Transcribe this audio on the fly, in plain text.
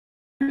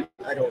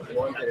I don't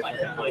want it if I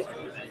have it.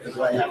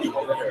 Do I have to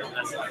hold it or?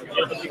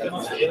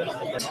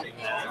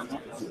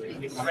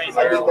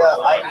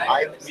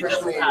 I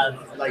personally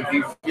like. Do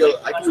you feel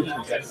I can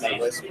project my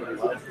list pretty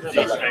well?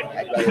 So,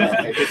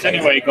 like, This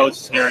anyway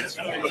goes here. It's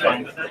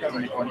fine.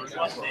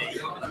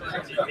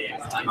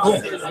 Cool.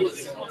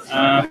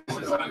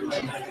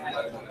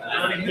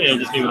 Yeah,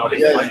 just leave it off.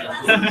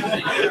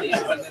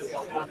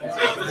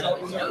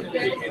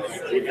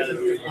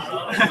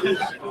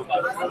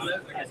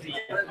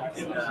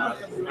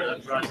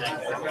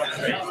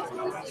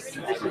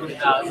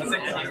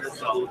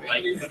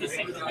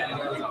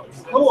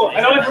 Cool.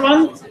 Hello,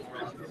 everyone.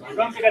 We're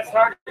going to get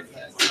started.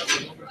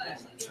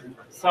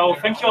 So,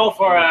 thank you all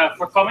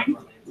for coming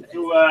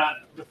to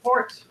the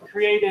fourth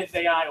creative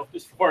AI of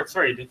this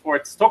the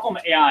fourth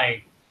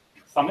Stockholm.AI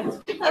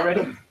summit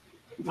already.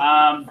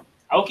 I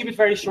will keep it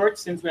very short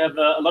since we have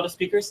a lot of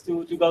speakers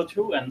to go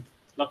through, and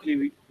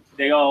luckily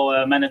they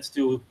all managed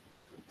to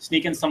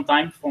sneak in some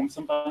time from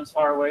sometimes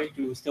far away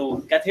to still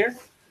get here.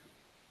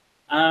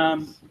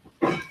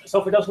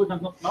 So for those who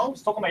don't know,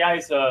 Stockholm.AI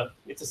is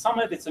it's a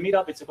summit, it's a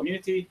meetup, it's a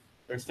community.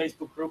 There's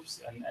Facebook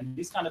groups and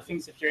these kind of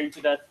things if you're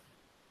into that.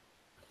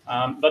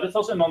 But it's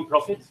also a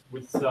non-profit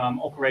which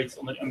operates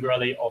under the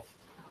umbrella of,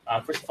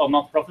 first of all,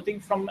 not profiting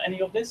from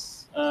any of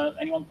this,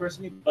 anyone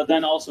personally, but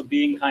then also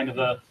being kind of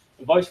a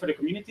voice for the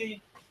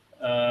community,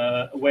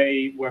 a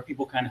way where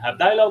people can have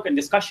dialogue and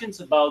discussions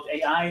about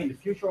AI and the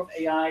future of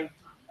AI,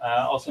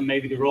 also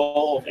maybe the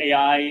role of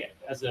AI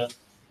as a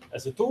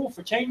tool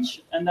for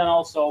change, and then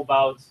also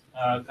about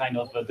kind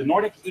of the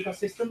Nordic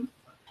ecosystem.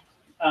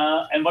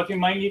 And what we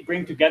mainly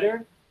bring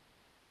together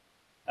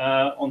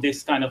on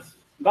this kind of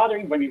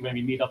gathering when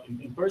we meet up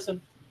in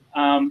person,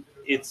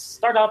 it's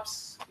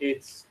startups,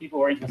 it's people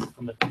who are interested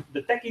from the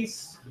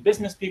techies, the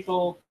business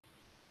people.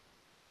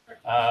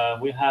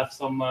 We have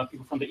some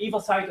people from the evil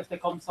side, as they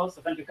call themselves,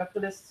 the venture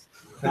capitalists.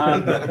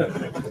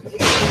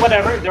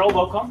 Whatever, they're all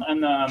welcome.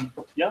 And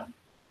yeah,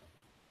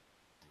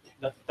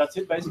 that's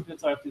it, basically.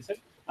 That's all I have to say.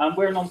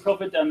 We're a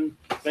non-profit, and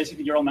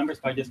basically you're all members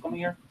by just coming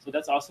here. So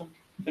that's awesome.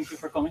 Thank you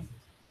for coming.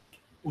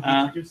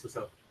 Introduce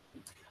yourself.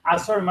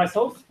 Sorry,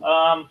 myself.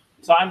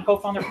 So I'm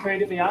co-founder of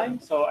creative.ai.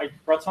 So I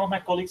brought some of my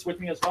colleagues with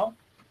me as well.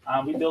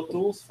 We build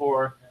tools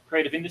for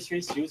creative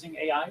industries using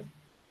AI.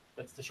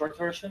 That's the short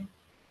version.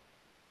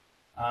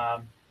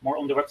 More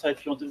on the website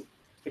if you want to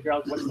figure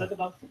out what's that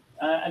about.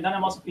 And then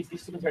I'm also a PhD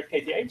student here at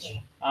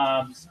KTH,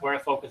 where I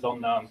focus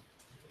on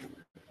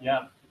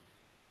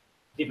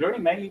deep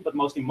learning mainly, but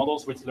mostly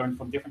models which learn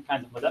from different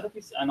kinds of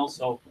modalities, and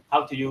also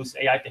how to use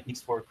AI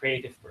techniques for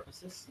creative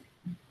purposes.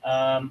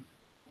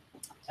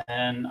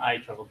 And I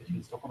travel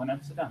between Stockholm and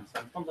Amsterdam.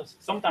 So I'm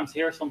sometimes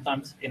here,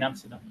 sometimes in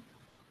Amsterdam.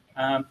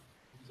 So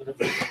that's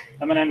it.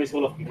 And my name is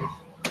Roelof Pieters.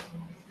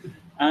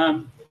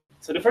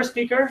 So the first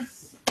speaker,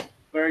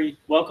 very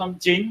welcome,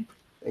 Gene.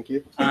 Thank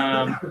you.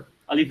 I'll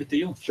leave it to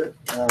you. Sure.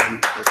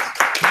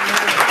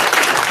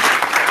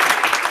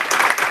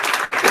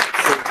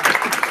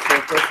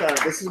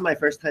 This is my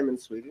first time in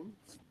Sweden.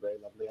 It's very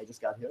lovely. I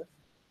just got here.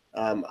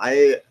 I'm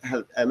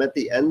at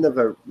the end of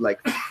a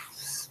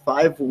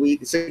 6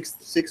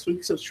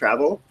 weeks of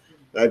travel.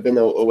 I've been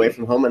away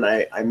from home, and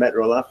I met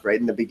Roelof right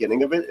in the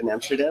beginning of it in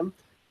Amsterdam,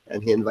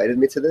 and he invited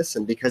me to this.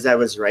 And because I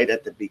was right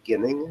at the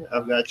beginning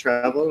of that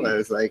travel, I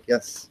was like,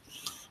 yes,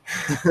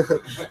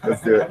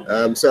 let's do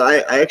it. So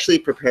I actually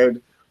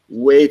prepared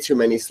way too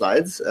many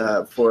slides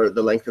for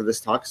the length of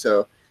this talk.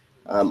 So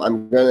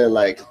I'm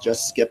gonna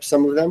just skip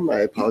some of them.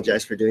 I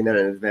apologize for doing that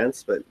in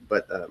advance, but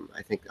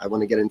I think I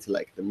want to get into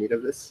the meat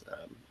of this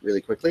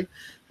really quickly.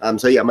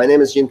 So yeah, my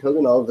name is Gene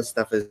Kogan. All of this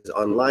stuff is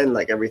online.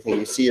 Everything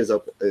you see is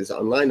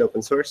online,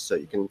 open source, so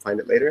you can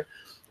find it later.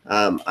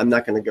 I'm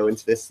not going to go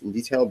into this in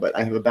detail, but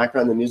I have a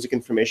background in music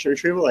information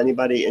retrieval.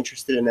 Anybody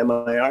interested in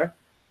MIR?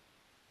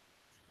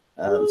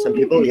 Some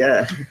people,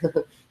 yeah.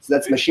 So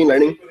that's machine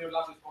learning.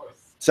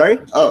 Sorry?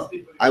 Oh,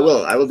 I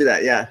will do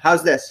that. Yeah.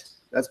 How's this?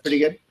 That's pretty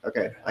good.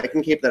 Okay, I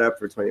can keep that up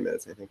for 20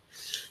 minutes, I think.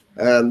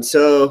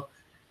 So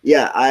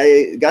yeah,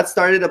 I got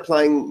started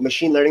applying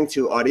machine learning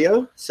to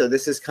audio. So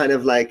this is kind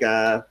of kind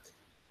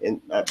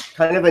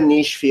of a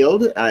niche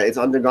field. It's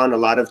undergone a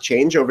lot of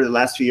change over the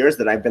last few years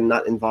that I've been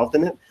not involved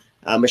in it.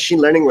 Machine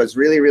learning was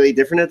really, really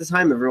different at the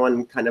time.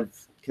 Everyone kind of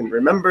can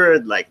remember,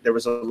 there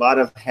was a lot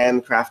of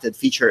handcrafted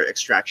feature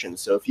extraction.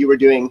 So if you were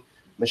doing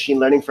machine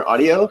learning for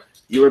audio,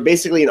 you were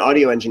basically an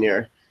audio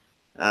engineer.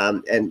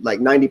 And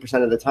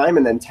 90% of the time,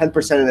 and then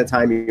 10% of the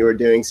time you were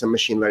doing some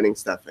machine learning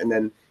stuff. And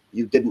then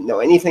you didn't know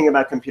anything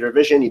about computer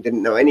vision. You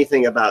didn't know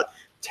anything about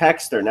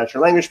text or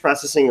natural language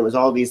processing. It was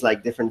all these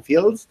different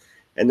fields.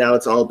 And now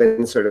it's all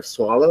been sort of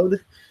swallowed.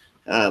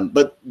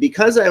 But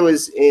because I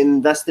was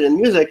invested in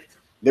music,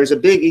 there's a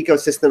big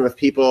ecosystem of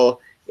people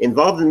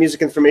involved in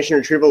music information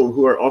retrieval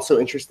who are also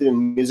interested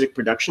in music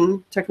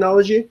production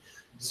technology.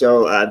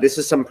 So this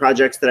is some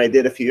projects that I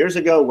did a few years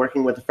ago,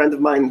 working with a friend of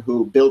mine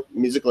who builds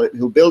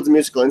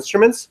musical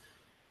instruments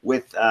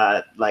with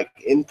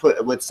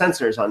input with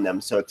sensors on them.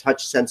 So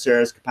touch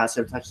sensors,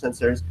 capacitive touch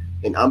sensors,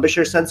 an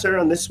embouchure sensor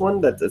on this one.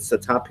 That's the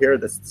top here.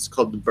 That's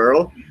called the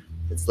burl.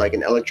 It's like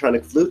an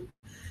electronic flute.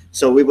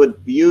 So we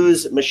would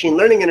use machine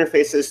learning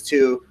interfaces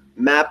to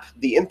map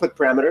the input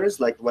parameters,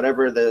 like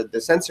whatever the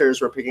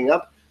sensors were picking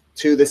up,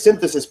 to the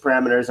synthesis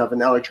parameters of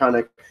an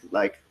electronic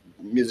like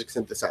music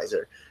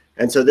synthesizer.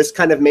 And so this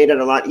kind of made it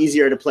a lot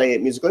easier to play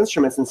musical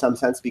instruments in some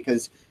sense,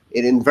 because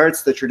it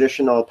inverts the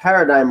traditional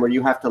paradigm where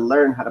you have to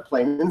learn how to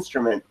play an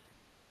instrument.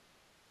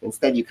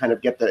 Instead, you kind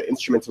of get the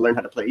instrument to learn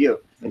how to play you.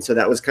 And so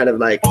that was kind of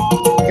like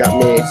got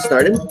me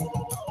started.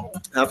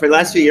 For the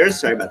last few years,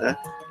 sorry about that,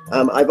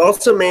 I've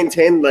also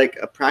maintained like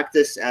a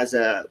practice as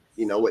a,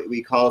 what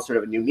we call sort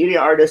of a new media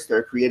artist or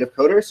a creative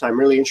coder. So I'm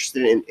really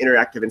interested in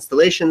interactive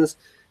installations.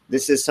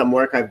 This is some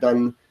work I've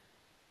done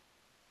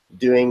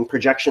doing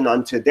projection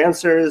onto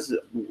dancers,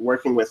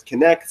 working with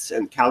Kinects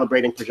and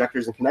calibrating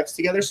projectors and Kinects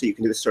together. So you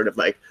can do this sort of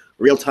like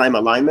real-time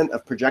alignment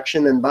of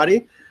projection and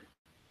body.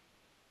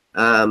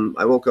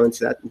 I won't go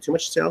into that in too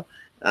much detail.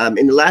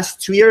 In the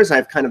last 2 years,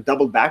 I've kind of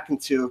doubled back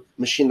into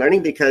machine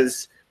learning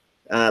because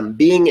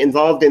being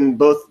involved in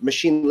both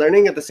machine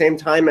learning at the same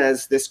time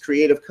as this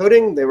creative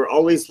coding, they were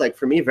always like,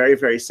 for me, very,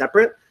 very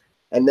separate.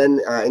 And then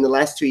in the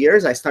last 2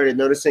 years, I started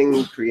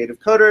noticing creative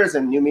coders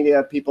and new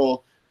media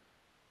people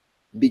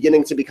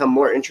beginning to become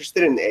more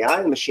interested in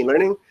AI and machine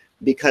learning,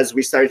 because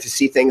we started to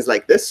see things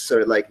like this,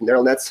 sort of like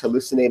neural nets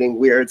hallucinating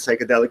weird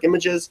psychedelic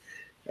images.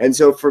 And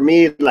so for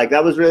me, like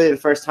that was really the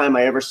first time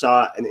I ever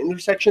saw an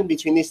intersection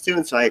between these two.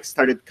 And so I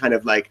started kind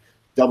of like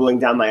doubling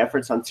down my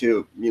efforts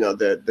onto,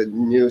 the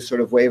new sort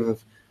of wave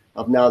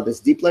of now this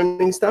deep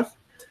learning stuff.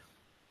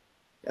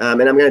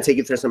 And I'm going to take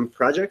you through some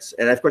projects.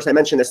 And of course, I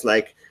mentioned this,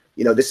 like,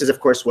 this is of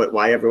course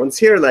why everyone's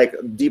here. Like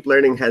deep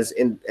learning has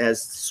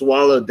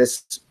swallowed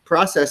this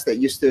process that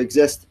used to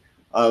exist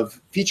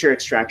of feature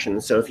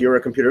extraction. So if you were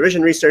a computer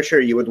vision researcher,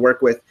 you would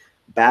work with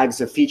bags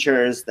of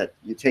features that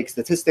you take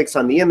statistics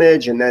on the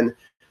image, and then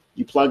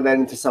you plug that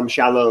into some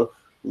shallow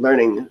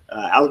learning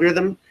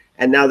algorithm.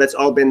 And now that's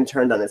all been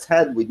turned on its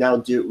head. We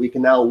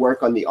can now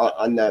work on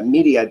the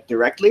media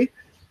directly,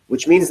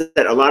 which means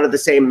that a lot of the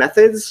same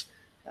methods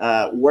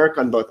work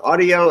on both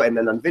audio and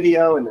then on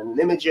video and then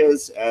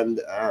images.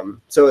 And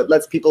so it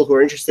lets people who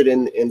are interested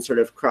in sort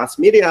of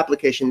cross-media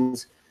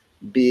applications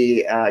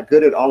be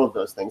good at all of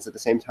those things at the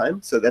same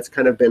time. So that's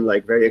kind of been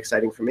like very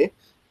exciting for me.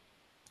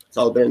 It's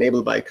all been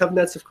enabled by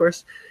CovNets, of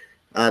course.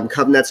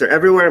 CovNets are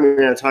everywhere. I'm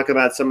going to talk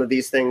about some of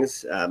these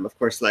things. Of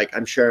course, like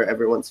I'm sure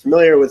everyone's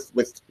familiar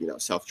with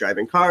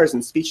self-driving cars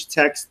and speech to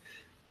text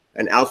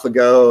and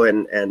AlphaGo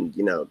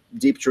and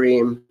Deep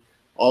Dream.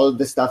 All of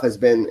this stuff has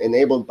been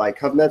enabled by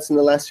CovNets in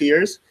the last few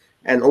years,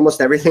 and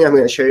almost everything I'm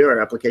going to show you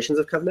are applications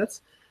of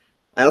CovNets.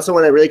 I also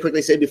want to really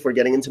quickly say before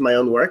getting into my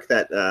own work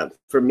that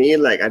for me,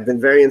 like I've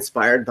been very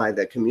inspired by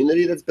the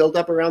community that's built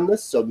up around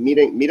this. So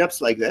meetups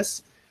like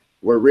this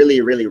were really,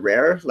 really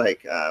rare.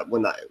 Like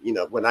when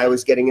I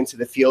was getting into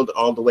the field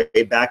all the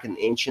way back in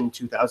ancient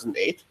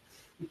 2008,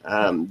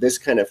 this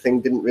kind of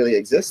thing didn't really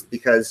exist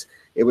because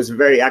it was a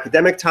very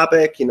academic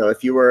topic.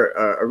 If you were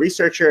a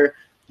researcher,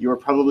 you were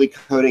probably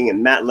coding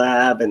in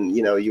MATLAB, and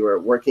you were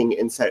working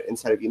inside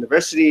of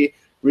university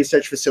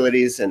research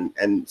facilities,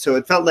 and so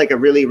it felt like a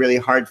really, really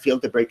hard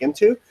field to break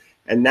into.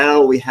 And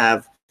now we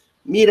have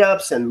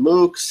meetups and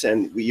MOOCs,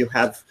 and you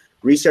have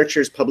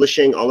researchers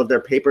publishing all of their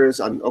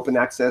papers on open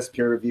access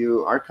peer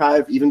review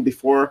archive, even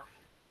before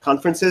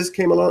conferences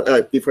came along.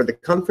 Before the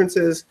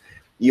conferences,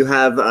 you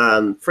have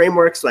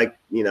frameworks like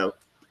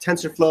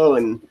TensorFlow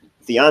and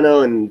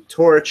Theano and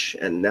Torch,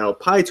 and now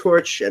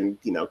PyTorch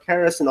and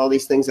Keras, and all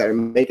these things that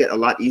make it a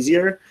lot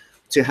easier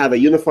to have a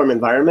uniform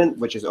environment,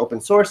 which is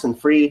open source and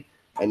free,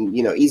 and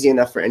easy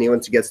enough for anyone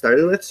to get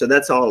started with. So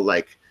that's all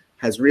like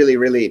has really,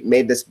 really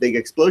made this big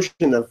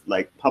explosion of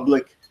like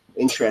public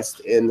interest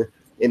in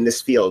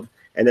this field.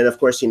 And then of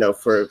course,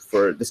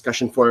 for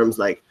discussion forums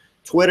like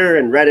Twitter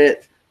and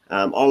Reddit,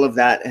 all of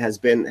that has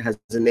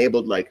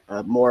enabled like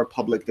more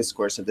public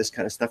discourse of this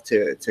kind of stuff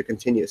to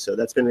continue. So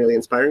that's been really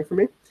inspiring for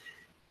me.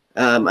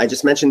 I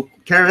just mentioned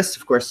Keras,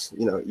 of course.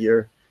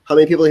 How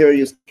many people here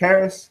use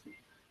Keras?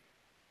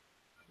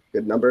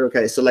 Good number.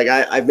 Okay, so like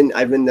I've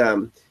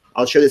been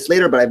I'll show this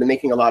later, but I've been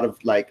making a lot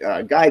of like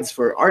guides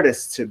for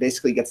artists to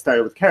basically get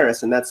started with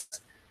Keras, and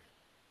that's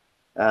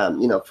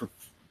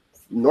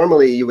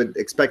normally you would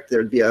expect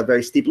there'd be a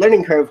very steep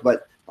learning curve,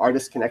 but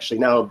artists can actually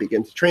now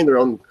begin to train their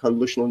own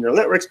convolutional neural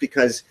networks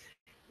because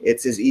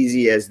it's as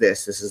easy as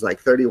this. This is like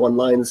 31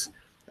 lines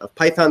of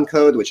Python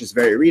code, which is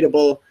very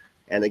readable.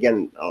 And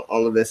again,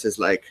 all of this is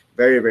like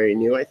very, very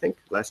new, I think,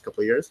 last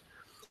couple of years.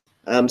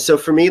 So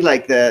for me,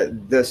 like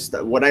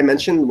what I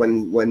mentioned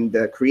when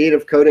the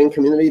creative coding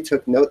community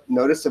took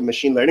notice of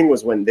machine learning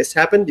was when this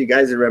happened. Do you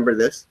guys remember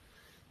this?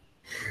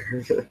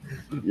 You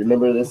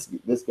remember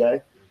this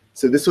guy?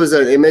 So this was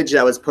an image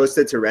that was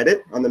posted to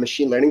Reddit on the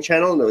machine learning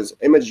channel, and it was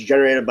image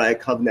generated by a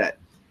CovNet.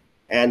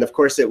 And of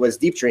course, it was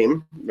Deep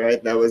Dream,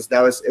 right?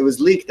 It was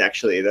leaked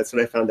actually. That's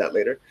what I found out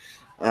later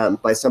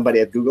by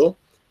somebody at Google.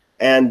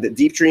 And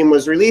Deep Dream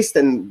was released,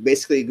 and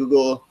basically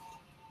Google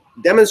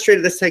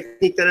demonstrated this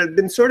technique that had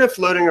been sort of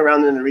floating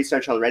around in the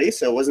research already,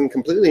 so it wasn't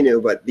completely new,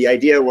 but the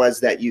idea was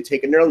that you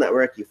take a neural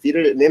network, you feed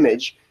it an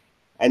image,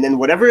 And then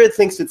whatever it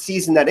thinks it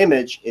sees in that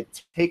image,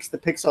 it takes the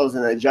pixels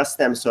and adjusts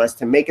them so as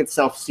to make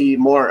itself see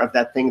more of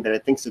that thing that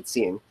it thinks it's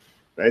seeing,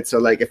 right? So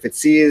like if it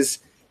sees,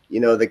 you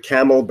know, the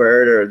camel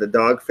bird or the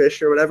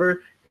dogfish or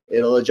whatever,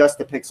 it'll adjust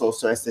the pixels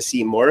so as to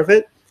see more of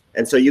it.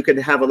 And so you could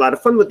have a lot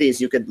of fun with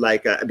these. You could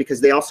like, because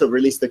they also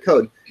released the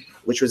code,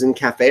 which was in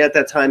Cafe at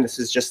that time. This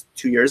is just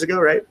 2 years ago,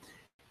 right?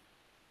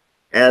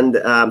 And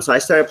so I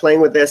started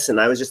playing with this, and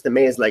I was just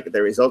amazed, like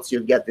the results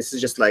you'd get. This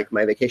is just like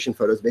my vacation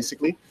photos,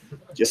 basically.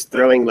 Just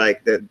throwing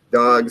like the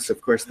dogs,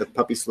 of course, the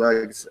puppy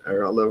slugs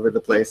are all over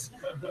the place,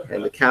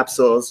 and the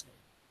capsules.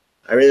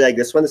 I really like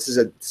this one. This is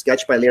a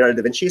sketch by Leonardo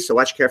da Vinci, so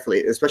watch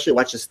carefully, especially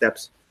watch the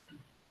steps.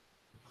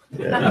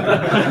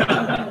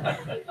 Yeah.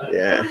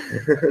 Yeah.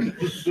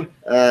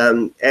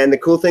 And the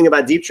cool thing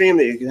about Deep Dream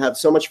is you can have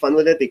so much fun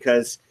with it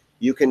because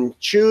you can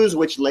choose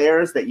which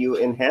layers that you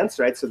enhance,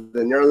 right? So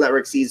the neural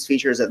network sees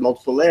features at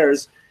multiple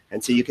layers.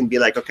 And so you can be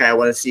like, okay, I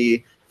want to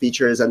see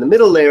features on the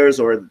middle layers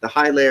or the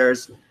high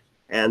layers.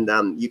 And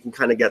you can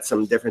kind of get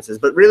some differences.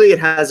 But really, it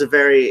has a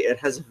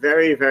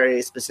very,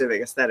 very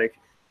specific aesthetic.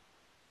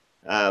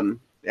 And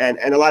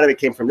a lot of it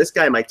came from this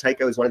guy, Mike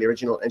Tycho, who's one of the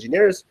original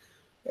engineers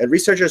and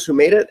researchers who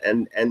made it.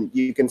 And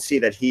you can see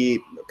that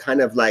he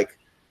kind of like,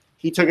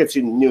 he took it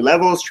to new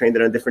levels, trained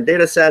it on different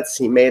data sets.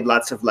 He made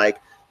lots of like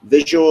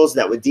visuals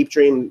that would Deep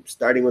Dream,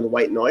 starting with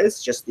white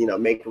noise, just, you know,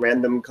 make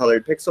random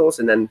colored pixels.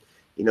 And then,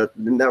 you know,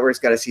 the network's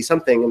got to see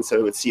something. And so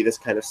it would see this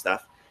kind of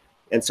stuff.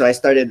 And so I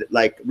started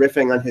like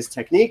riffing on his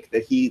technique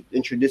that he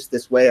introduced,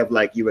 this way of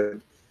like, you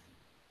would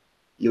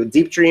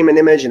Deep Dream an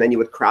image and then you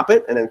would crop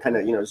it and then kind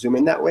of, you know, zoom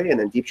in that way and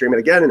then Deep Dream it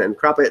again and then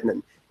crop it and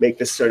then make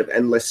this sort of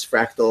endless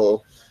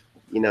fractal,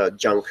 you know,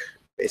 junk,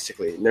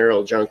 basically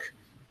neural junk.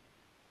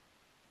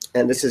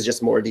 And this is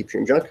just more Deep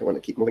Dream junk. I want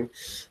to keep moving.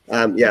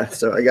 Yeah,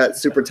 so I got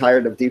super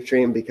tired of Deep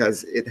Dream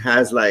because it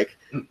has like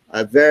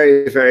a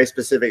very, very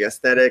specific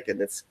aesthetic, and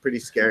it's pretty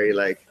scary,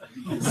 like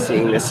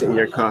seeing this in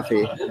your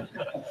coffee.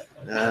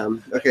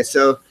 Okay,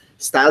 so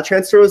style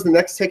transfer was the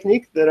next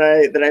technique that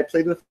I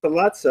played with a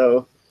lot.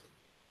 So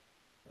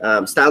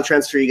style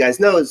transfer, you guys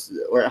know, is,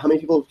 or how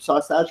many people saw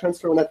style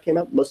transfer when that came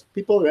out? Most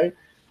people, right?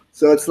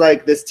 So it's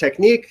like this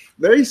technique,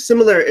 very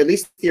similar, at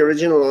least the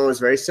original one was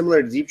very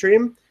similar to Deep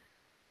Dream.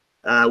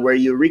 Where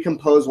you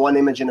recompose one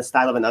image in a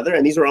style of another.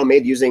 And these were all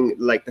made using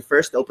like the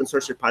first open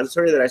source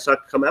repository that I saw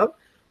come out,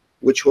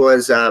 which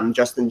was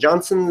Justin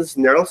Johnson's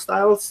Neural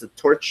Styles, the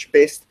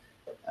torch-based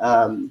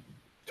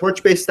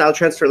style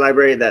transfer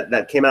library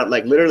that came out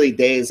like literally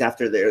days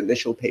after their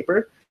initial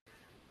paper,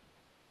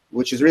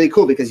 which is really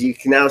cool because you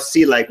can now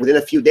see like within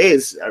a few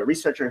days, a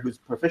researcher who's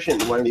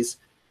proficient in one of these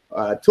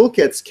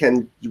toolkits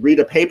can read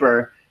a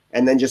paper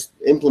and then just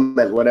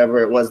implement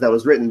whatever it was that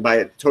was written by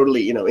it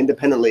totally, you know,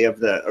 independently of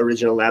the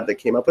original lab that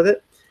came up with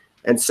it.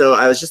 And so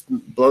I was just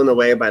blown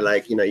away by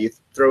like, you know, you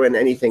throw in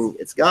anything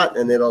it's got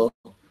and it'll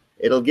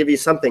give you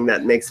something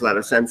that makes a lot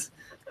of sense.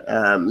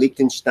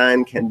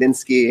 Liechtenstein,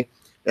 Kandinsky.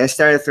 I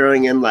started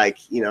throwing in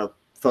like, you know,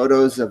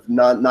 photos of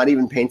not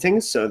even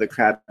paintings. So the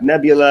Crab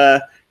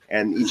Nebula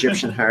and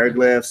Egyptian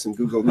hieroglyphs and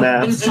Google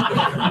Maps.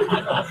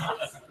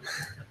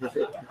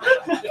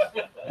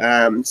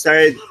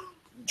 Started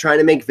trying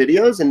to make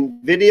videos,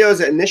 and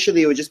videos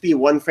initially would just be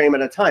one frame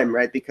at a time,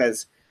 right?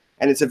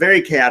 And it's a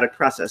very chaotic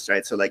process,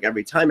 right? So like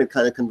every time it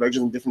kind of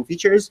converges on different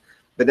features.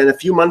 But then a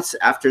few months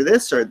after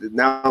this, or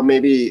now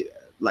maybe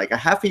like a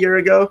half a year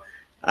ago,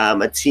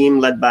 a team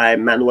led by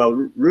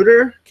Manuel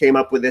Reuter came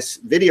up with this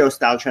video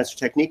style transfer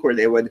technique where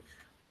they would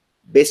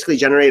basically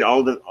generate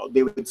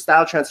they would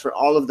style transfer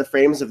all of the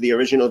frames of the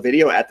original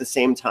video at the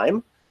same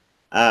time.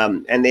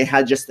 And they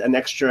had just an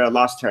extra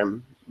loss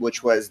term,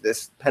 which was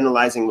this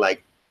penalizing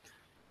like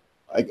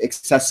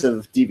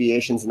excessive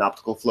deviations in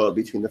optical flow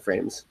between the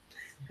frames.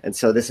 And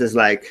so this is,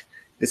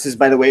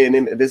 by the way,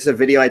 this is a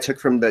video I took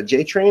from the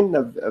J train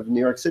of New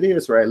York City.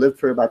 It's where I lived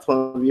for about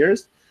 12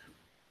 years.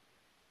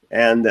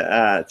 And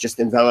just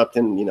enveloped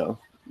in, you know,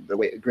 the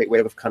Great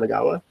Wave of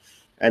Kanagawa.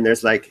 And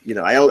there's like, you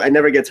know, I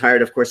never get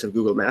tired, of course, of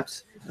Google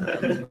Maps.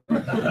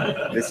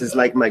 This is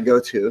like my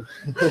go-to.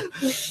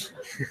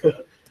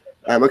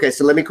 Okay,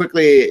 so let me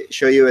quickly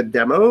show you a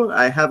demo.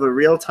 I have a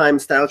real-time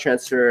style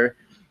transfer.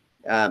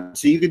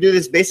 So you could do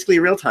this basically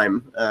real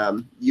time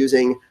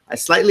using a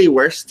slightly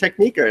worse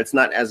technique, or it's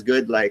not as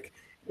good like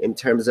in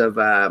terms of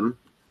the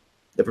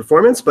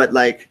performance, but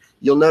like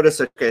you'll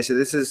notice, okay, so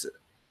this is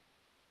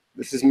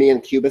me in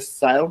Cubist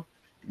style.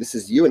 This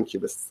is you in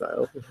Cubist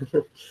style.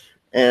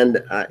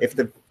 And if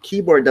the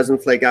keyboard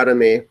doesn't flake out on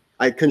me,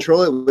 I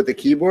control it with the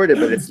keyboard,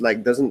 but it's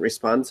like doesn't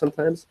respond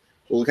sometimes.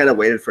 We'll kind of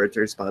waited for it to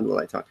respond while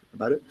I talk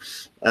about it.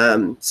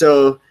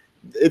 So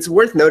it's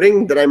worth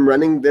noting that I'm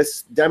running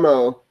this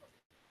demo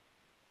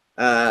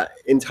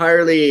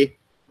entirely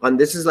on,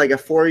 this is like a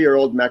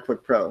 4-year-old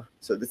MacBook Pro.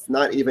 So it's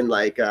not even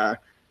like,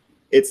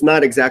 it's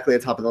not exactly a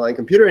top of the line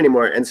computer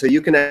anymore. And so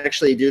you can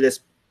actually do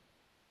this,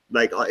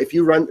 like if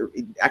you run,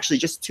 actually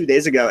just 2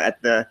 days ago at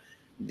the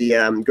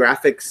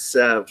graphics,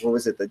 what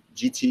was it, the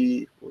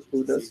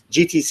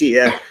GTC,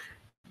 yeah.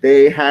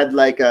 They had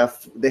like a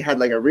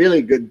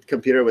really good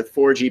computer with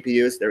 4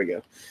 GPUs. There we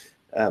go.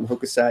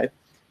 Hokusai,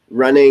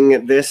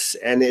 running this,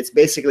 and it's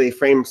basically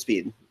frame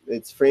speed.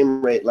 It's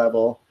frame rate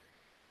level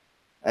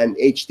and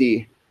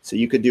HD. So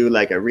you could do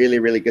like a really,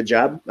 really good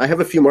job. I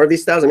have a few more of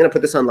these styles. I'm going to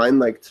put this online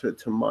like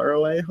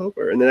tomorrow, I hope,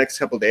 or in the next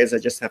couple of days. I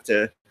just have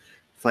to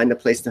find a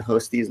place to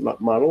host these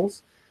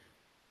models.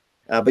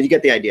 But you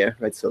get the idea,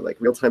 right? So like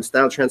real-time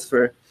style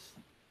transfer.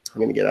 I'm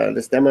going to get out of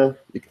this demo.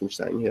 You can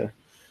sign here.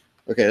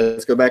 Okay,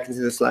 let's go back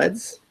into the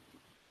slides.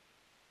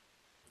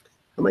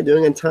 How am I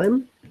doing in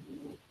time?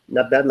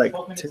 Not bad, like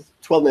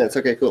 12 minutes.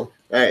 Okay, cool.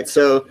 All right,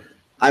 so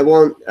I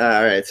won't.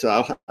 All right,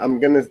 so I'm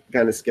gonna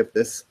kind of skip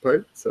this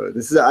part. So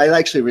this is, I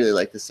actually really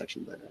like this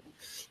section, but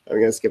I'm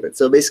gonna skip it.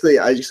 So basically,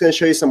 I'm just gonna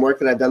show you some work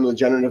that I've done with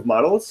generative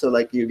models. So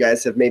like you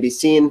guys have maybe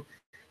seen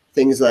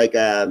things like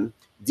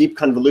deep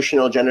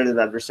convolutional generative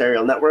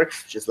adversarial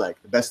networks, which is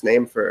like the best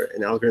name for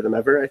an algorithm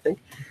ever, I think.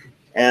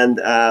 And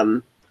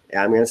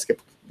yeah, I'm gonna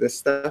skip this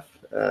stuff.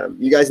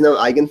 You guys know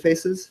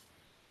eigenfaces?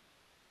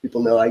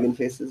 People know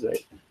eigenfaces,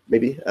 right?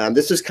 Maybe.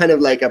 This is kind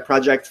of like a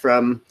project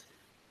from,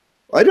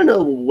 I don't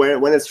know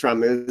when it's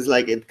from. It's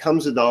like it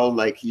comes with all,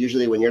 like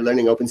usually when you're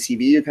learning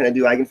OpenCV, you kind of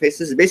do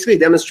eigenfaces. It basically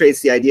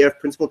demonstrates the idea of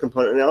principal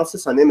component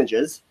analysis on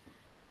images.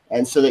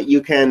 And so that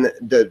you can,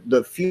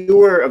 the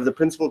fewer of the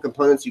principal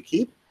components you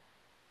keep,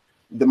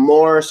 the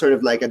more sort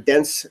of like a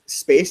dense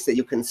space that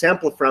you can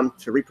sample from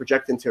to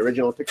reproject into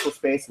original pixel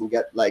space and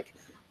get like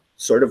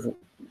sort of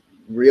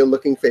real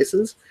looking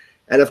faces.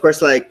 And of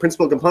course, like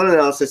principal component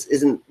analysis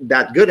isn't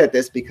that good at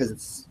this because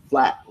it's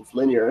flat, it's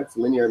linear, it's a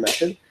linear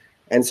method.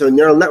 And so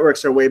neural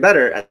networks are way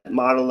better at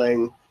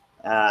modeling,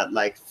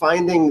 like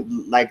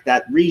finding like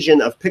that region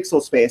of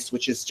pixel space,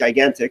 which is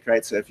gigantic,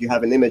 right? So if you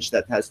have an image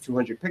that has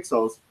 200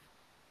 pixels,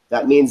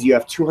 that means you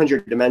have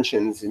 200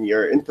 dimensions in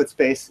your input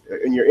space,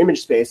 in your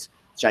image space.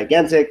 It's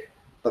gigantic,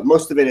 but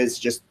most of it is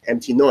just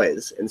empty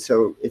noise. And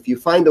so if you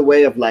find a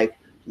way of like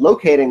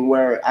locating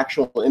where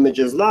actual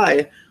images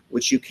lie,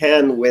 which you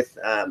can with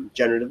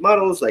generative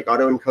models like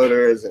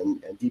autoencoders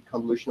and deep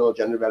convolutional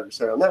generative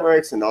adversarial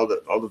networks and all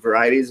the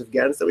varieties of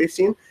GANs that we've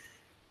seen,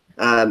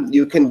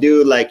 you can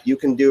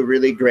do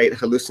really great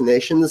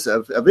hallucinations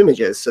of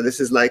images. So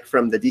this is like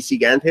from the DC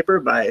GAN paper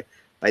by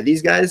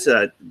these guys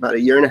about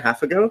 1.5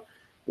 years ago,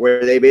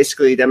 where they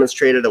basically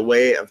demonstrated a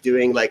way of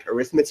doing like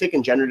arithmetic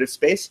in generative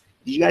space.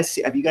 Did you guys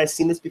see? Have you guys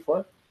seen this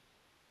before?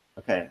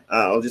 Okay,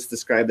 I'll just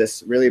describe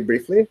this really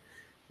briefly.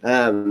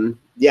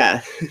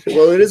 Yeah,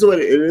 well, it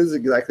is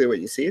exactly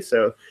what you see.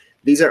 So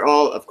these are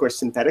all, of course,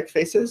 synthetic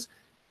faces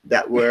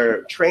that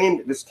were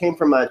trained. This came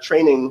from a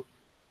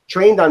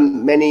trained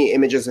on many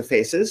images of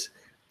faces,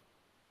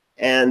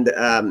 and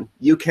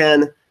you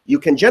can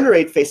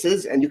generate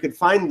faces, and you can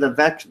find the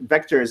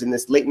vectors in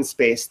this latent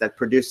space that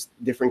produce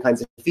different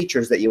kinds of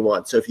features that you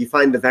want. So if you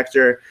find the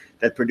vector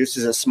that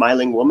produces a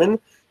smiling woman,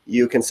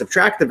 you can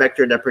subtract the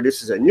vector that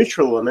produces a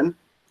neutral woman,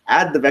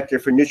 add the vector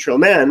for neutral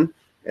man,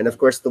 and of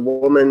course the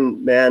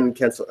woman-man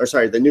cancel, or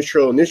sorry, the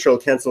neutral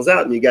cancels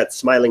out, and you get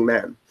smiling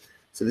man.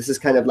 So this is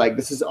kind of like,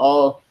 this is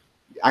all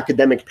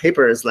academic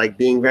papers like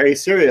being very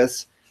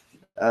serious,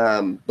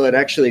 but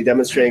actually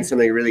demonstrating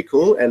something really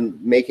cool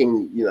and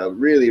making, you know,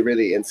 really,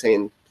 really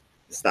insane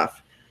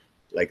stuff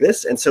like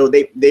this. And so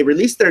they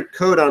released their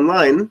code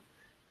online.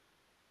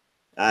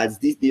 It's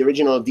the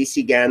original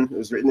DC GAN. It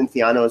was written in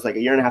Theano. It was like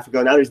 1.5 years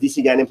ago. Now there's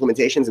DC GAN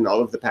implementations in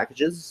all of the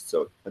packages,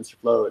 so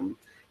TensorFlow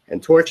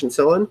and Torch and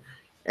so on.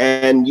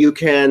 And you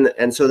can,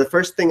 and so the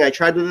first thing I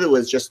tried with it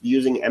was just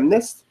using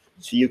MNIST.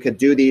 So you could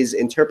do these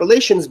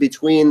interpolations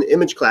between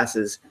image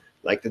classes,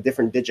 like the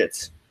different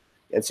digits.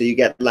 And so you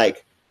get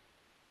like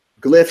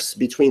glyphs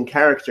between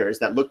characters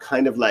that look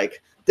kind of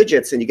like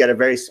digits, and you get a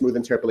very smooth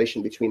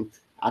interpolation between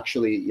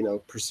actually, you know,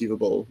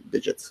 perceivable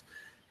digits.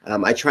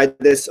 I tried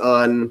this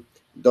on,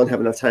 don't have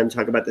enough time to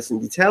talk about this in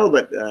detail,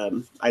 but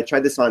I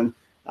tried this on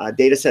a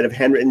data set of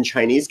handwritten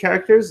Chinese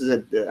characters.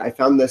 I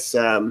found this,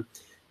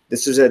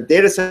 this is a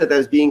data set that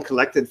was being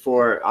collected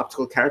for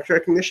optical character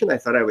recognition. I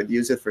thought I would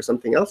use it for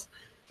something else.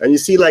 And you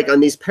see, like on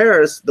these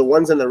pairs, the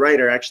ones on the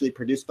right are actually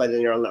produced by the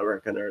neural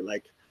network and are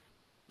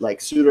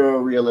like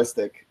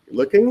pseudo-realistic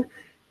looking.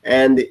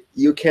 And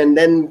you can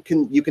then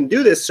you can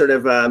do this sort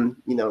of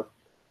you know,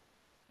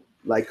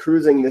 like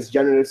cruising this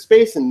generative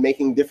space and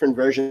making different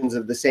versions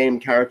of the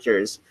same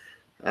characters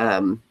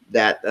of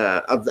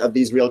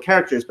these real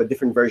characters, but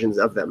different versions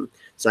of them.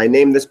 So I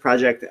named this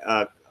project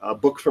A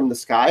Book from the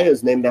Sky. It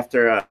was named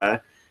after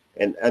an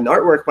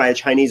artwork by a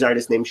Chinese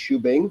artist named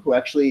Xu Bing, who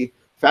actually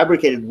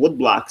fabricated wood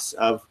blocks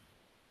of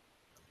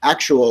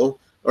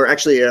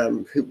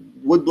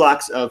wood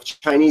blocks of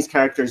Chinese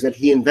characters that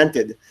he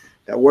invented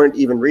that weren't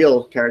even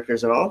real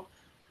characters at all.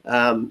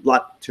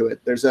 Lot to it.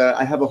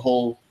 I have a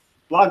whole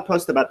blog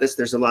post about this.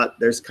 There's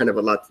kind of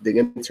a lot to dig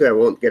into. I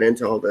won't get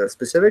into all the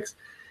specifics,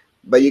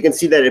 but you can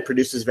see that it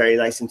produces very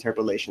nice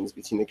interpolations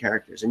between the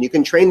characters. And you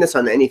can train this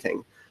on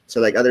anything.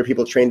 So like other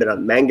people trained it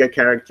on manga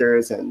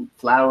characters and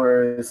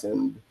flowers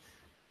and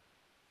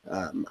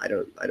I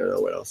don't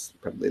know what else.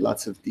 Probably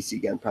lots of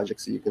DC GAN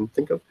projects that you can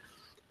think of.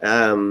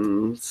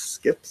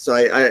 Skip. So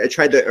I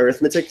tried the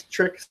arithmetic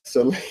trick.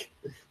 So like,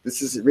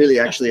 this is really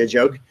actually a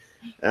joke.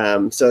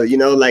 So, you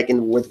know, like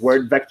with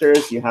word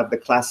vectors, you have the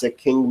classic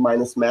king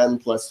minus man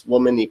plus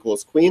woman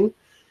equals queen.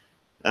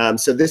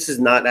 So this is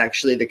not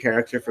actually the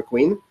character for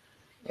queen,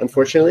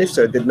 unfortunately.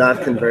 So it did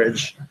not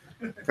converge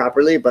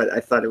properly, but I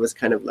thought it was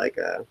kind of like,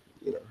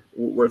 you know,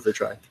 worth a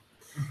try.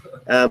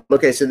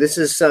 Okay, so this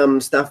is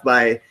some stuff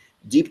by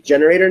deep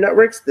generator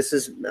networks. This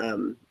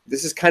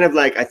is kind of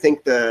like, I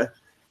think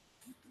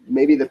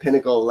maybe the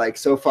pinnacle, like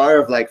so far,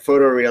 of like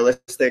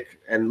photorealistic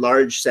and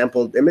large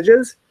sampled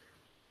images.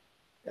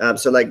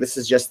 So like this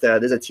is just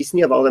there's a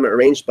t-SNE of all of them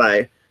arranged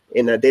by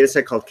in a data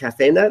set called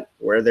CafeNet,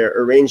 where they're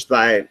arranged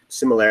by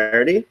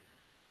similarity.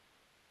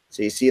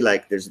 So you see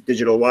like there's a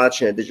digital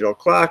watch and a digital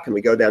clock, and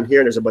we go down here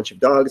and there's a bunch of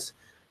dogs: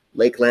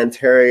 Lakeland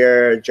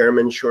Terrier,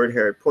 German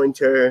short-haired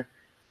pointer,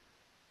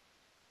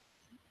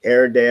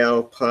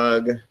 Airedale,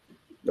 pug,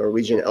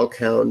 Norwegian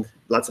elkhound,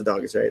 lots of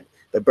dogs, right?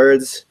 The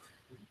birds,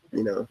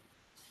 you know,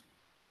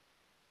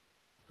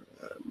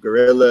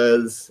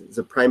 gorillas. There's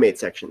a primate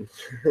section.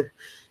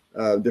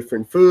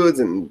 Different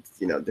foods and,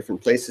 you know, different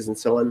places and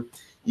so on.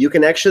 You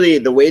can actually,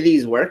 the way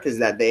these work is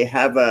that they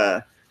have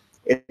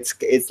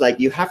it's like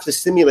you have to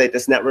simulate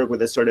this network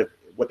with a sort of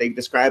what they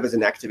describe as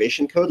an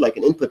activation code, like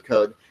an input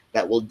code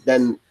that will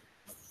then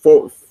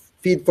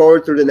feed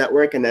forward through the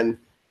network and then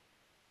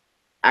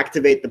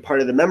activate the part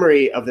of the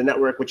memory of the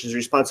network which is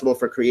responsible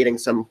for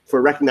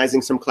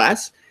recognizing some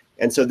class.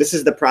 And so this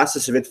is the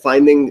process of it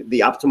finding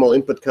the optimal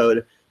input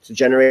code to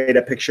generate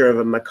a picture of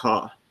a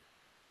macaw.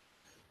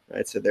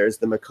 Right, so there's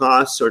the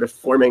macaw sort of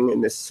forming in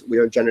this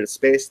weird generative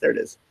space. There it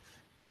is.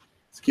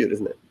 It's cute,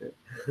 isn't it?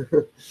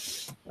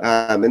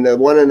 And the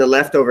one on the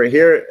left over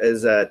here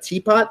is a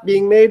teapot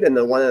being made, and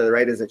the one on the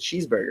right is a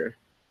cheeseburger.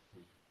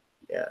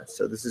 Yeah,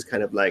 so this is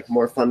kind of like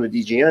more fun with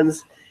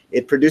DGNs.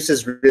 It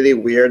produces really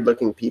weird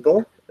looking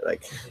people,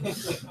 like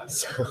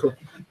so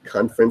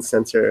conference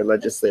center,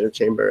 legislative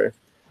chamber.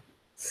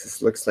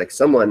 This looks like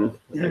someone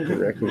I can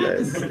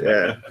recognize.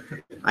 Yeah,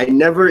 I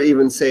never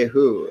even say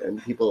who,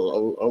 and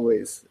people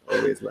always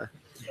laugh.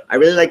 I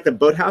really like the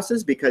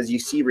boathouses because you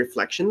see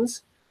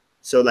reflections.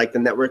 So like the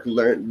network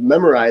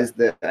memorized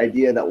the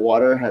idea that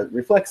water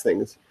reflects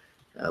things.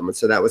 And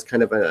so that was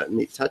kind of a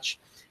neat touch.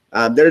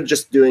 They're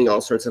just doing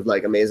all sorts of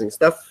like amazing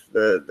stuff.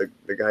 The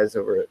guys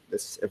over at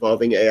this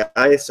Evolving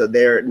AI. So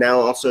they're now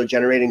also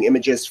generating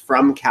images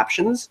from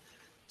captions.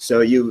 So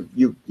you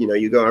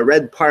go a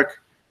red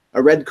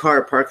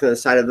car parked on the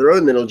side of the road,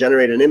 and it'll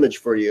generate an image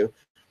for you,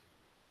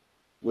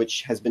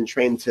 which has been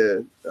trained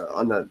to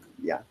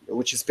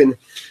which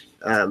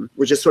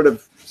is sort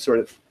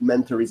of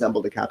meant to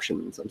resemble the caption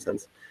in some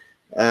sense.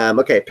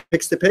 Okay,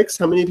 Pix to Pix.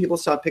 How many people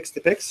saw Pix to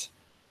Pix?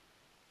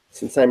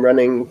 Since I'm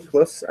running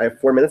close, I have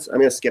 4 minutes. I'm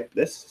going to skip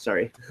this.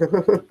 Sorry.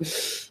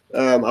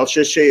 I'll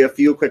just show you a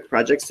few quick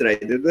projects that I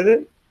did with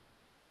it.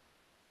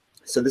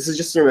 So this is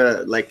just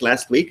from like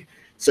last week.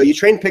 So you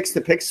train Pix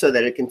to Pix so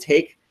that it can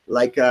take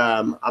like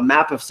a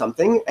map of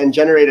something and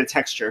generate a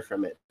texture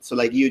from it. So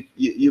like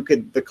you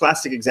could, the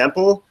classic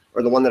example,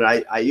 or the one that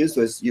I used,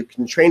 was you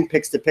can train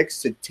Pix to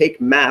Pix to take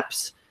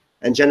maps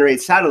and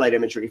generate satellite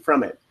imagery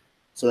from it.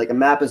 So like a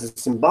map is a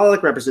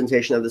symbolic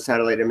representation of the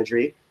satellite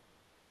imagery.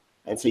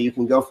 And so you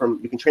can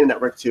train a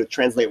network to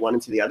translate one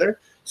into the other.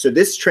 So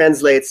this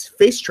translates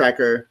face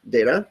tracker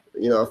data,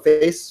 a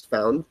face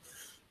found,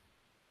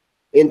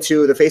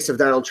 into the face of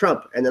Donald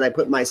Trump. And then I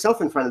put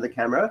myself in front of the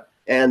camera,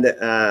 and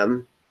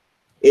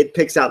it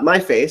picks out my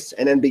face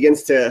and then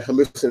begins to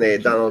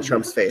hallucinate Donald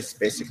Trump's face,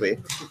 basically.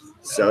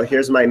 So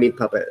here's my meat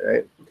puppet,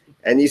 right?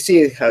 And you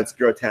see how it's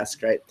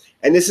grotesque, right?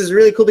 And this is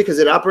really cool because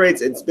it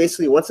operates, it's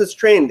basically, once it's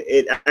trained,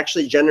 it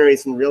actually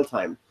generates in real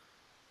time.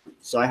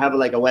 So I have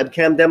like a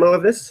webcam demo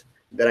of this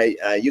that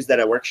I used at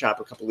a workshop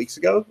a couple weeks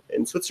ago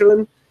in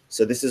Switzerland.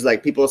 So this is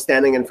like people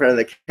standing in front of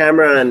the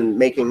camera and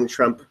making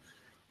Trump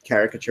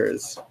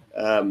caricatures.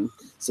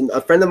 So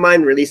a friend of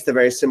mine released a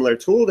very similar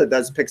tool that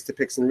does Pix to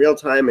Pix in real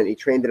time, and he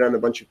trained it on a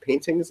bunch of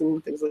paintings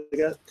and things like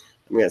that.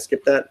 I'm gonna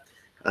skip that.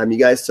 You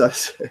guys saw,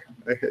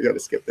 I gotta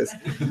skip this.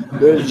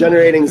 They're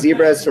generating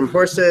zebras from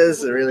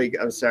horses. Really,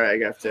 I'm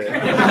sorry, I have to.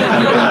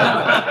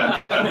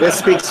 This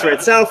speaks for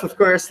itself, of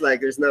course. Like,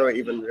 there's no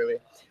even really.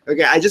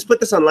 Okay, I just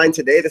put this online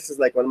today. This is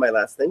like one of my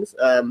last things.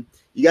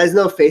 You guys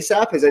know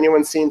FaceApp? Has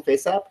anyone seen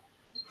FaceApp?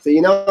 So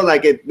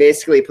like it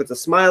basically puts a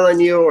smile on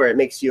you, or it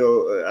makes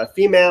you a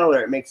female, or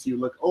it makes you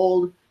look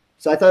old.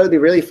 So I thought it would be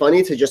really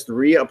funny to just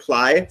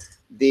reapply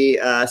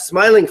the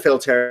smiling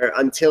filter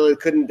until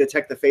it couldn't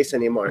detect the face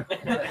anymore.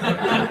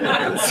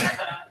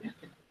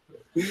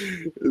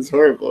 It's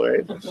horrible,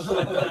 right?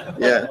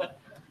 Yeah.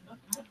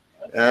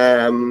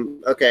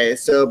 Okay,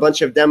 so a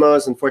bunch of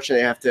demos.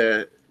 Unfortunately, I have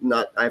to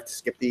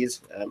skip these.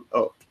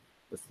 Oh,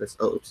 what's this?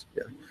 Oh, oops.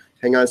 Yeah.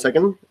 Hang on a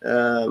second.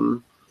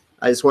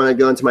 I just want to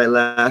go into my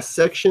last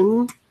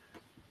section.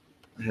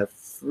 I have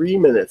 3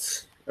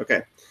 minutes.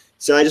 Okay.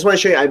 So I just want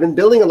to show you, I've been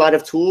building a lot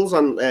of tools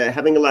on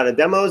having a lot of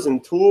demos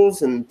and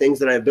tools and things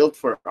that I've built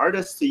for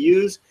artists to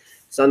use.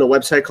 It's on the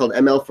website called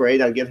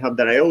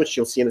ml4a.github.io, which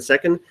you'll see in a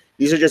second.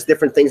 These are just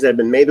different things that have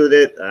been made with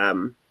it.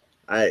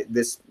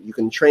 You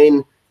can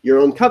train your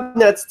own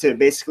cabinets to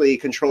basically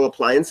control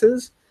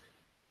appliances.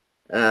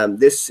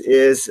 This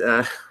is,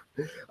 I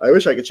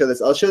wish I could show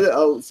this.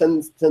 I'll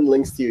send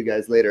links to you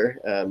guys later.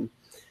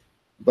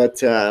 But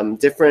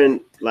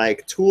different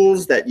like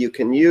tools that you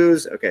can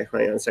use. Okay,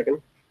 hang on a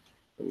second.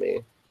 Let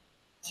me.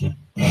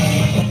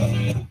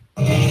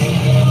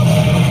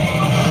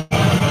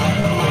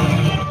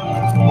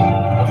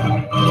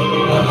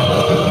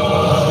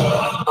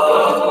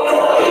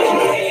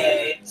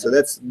 So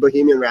that's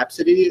Bohemian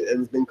Rhapsody.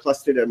 It's been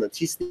clustered on the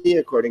T-SNE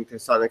according to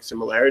sonic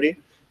similarity.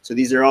 So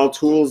these are all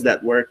tools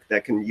that work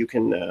that you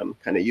can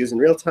kind of use in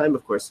real time.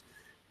 Of course,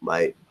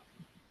 my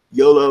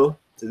YOLO.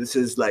 So this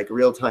is like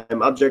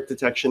real-time object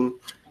detection.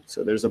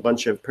 So there's a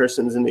bunch of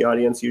persons in the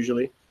audience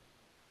usually.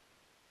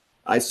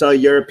 I saw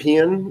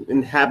European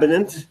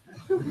inhabitant,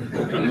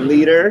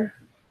 leader.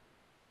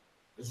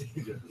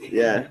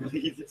 Yeah,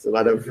 it's a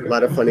lot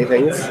of funny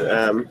things.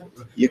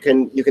 You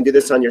can do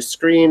this on your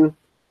screen,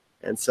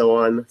 and so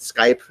on.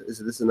 Skype this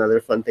is another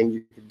fun thing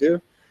you could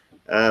do.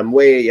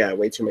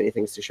 Way too many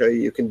things to show you.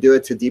 You can do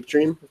it to Deep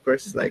Dream, of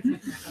course. Like,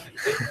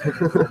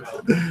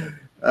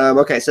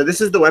 okay, so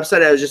this is the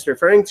website I was just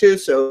referring to.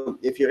 So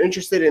if you're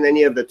interested in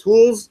any of the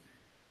tools,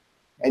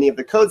 any of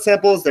the code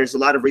samples, there's a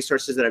lot of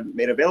resources that I've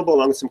made available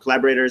along with some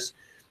collaborators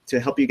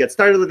to help you get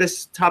started with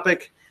this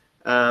topic.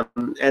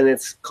 And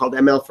it's called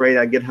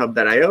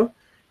ml4a.github.io.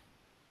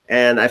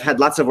 And I've had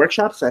lots of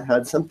workshops. I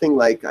had something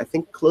like, I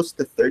think, close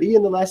to 30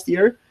 in the last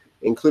year,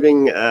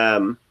 including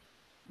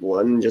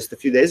one just a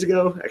few days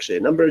ago, actually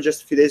a number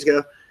just a few days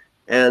ago.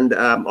 And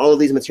all of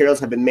these materials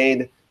have been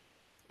made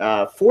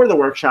for the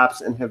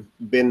workshops and have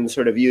been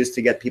sort of used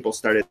to get people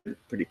started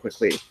pretty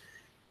quickly.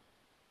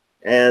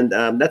 And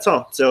that's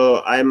all.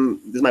 So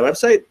this is my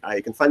website.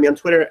 You can find me on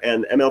Twitter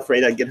and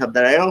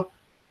ml4a.github.io.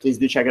 Please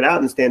do check it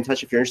out and stay in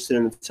touch if you're interested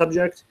in the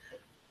subject.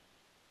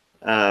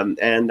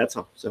 And that's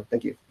all. So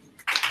thank you.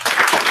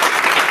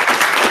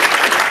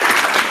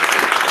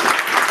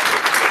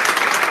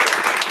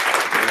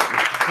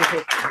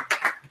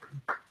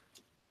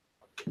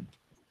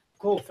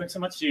 Cool. Thanks so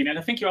much, Gene. And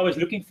I think you're always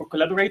looking for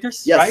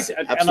collaborators, yes, right?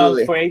 At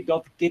absolutely.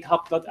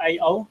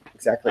 ml4a.github.io.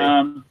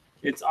 Exactly.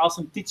 It's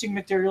awesome teaching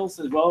materials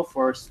as well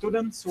for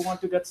students who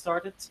want to get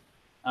started.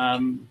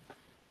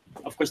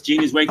 Of course,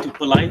 Gene is way too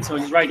polite, so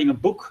he's writing a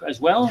book as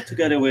well,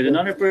 together with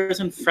another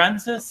person,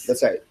 Francis.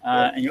 That's right.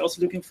 And you're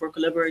also looking for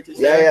collaborators.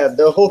 Yeah.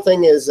 The whole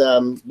thing is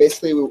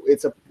basically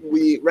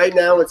right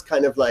now it's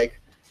kind of like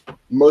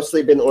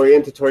mostly been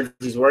oriented towards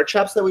these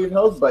workshops that we've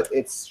held, but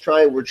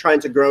we're trying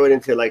to grow it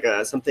into like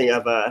something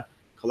of a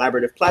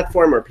collaborative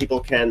platform where people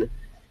can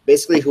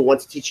basically who want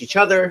to teach each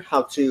other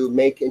how to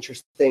make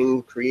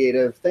interesting,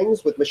 creative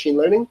things with machine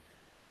learning.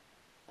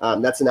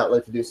 That's an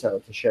outlet to do so,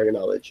 to share your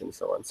knowledge and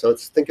so on. So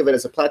think of it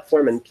as a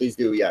platform, and please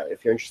do,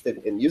 if you're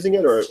interested in using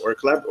it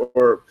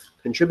or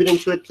contributing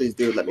to it, please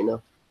do let me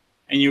know.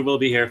 And you will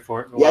be here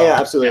for a while. Yeah,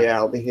 absolutely. Yeah,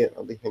 I'll be here.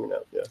 I'll be hanging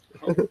out. Yeah.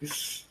 Cool.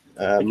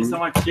 Thank you so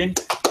much, Gene.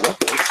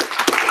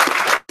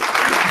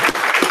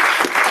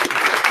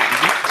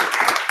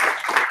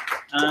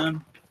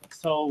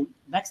 So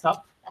next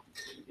up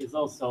is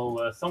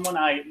also someone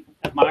I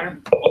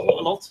admire also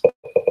a lot.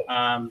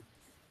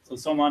 So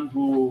someone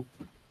who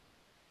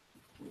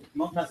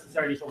not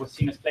necessarily is always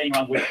seen as playing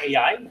around with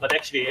AI, but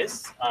actually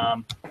is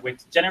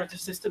with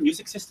generative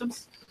music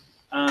systems,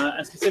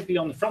 and specifically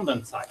on the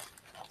front-end side.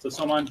 So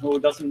someone who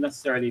doesn't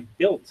necessarily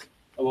build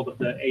a lot of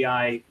the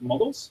AI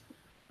models,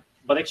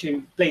 but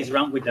actually plays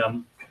around with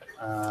them,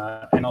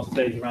 and also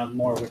plays around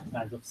more with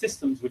kinds of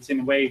systems, which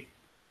in a way,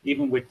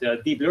 even with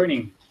deep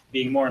learning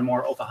being more and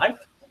more of a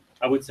hype,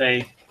 I would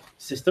say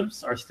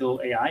systems are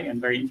still AI and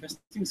very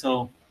interesting.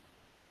 So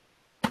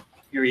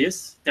here he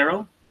is,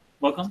 Tero,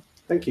 welcome.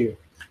 Thank you.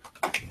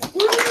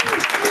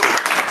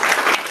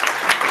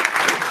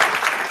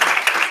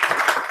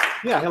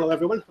 Yeah, hello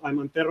everyone.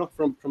 I'm Tero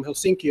from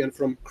Helsinki and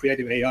from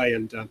creative.ai,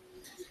 and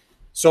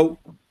so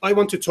I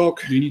want to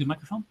talk. Do you need a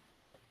microphone?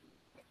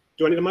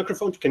 Do I need a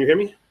microphone? Can you hear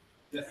me?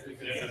 Yes,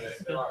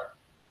 there are.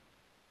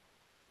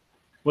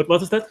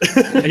 What is that?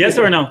 A yes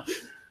or a no?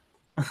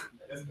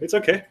 It's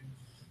okay.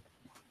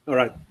 All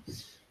right.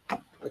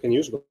 I can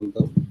use one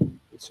though.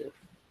 Let's see.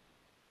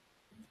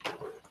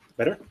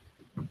 Better?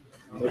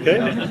 Okay.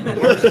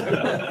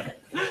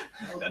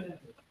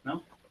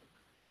 No?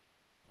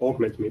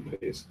 Augment me,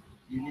 please.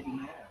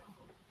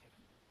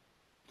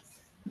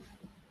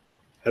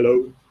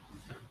 Hello.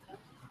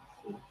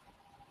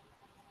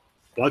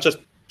 Well, I'll just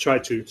try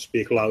to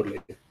speak loudly.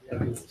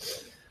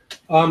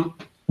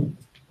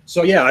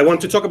 So yeah, I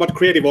want to talk about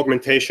creative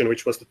augmentation,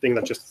 which was the thing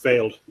that just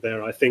failed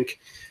there, I think.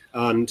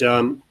 And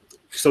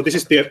so this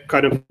is the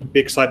kind of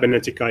big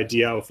cybernetic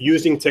idea of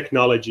using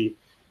technology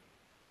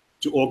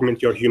to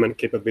augment your human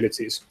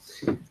capabilities,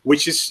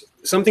 which is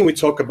something we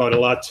talk about a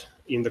lot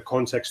in the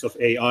context of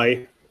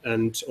AI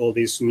and all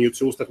these new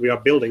tools that we are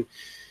building.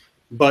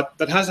 But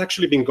that has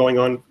actually been going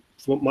on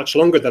for much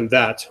longer than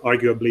that,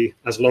 arguably,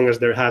 as long as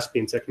there has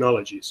been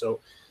technology. So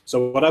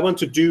what I want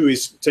to do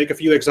is take a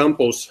few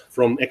examples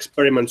from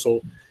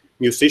experimental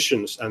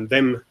musicians and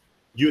them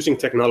using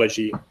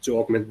technology to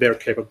augment their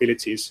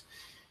capabilities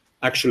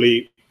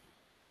actually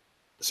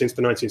since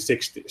the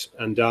 1960s.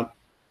 And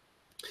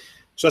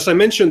so as I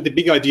mentioned, the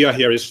big idea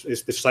here is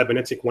this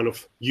cybernetic one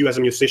of you as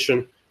a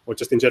musician, or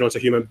just in general as a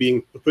human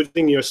being,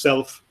 putting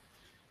yourself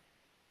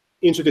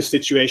into this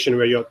situation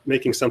where you're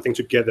making something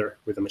together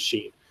with a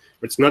machine.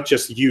 Where it's not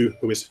just you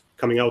who is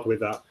coming out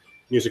with a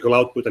musical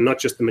output, and not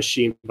just the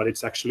machine, but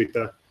it's actually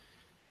the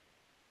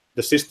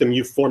system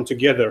you form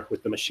together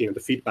with the machine, and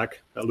the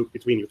feedback loop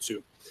between you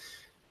two.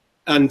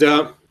 And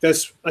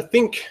there's, I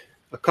think,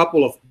 a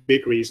couple of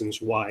big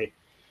reasons why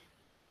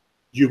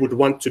you would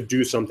want to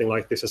do something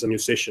like this as a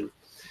musician.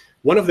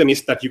 One of them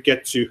is that you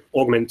get to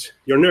augment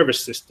your nervous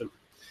system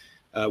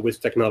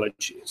with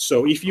technology.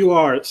 So if you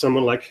are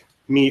someone like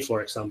me,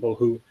 for example,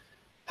 who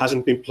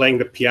hasn't been playing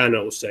the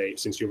piano, say,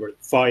 since you were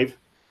 5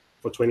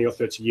 for 20 or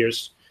 30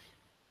 years,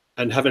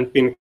 and haven't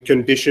been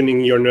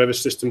conditioning your nervous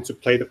system to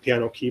play the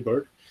piano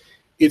keyboard,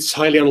 it's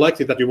highly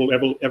unlikely that you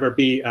will ever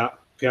be a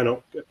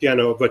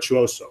piano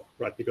virtuoso,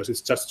 right? Because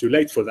it's just too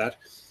late for that.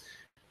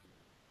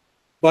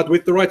 But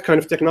with the right kind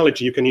of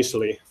technology, you can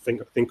easily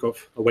think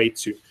of a way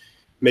to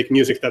make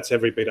music that's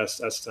every bit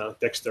as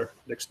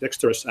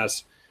dexterous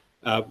as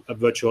a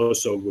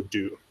virtuoso would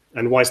do.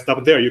 And why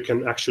stop there? You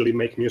can actually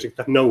make music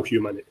that no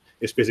human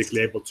is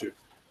physically able to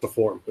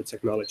perform with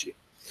technology.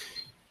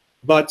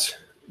 But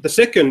the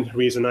second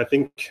reason, I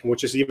think,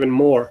 which is even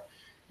more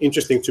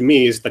interesting to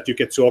me, is that you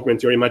get to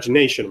augment your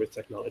imagination with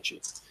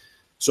technology.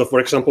 So, for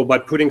example, by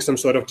putting some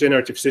sort of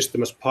generative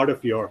system as part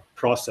of your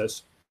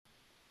process,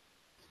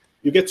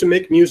 you get to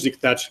make music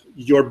that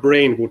your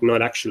brain would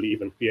not actually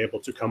even be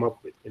able to come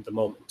up with in the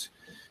moment.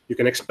 You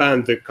can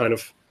expand the kind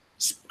of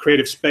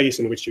creative space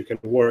in which you can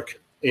work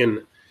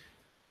in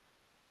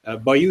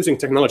by using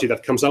technology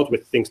that comes out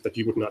with things that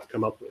you would not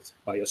come up with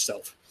by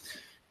yourself.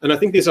 And I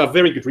think these are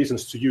very good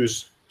reasons to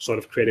use sort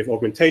of creative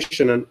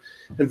augmentation, and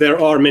there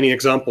are many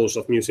examples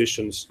of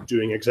musicians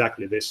doing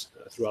exactly this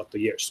throughout the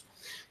years.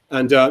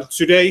 And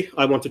today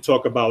I want to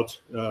talk about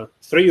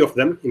 3 of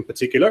them in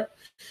particular.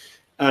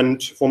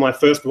 And for my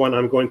first one,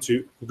 I'm going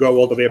to go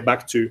all the way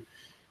back to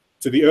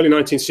the early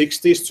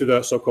 1960s, to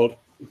the so-called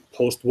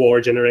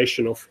post-war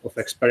generation of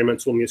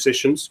experimental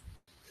musicians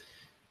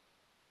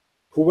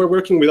who were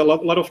working with a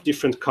lot of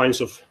different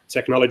kinds of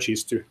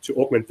technologies to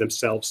augment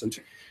themselves. And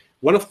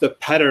one of the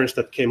patterns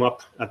that came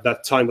up at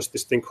that time was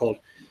this thing called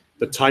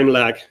the time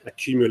lag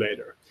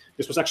accumulator.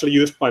 This was actually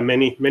used by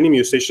many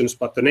musicians,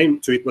 but the name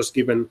to it was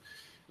given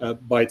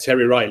by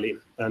Terry Riley.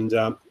 And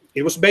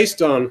it was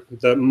based on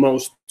the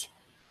most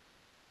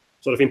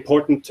sort of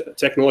important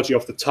technology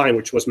of the time,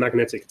 which was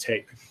magnetic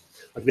tape.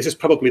 This is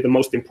probably the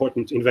most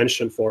important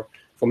invention for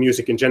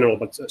music in general,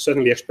 but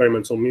certainly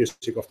experimental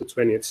music of the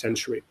 20th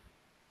century.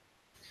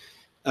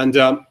 And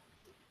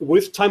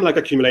with time lag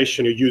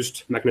accumulation, you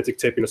used magnetic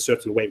tape in a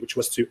certain way, which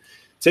was to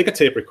take a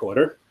tape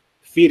recorder,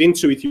 feed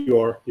into it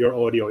your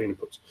audio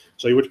input.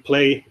 So you would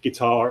play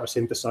guitar, a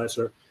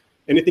synthesizer,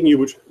 anything you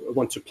would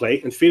want to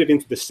play, and feed it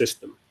into the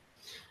system.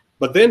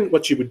 But then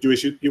what you would do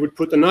is you would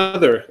put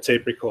another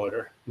tape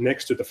recorder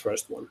next to the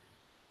first one,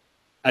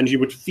 and you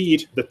would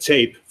feed the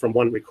tape from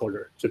one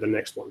recorder to the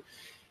next one.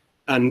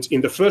 And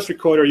in the first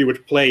recorder, you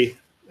would play,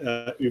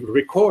 you would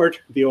record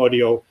the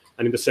audio,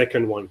 and in the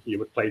second one, you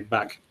would play it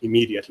back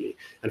immediately.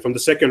 And from the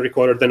second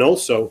recorder, then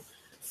also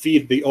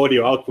feed the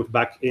audio output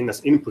back in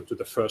as input to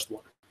the first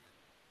one.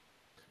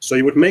 So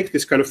you would make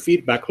this kind of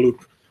feedback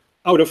loop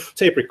out of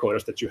tape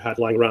recorders that you had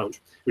lying around,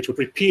 which would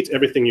repeat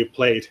everything you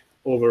played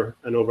over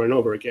and over and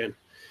over again,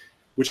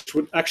 which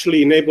would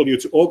actually enable you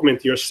to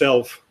augment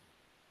yourself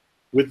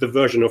with the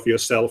version of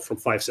yourself from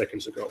 5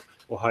 seconds ago,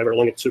 or however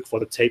long it took for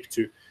the tape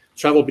to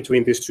travel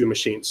between these 2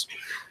 machines.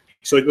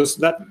 So it was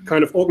that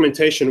kind of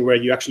augmentation where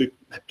you actually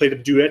played a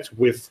duet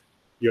with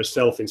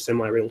yourself in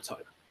semi-real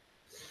time.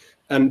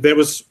 And there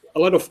was a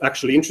lot of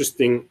actually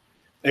interesting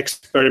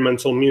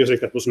experimental music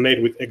that was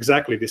made with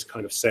exactly this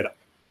kind of setup.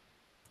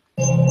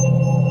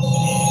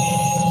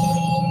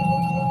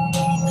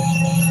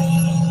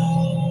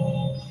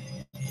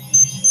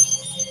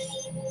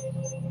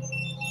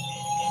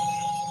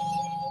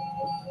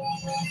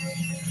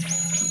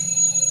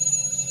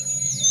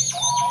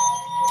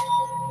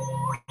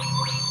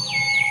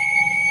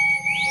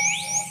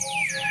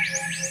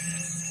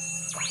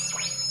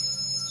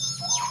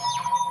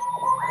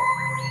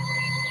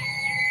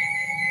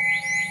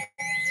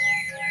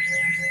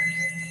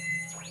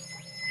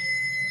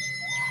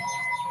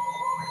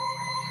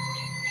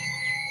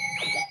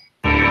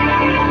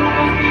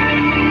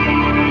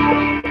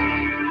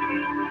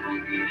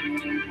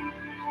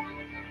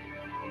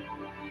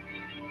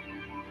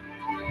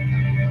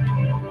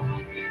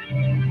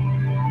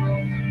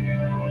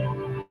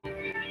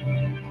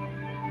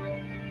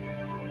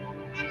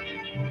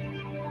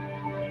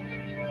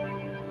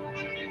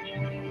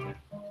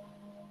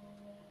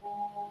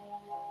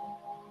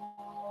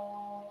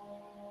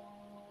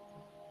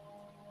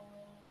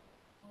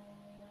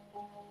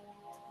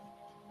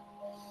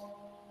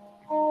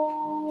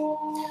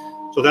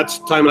 So that's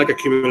time lag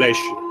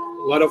accumulation.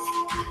 A lot of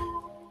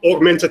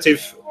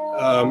augmentative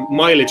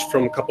mileage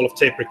from a couple of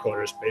tape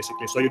recorders,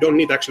 basically. So you don't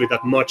need actually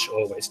that much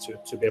always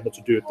to be able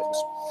to do things.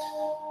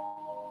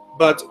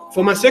 But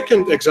for my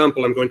second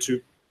example, I'm going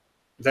to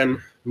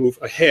then move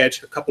ahead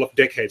a couple of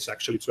decades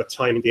actually to a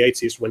time in the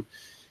 80s when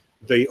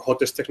the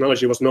hottest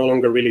technology was no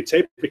longer really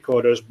tape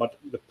recorders, but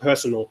the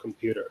personal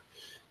computer,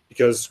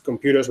 because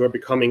computers were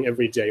becoming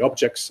everyday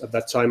objects at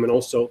that time and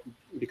also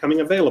becoming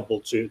available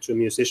to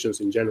musicians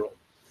in general.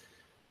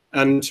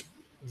 And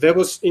there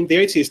was, in the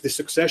 80s, this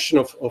succession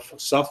of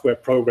software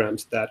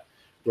programs that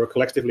were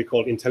collectively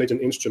called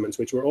intelligent instruments,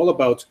 which were all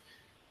about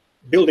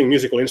building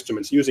musical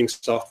instruments using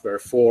software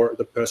for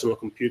the personal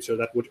computer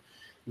that would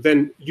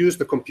then use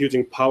the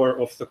computing power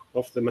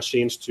of the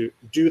machines to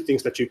do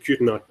things that you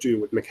could not do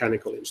with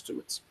mechanical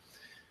instruments.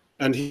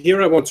 And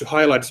here I want to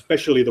highlight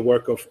especially the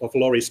work of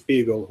Laurie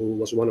Spiegel, who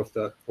was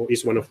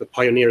is one of the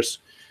pioneers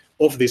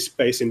of this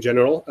space in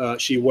general.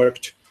 She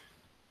worked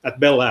at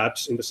Bell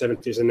Labs in the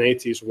 70s and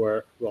 80s,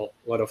 where, well,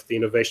 a lot of the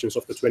innovations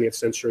of the 20th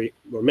century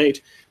were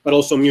made, but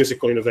also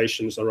musical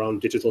innovations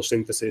around digital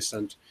synthesis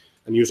and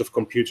use of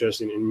computers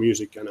in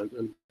music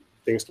and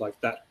things like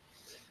that.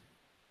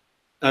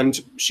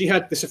 And she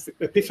had this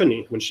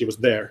epiphany when she was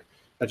there,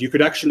 that you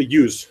could actually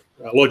use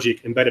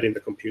logic embedded in the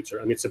computer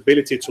and its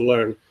ability to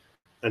learn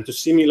and to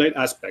simulate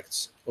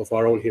aspects of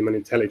our own human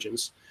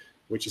intelligence,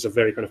 which is a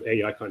very kind of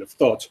AI kind of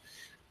thought,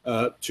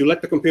 to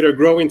let the computer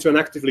grow into an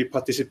actively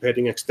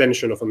participating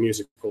extension of a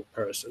musical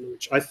person,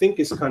 which I think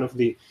is kind of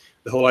the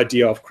whole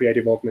idea of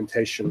creative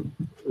augmentation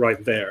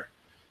right there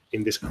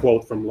in this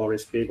quote from Laurie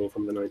Spiegel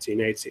from the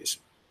 1980s.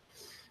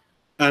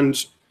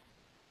 And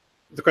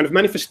the kind of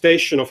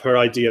manifestation of her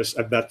ideas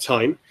at that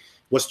time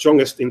was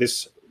strongest in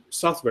this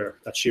software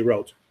that she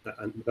wrote,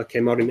 and that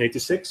came out in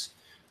 '86,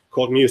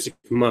 called Music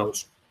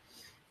Mouse,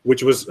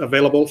 which was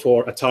available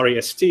for Atari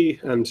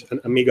ST and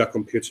Amiga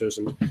computers.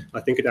 And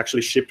I think it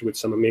actually shipped with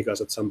some Amigas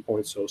at some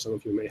point, so some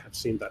of you may have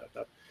seen that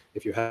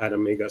if you had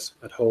Amigas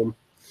at home.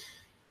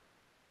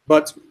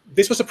 But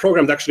this was a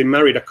program that actually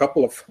married a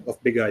couple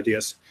of big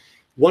ideas.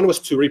 One was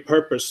to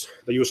repurpose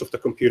the use of the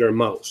computer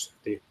mouse,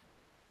 the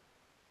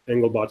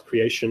Engelbart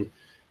creation,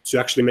 to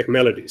actually make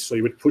melodies. So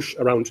you would push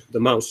around the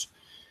mouse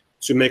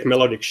to make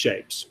melodic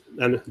shapes.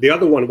 And the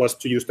other one was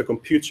to use the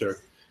computer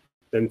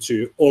then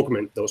to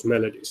augment those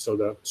melodies. So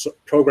the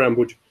program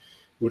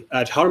would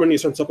add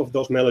harmonies on top of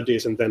those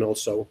melodies and then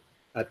also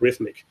add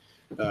rhythmic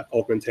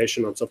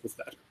augmentation on top of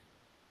that.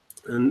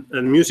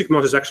 And Music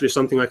Mouse is actually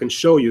something I can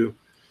show you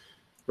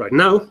right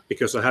now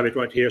because I have it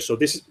right here. So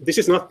this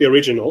is not the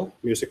original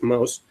Music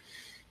Mouse.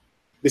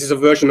 This is a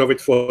version of it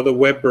for the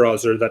web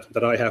browser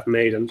that I have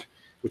made, and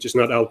which is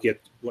not out yet.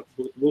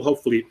 Will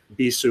hopefully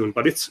be soon,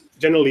 but it's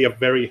generally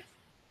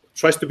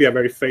tries to be a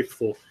very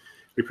faithful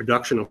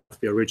reproduction of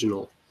the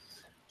original.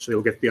 So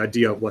you'll get the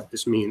idea of what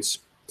this means.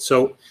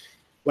 So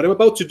what I'm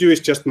about to do is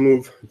just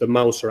move the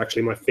mouse, or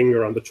actually my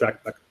finger on the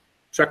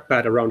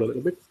trackpad around a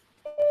little bit.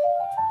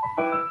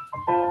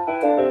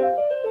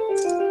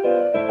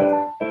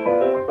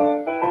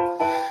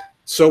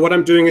 So what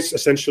I'm doing is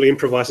essentially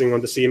improvising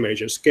on the C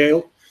major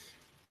scale,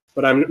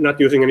 but I'm not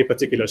using any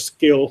particular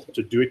skill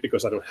to do it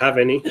because I don't have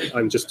any.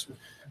 I'm just,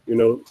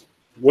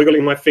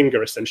 wiggling my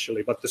finger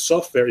essentially, but the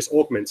software is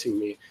augmenting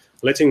me,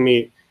 letting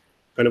me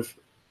kind of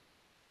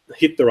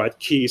hit the right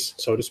keys,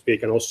 so to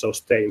speak, and also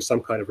stay in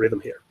some kind of rhythm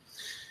here.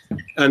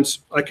 And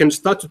I can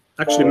start to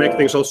actually make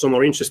things also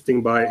more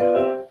interesting by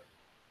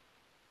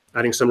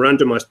adding some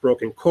randomized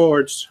broken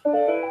chords,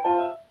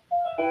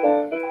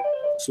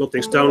 slow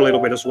things down a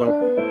little bit as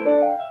well.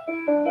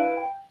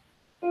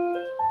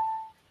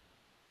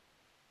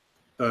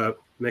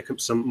 Make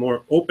some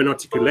more open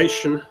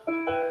articulation.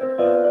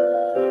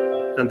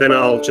 And then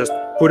I'll just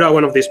put out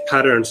one of these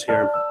patterns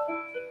here.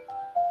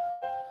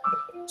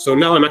 So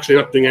now I'm actually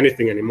not doing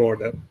anything anymore.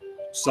 The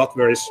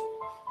software is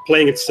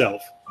playing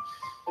itself,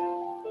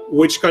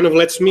 which kind of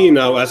lets me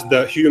now, as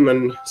the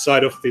human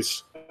side of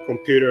this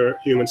computer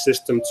human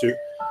system, to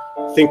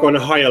think on a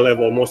higher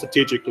level, more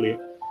strategically.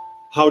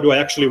 How do I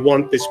actually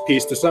want this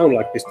piece to sound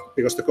like this?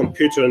 Because the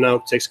computer now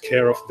takes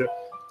care of the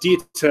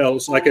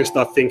details. I can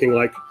start thinking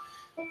like,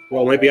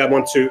 well, maybe I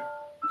want to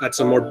add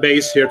some more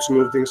bass here to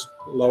move things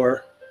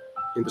lower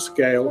in the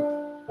scale.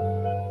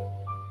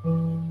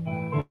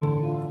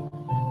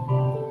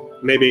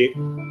 Maybe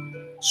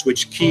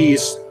switch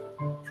keys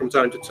from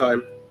time to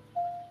time.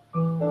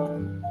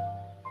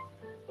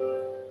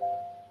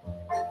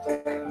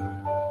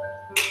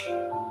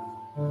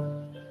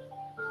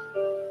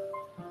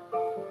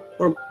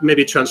 Or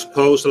maybe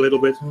transpose a little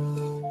bit.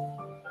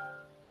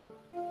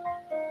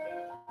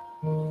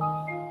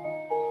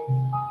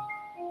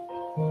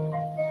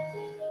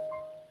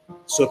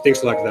 So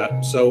things like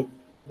that. So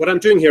what I'm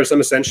doing here is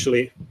I'm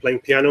essentially playing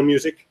piano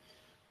music,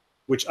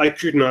 which I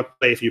could not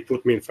play if you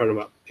put me in front of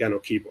a piano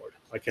keyboard.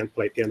 I can't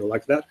play piano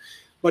like that.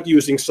 But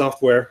using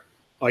software,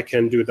 I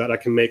can do that. I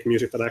can make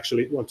music that I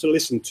actually want to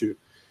listen to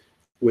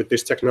with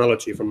this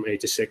technology from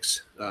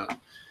 '86,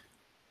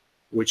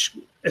 which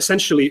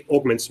essentially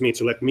augments me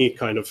to let me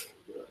kind of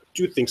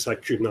do things I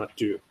could not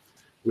do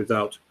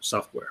without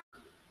software.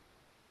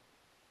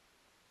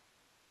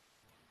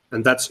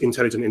 and that's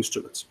intelligent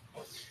instruments.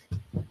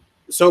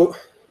 So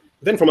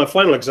then for my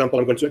final example,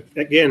 I'm going to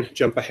again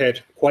jump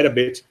ahead quite a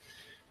bit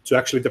to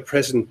actually the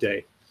present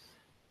day,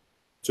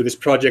 to this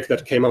project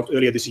that came out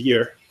earlier this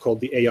year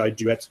called the AI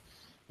Duet,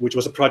 which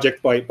was a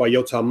project by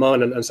Jota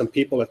Maan and some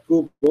people at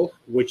Google,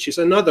 which is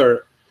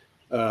another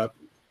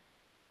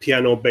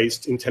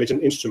piano-based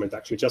intelligent instrument,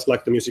 actually, just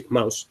like the music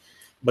mouse.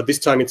 But this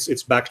time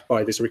it's backed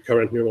by this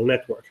recurrent neural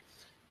network.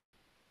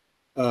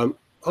 How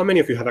many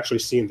of you have actually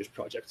seen this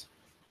project?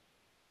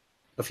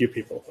 A few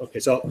people. Okay,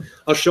 so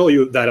I'll show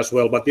you that as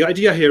well. But the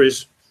idea here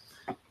is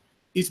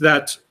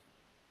that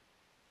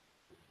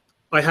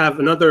I have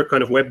another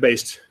kind of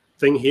web-based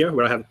thing here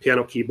where I have a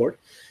piano keyboard,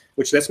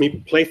 which lets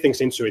me play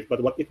things into it.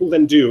 But what it will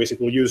then do is it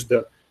will use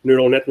the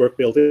neural network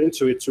built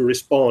into it to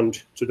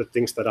respond to the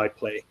things that I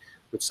play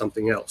with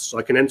something else. So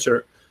I can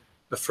enter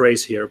a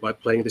phrase here by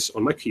playing this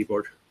on my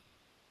keyboard.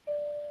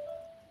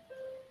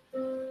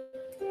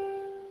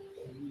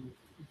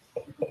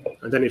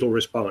 And then it will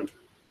respond.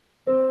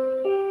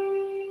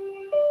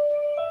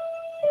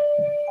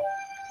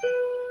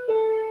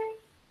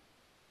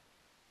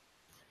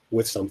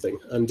 With something.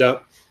 And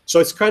so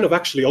it's kind of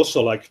actually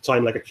also like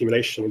time-like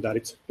accumulation in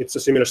that it's a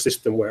similar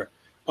system where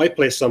I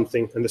play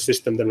something and the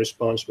system then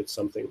responds with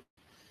something.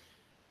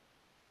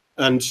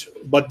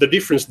 But the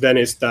difference then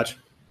is that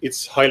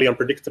it's highly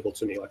unpredictable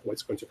to me, like what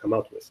it's going to come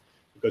out with,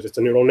 because it's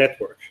a neural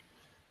network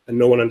and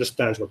no one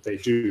understands what they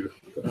do.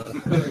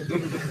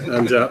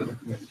 And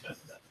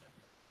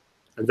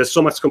there's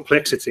so much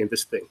complexity in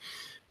this thing.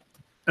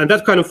 And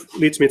that kind of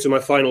leads me to my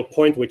final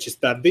point, which is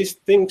that these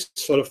things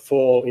sort of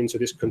fall into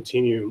this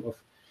continuum of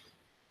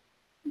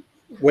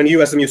when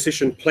you as a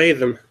musician play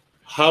them,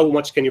 how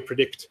much can you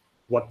predict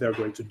what they're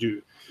going to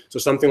do? So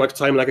something like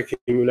time-like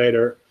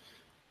accumulator,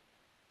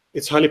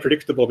 it's highly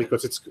predictable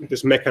because it's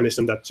this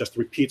mechanism that just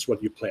repeats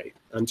what you play.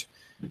 And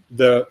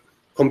the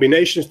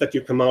combinations that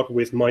you come out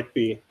with might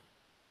be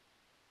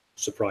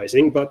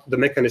surprising, but the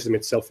mechanism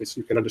itself is,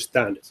 you can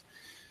understand it.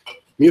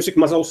 Music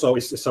must also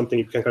is something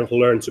you can kind of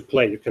learn to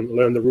play. You can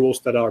learn the rules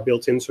that are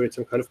built into it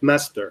and kind of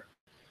master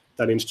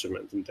that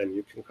instrument, and then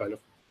you can kind of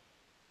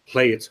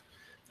play it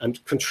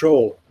and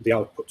control the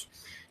output.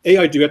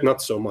 AI Duet,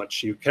 not so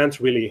much. You can't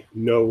really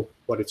know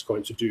what it's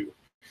going to do.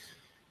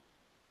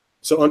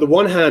 So on the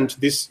one hand,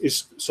 this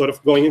is sort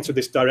of going into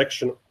this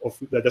direction of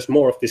that there's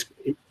more of this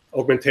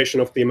augmentation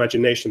of the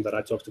imagination that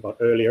I talked about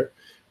earlier,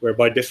 where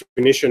by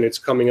definition it's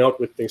coming out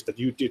with things that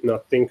you did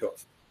not think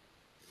of.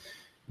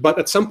 But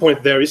at some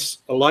point there is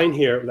a line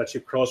here that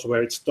you cross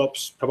where it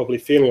stops probably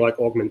feeling like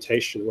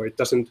augmentation, where it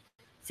doesn't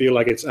feel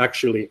like it's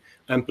actually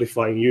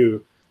amplifying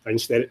you, and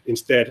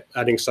instead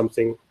adding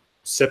something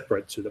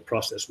separate to the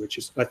process, which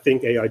is, I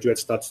think AI Duet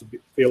starts to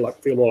feel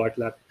more like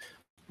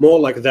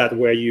that,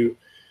 where you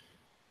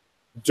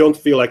don't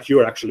feel like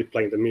you're actually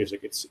playing the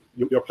music. It's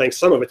you're playing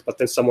some of it, but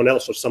then someone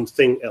else or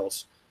something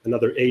else,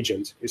 another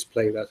agent, is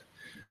playing that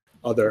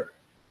other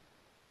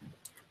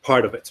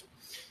part of it.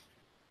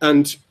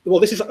 And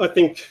well, this is, I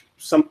think,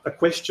 a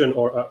question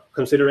or a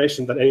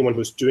consideration that anyone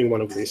who's doing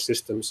one of these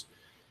systems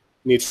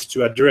needs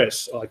to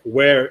address. Like,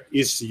 where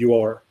is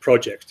your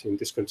project in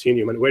this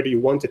continuum, and where do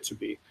you want it to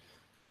be?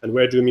 And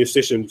where do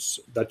musicians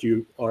that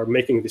you are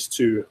making this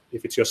to,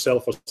 if it's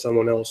yourself or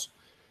someone else,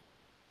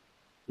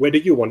 where do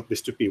you want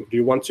this to be? Do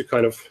you want to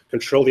kind of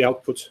control the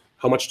output?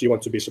 How much do you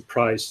want to be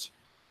surprised?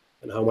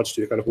 And how much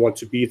do you kind of want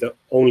to be the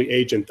only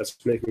agent that's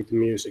making the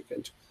music?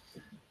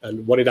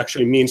 And what it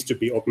actually means to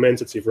be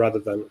augmentative rather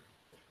than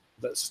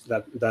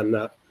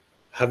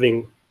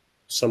having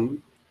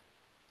someone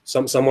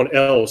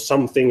else,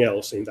 something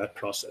else in that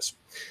process.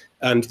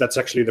 And that's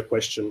actually the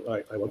question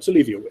I want to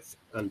leave you with.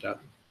 And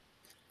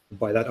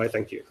by that, I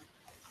thank you.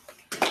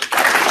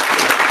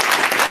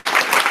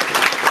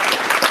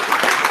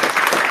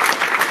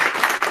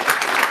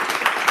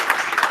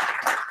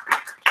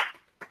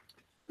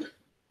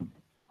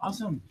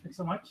 Awesome. Thanks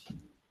so much.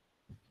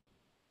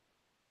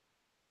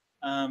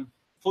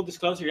 Full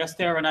disclosure, yes,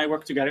 Tero and I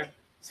work together,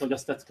 so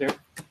just that's clear.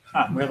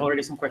 We have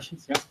already some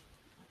questions. Yeah.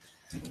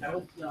 I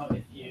want to know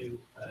if you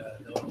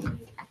know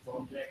any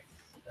projects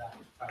that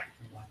try to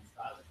combine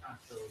style and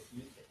transfer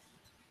music.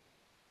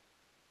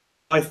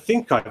 I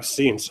think I've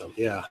seen some,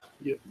 yeah.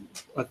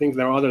 I think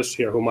there are others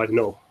here who might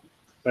know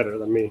better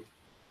than me.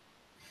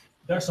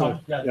 There's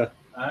some, yeah.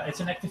 It's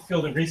an active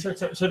field of research.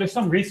 So there's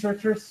some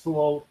researchers who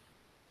will,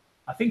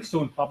 I think,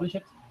 soon publish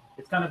it.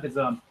 It's kind of this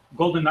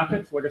golden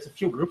nugget where there's a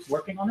few groups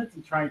working on it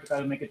and trying to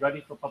kind of make it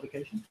ready for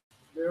publication.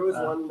 There was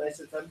one nice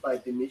attempt by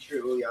Dmitry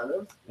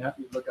Ulyanov. Yeah. If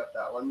you look up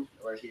that one,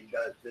 where he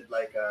did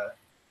like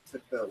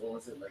took the, what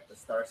was it, like the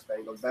Star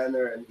Spangled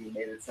Banner, and he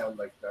made it sound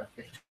like Darth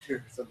Vader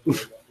or something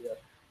like that. Yeah.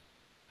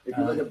 If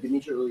you look up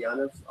Dmitry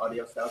Ulyanov's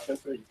audio style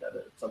transfer, he's got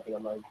something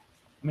online.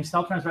 I mean,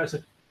 style transfer is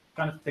a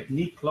kind of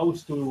technique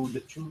close to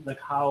the truth, like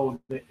how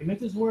the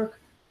images work.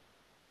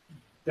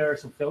 There are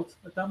some failed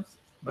attempts,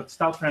 but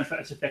style transfer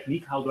as a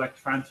technique, how do I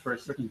transfer a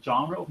certain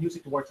genre of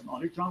music towards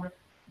another genre?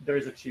 There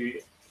is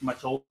actually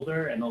much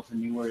older and also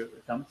newer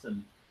attempts,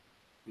 and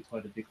it's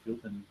quite a big field,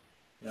 and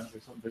yeah,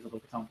 there's a lot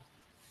of examples.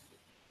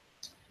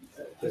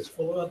 Just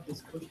follow up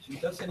this question.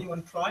 Does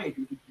anyone try it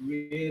with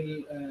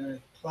real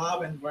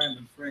club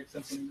environment, for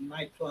example, in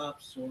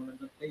nightclubs or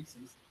other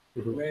places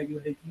where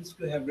you used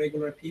to have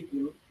regular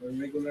people or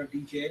regular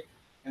DJ,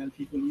 and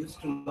people used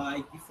to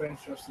like different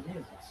sorts of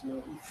music.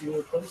 So if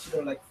you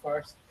consider like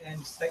first and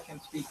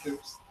second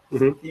speakers,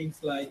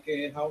 things like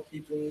how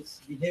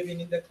people's behaving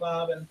in the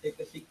club and take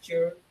a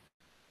picture,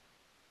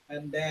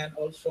 and then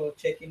also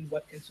checking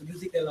what kinds of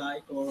music they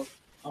like or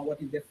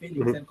what is their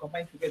feelings and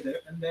combine together,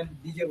 and then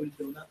DJ will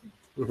do nothing.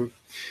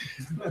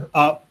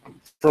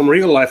 From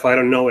real life, I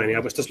don't know any. I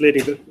was just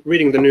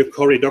reading the new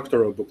Cory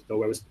Doctorow book, though,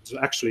 where it was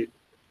actually a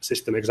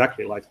system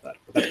exactly like that.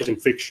 But that was in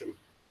fiction.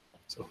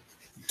 So,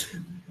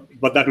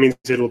 but that means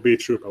it will be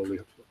true probably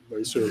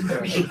very soon.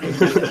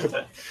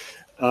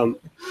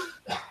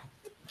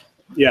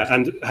 Yeah,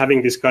 and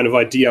having this kind of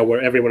idea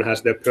where everyone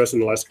has their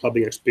personalized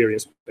clubbing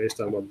experience based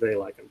on what they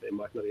like, and they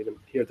might not even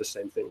hear the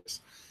same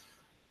things,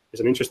 is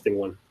an interesting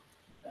one.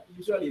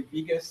 Usually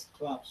biggest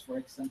clubs, for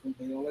example,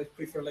 they always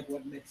prefer like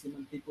what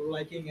maximum people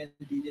liking, and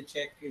DJ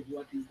check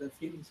what is the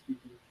feelings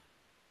people,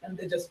 and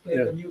they just play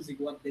the music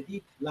what they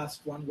did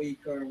last 1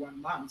 week or 1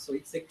 month. So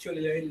it's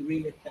actually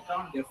really a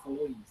pattern they're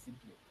following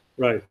simply.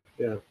 Right.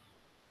 Yeah.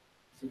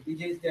 So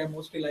DJs, they're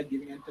mostly like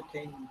giving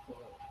entertainment for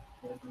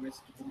the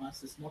rest of the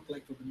masses, not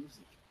like for the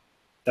music.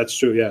 That's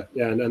true. Yeah.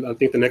 Yeah. And I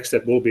think the next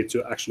step will be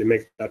to actually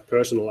make that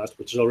personalized,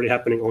 which is already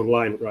happening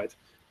online, right?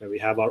 Where we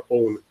have our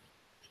own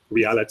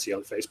reality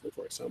on Facebook,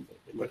 for example.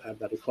 We might have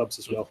that in clubs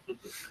as well.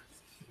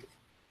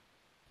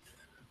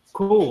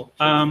 Cool.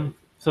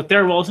 So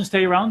Tero will also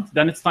stay around.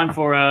 Then it's time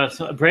for a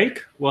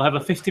break. We'll have a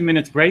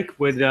 15-minute break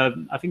with,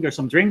 I think there's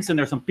some drinks and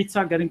there's some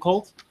pizza getting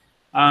cold.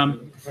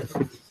 And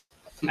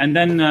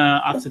then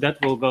after that,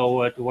 we'll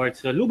go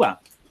towards Luba.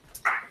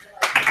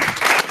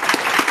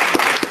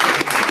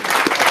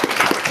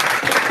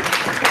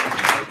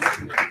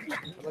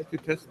 To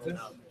test this,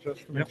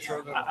 just to make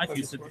sure that I've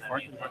used it before.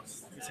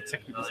 It's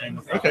exactly the same.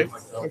 Okay.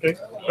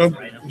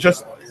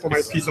 Just for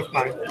my peace of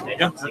mind.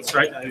 Yeah, that's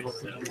right.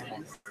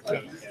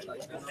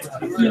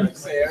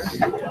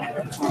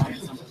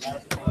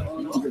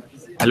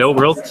 Hello,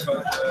 world.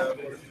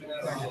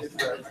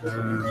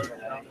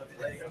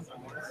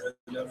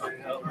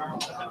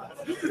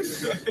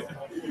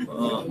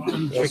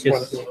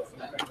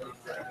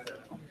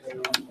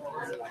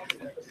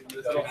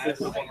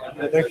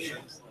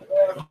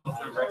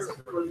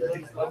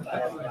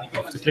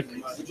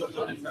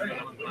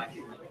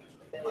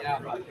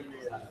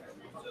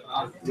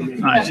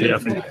 Actually, I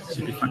think it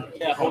should be fine.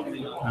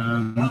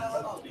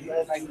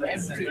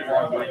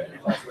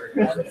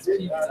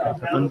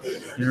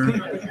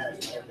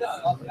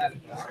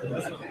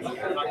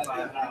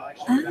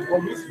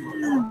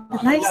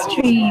 Live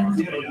stream.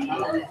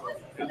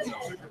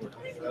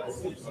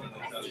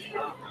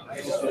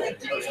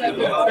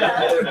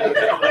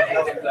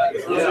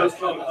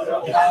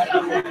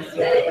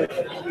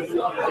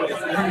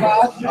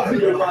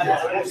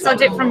 So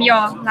do it from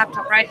your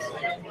laptop, right?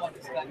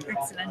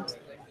 Excellent.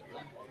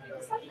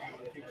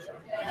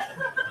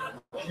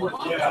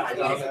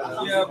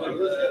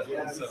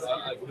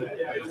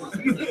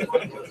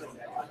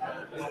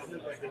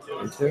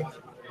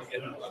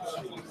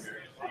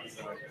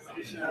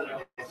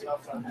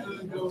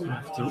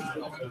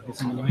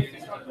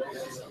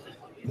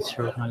 Not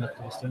sure what my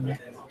laptop is doing.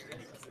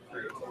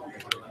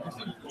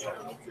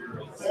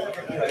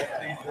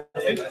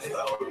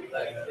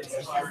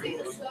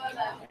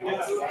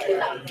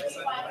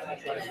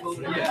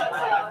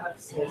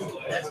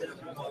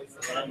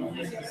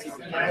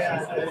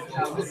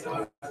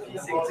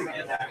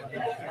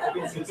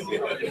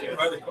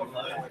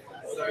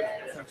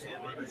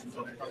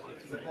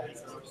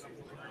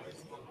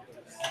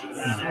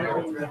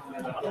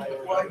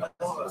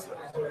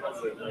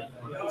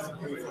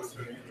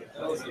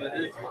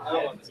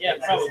 Yeah,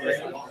 probably.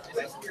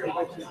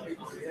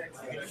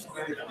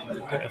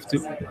 F2.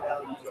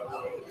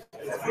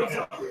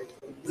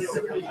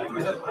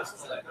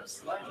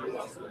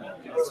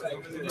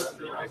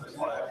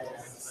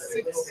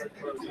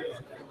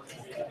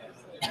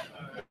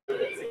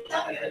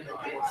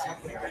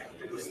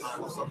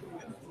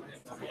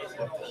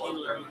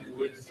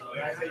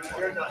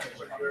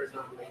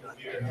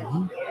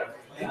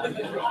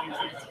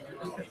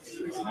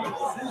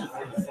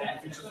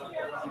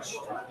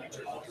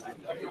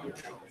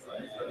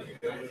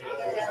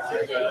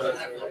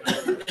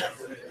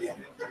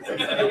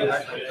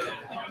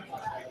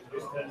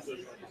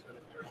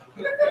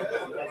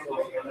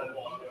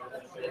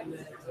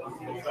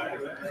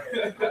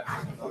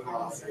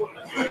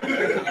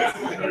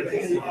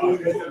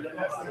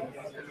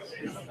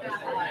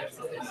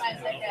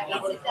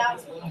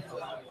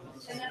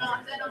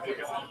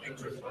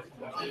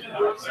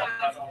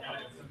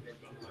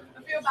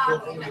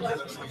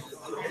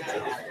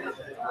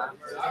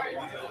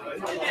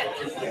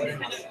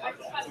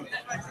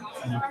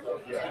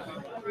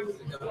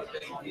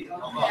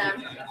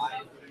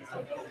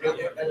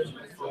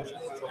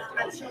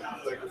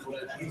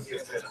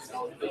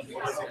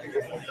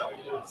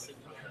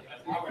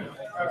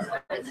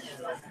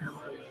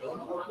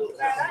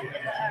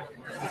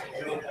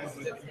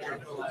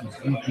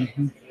 And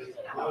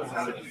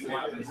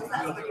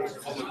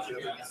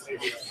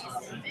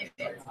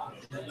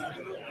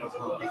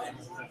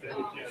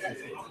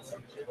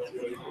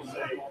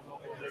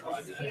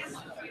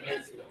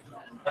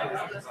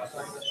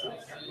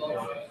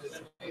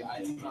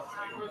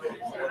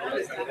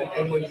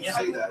when you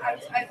say that,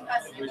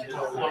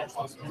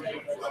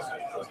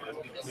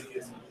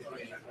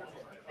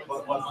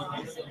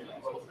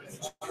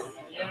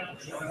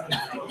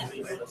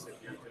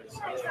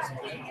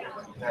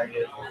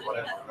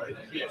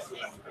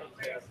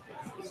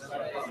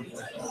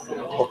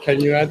 Or can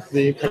you add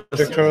the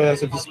projector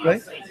as a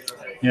display?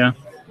 Yeah.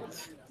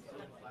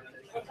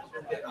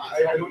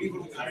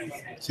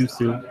 Seems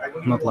to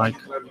not like.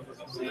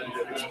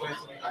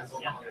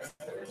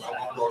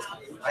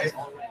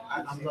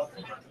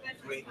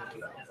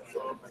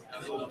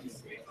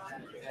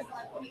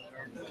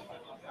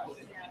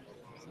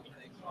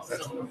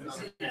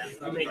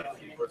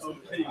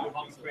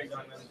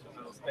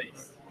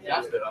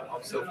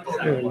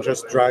 And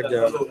just drag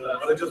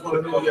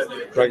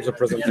the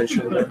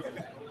presentation there.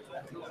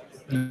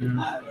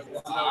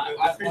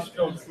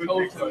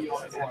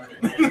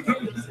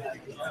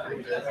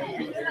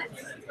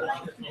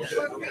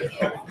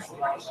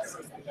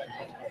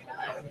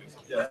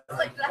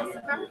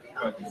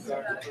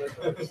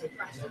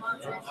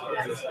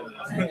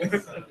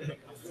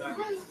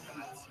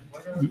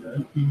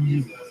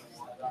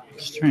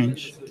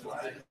 Strange.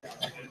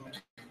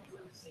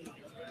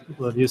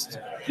 People have used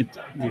it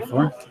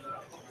before.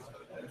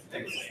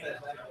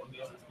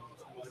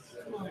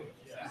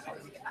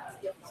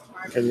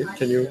 Can you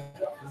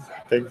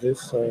take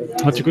this?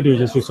 What you could do is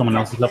just use someone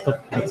else's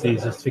laptop. That's the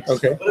easiest fix.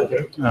 Okay.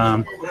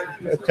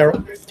 Tero?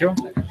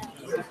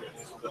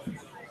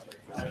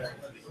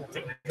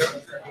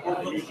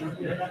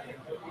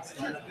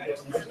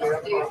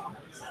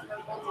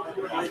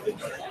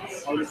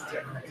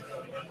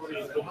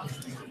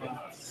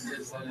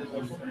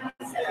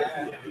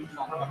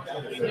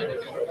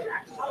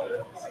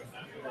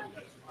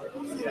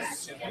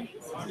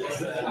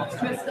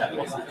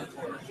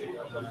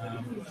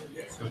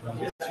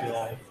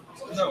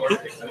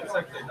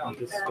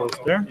 This goes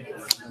there.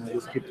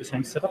 Just keep the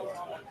same setup.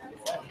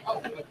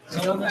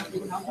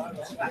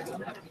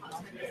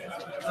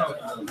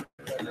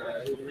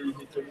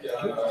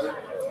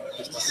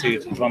 Just to see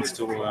if it wants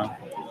to.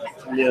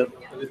 yeah.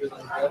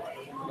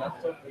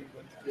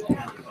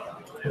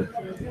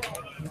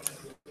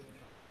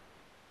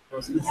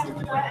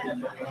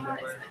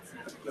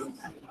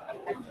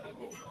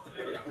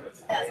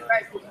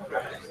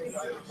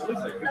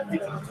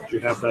 You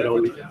have that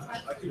only.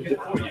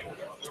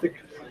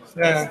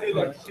 Yeah.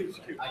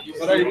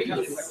 But I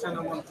kind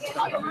of want to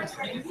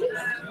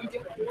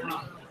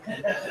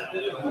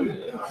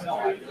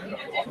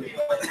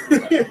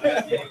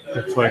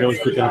That's why it was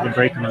good to have a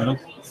break in the middle.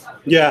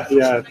 Yeah.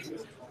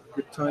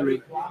 Good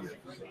timing.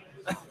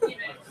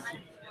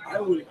 I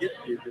will get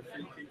you the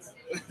free pizza.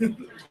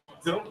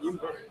 Don't you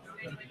worry.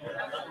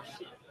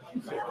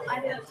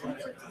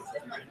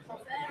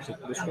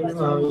 This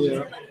one?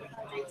 Yeah.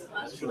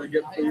 Should I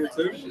get for you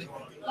too?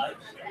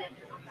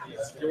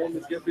 Do you want me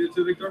to get for you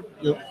too, Victor?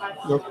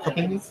 You're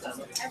copying it?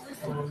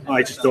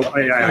 I just don't.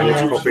 I need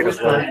to copy it as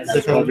well.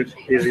 It's a bit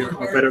easier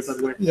or better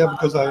that way. Yeah,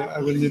 because I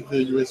will need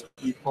the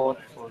USB port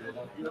for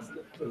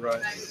the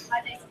right.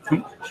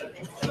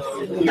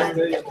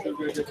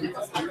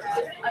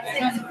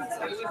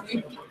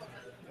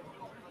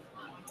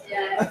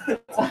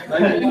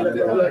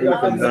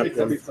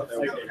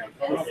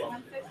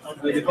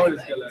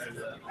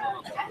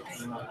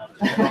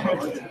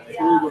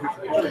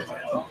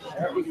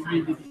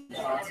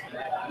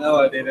 No,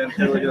 I didn't.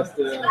 They were just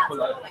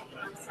polite.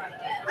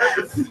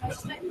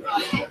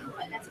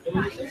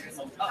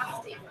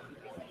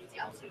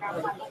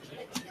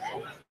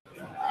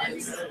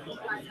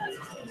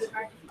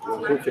 I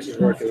think this is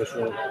working as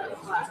well.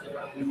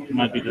 It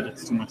might be that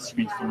it's too much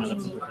screen for my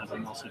laptop,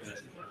 and also the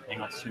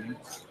Hangout streaming.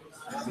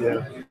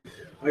 Yeah.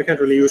 I can't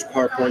really use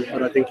PowerPoint,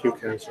 but I think you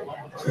can. So.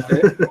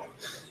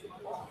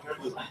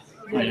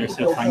 Oh, you're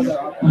still fine.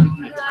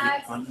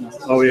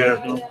 Oh yeah.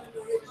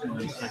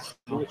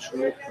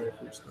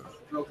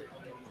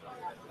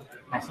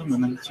 Awesome,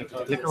 and then check if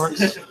the clicker works.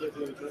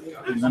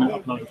 And then I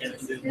upload it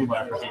to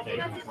Mobile for today.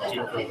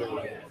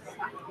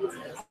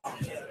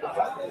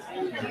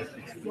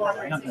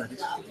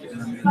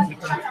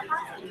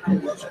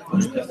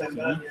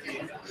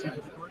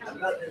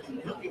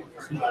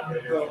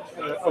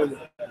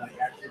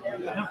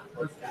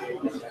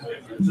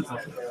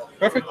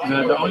 Perfect.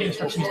 The only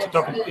instruction is to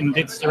talk in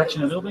this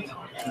direction a little bit.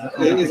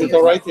 Is it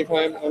all right if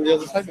I'm on the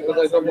other side? Because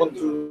I don't want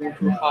to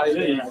hide.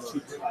 Yeah.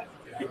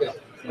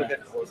 Okay.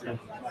 Cool.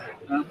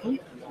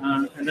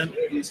 And then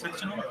in this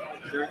section,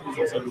 there is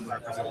also a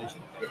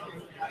presentation.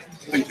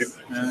 Thank you.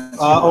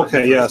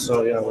 Okay. Yeah.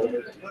 So yeah.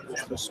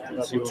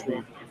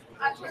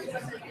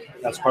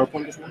 That's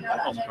PowerPoint as well.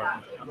 Also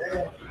PowerPoint.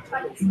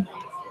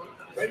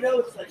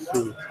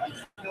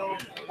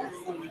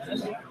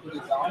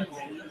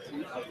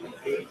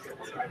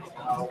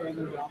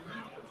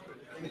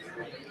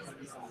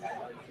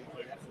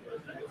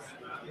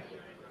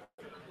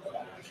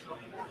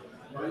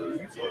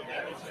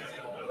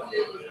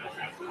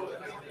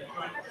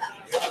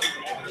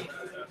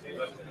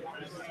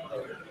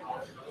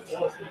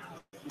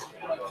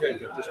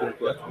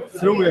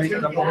 Tror jag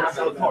hittar många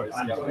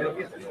vegetariska.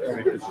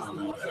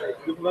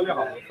 Du får välja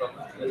han.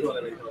 Jag tror det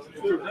är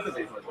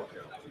vegetariska.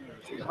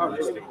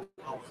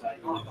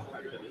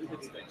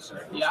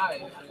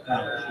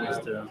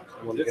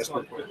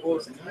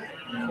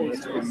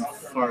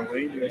 Far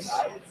away, yes.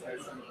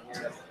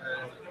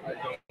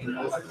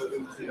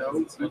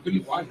 You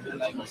couldn't find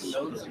like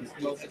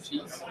loads of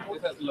cheese.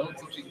 It has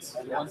loads of cheese.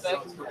 One sec.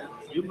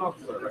 You not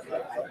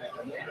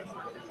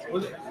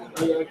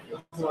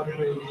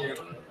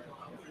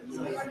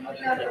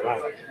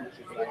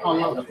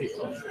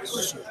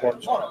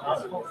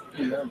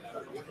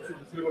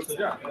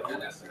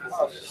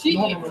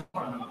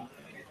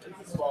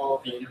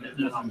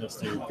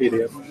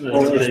PDF.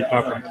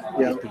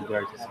 Yeah.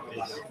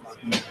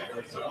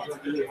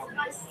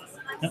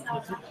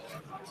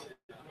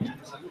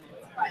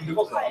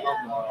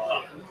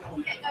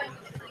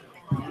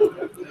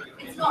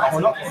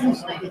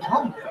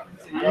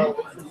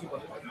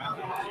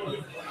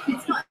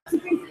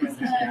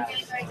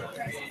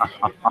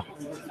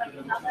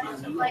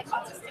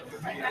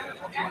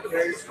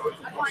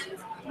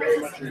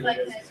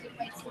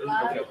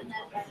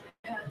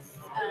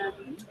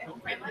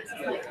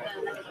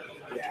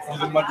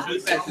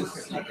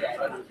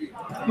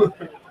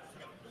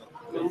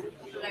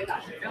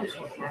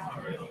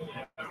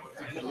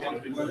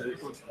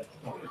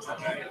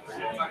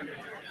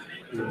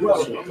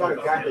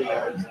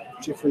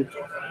 Different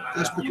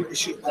aspect of the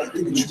issue. I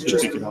think it should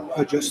just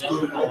adjust the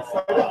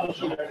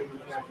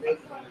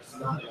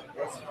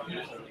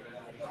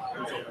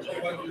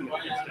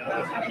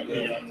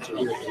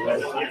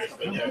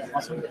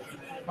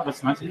Oh,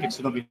 that's nice. It gets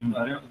a little bit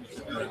better.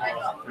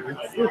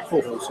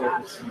 Cool. So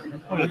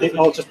I think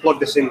I'll just plug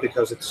this in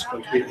because it's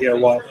going to be here a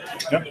while.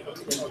 Yeah.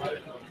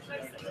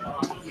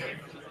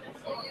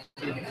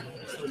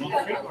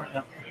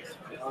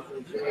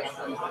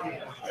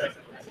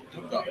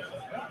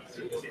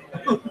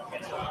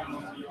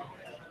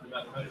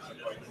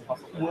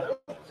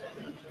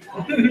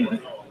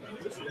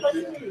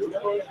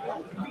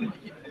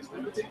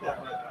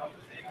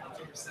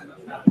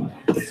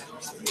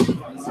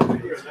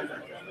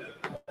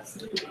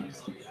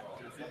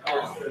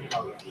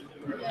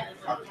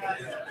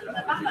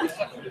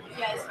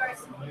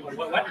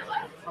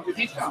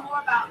 It's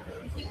more about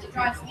the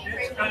drives me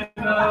crazy. So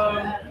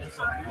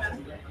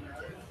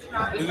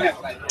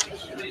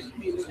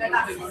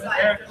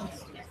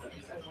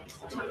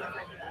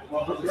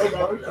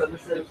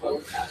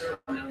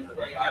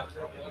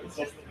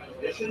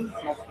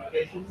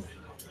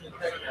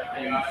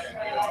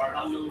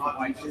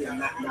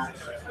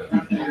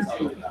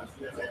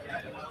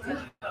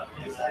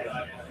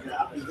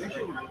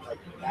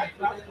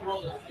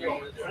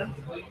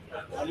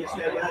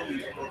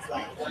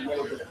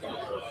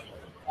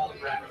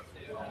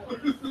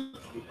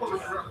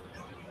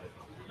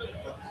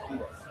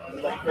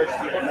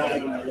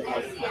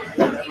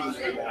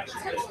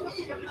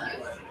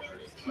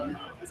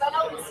I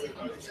know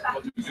it's back,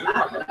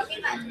 but I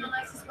mean that in the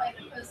nicest way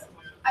because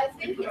I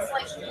think it's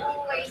like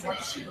always and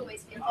it should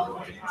always be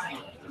evolving, right?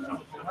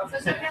 So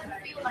don't ever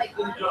feel like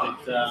it's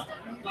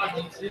great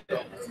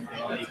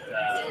for work.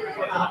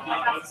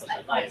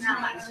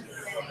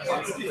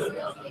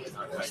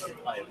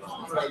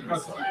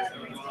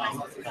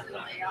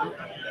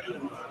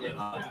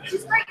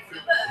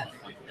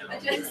 I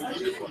just saw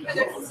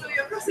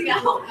you're crossing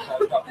out.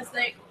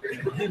 Mistake.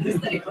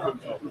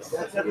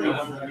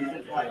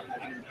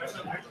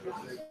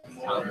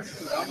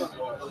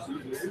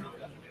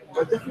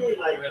 But definitely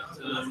like No,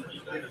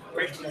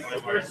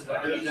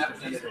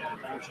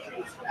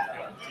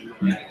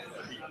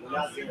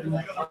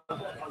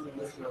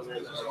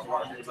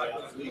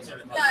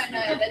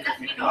 they're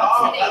definitely not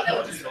up to date.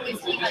 They'll just always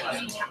be like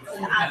new chapters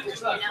to add to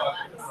the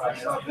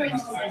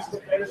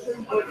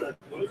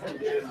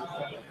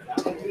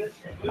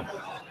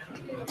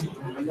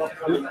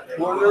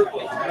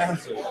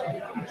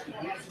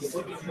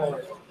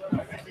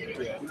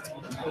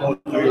All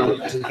the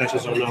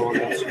presentations are now on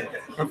that.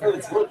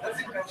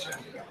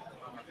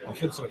 I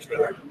feel so much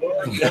better.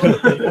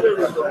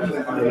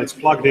 And it's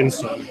plugged in,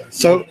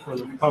 so for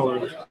the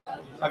power.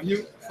 Have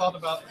you thought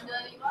about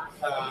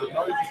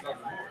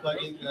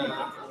plugging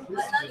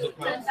music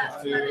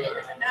mouse into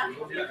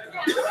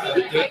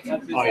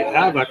I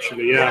have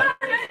actually, yeah.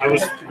 I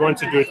was going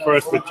to do it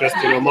first with just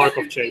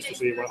Markov chains to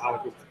see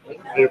how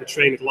you could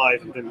train it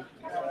live and then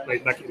play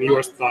it back in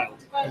your style.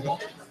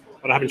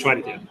 But I haven't tried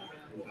it yet.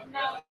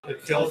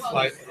 it feels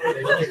like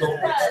a logical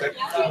next step?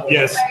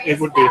 Yes, it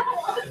would be.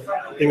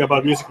 The thing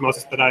about Music Mouse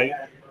is that I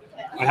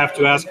have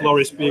to ask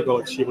Laurie Spiegel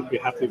if she would be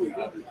happy with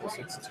that because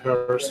it's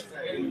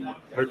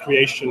her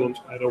creation, and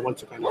I don't want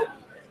to kind of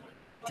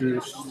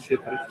do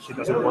shit that she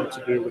doesn't want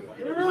to do with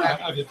it.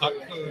 Have you talked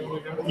to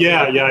her?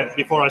 Yeah.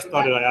 Before I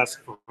started, I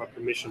asked for her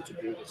permission to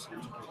do this.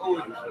 I'm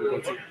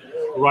going to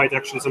write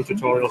actually some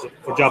tutorials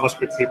for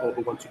JavaScript people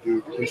who want to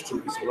do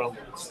instruments around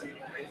this.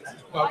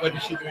 What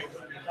is she doing?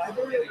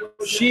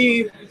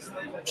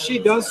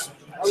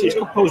 She's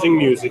composing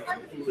music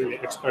really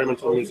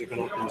experimental music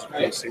and all kinds of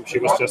things. She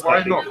was just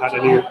had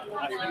a new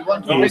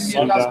piece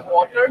in the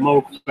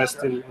Moog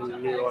Fest in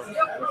New York.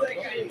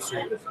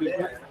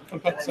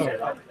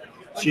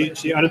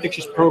 She I don't think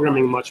she's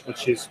programming much, but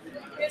she's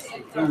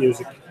in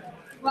music.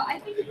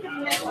 I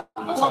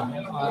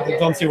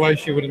don't see why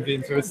she wouldn't be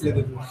interested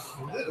in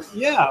this.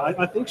 Yeah,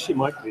 I think she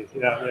might be.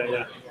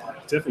 Yeah,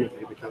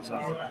 definitely, because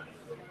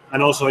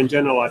and also in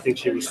general, I think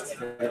she was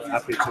very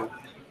happy to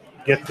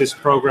get this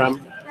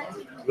program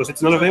because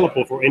it's not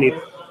available for anything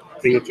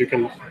that you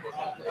can.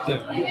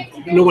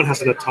 No one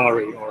has an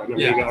Atari or an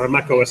Amiga or a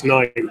Mac OS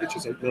 9, which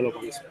is none of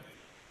them is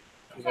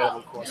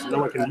available for us. No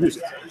one can use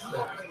it.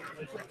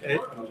 Okay.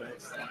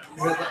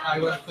 Because I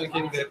was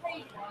thinking that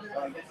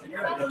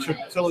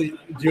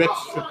Duet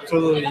should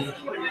totally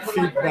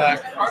feedback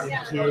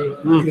into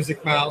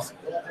Music Mouse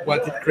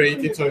what it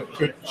created, so it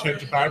could change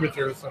the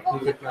parameters of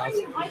Music Mouse.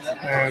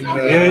 And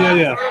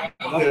yeah.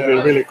 That would be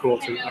really cool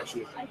to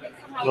actually.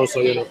 And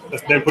also,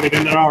 just then put it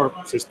in our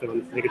system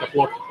and make it a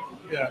block.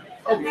 Yeah.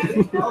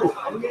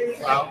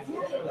 Wow.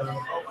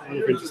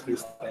 Interesting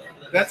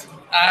stuff.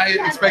 I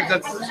expect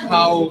that's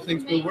how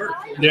things will work.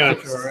 Yeah.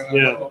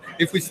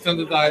 If we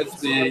standardize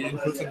the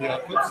inputs and the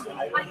outputs,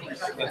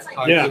 that's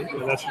how. Yeah,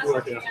 that should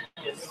work. Yeah.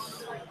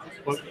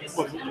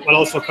 But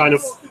also, kind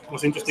of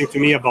what's interesting to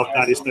me about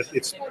that is that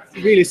it's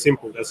really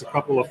simple. There's a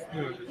couple of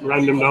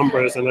random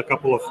numbers and a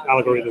couple of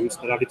algorithms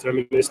that are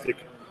deterministic.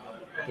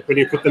 But when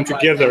you put them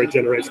together, it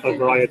generates that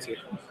variety.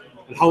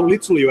 And how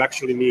little you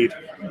actually need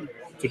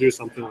to do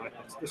something like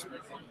that. It's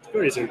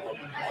very simple.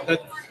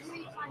 That's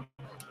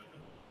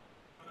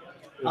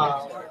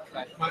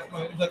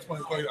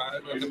one point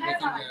I'm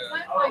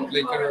making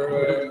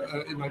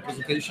later in my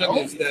presentation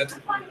is that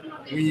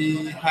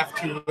we have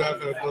to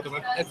have a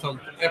bottom-up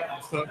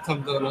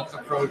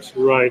approach,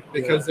 right?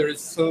 Because there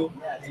is so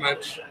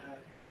much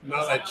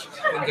knowledge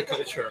in the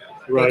culture,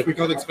 right? That we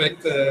can't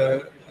expect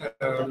to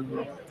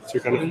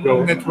kind of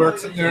go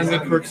networks to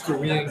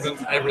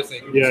reinvent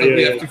everything. Yeah, so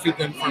we have yeah. to feed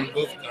them from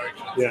both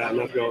directions. Yeah, and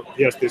not go.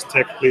 Here's this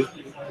tech, please.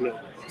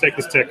 Take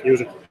this tech, use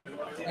it.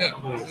 Yeah.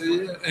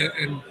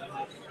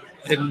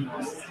 And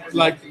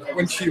like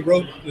when she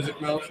wrote Music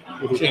Mouse,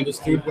 she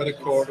understood what a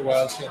chord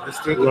was. She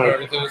understood the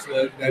parameters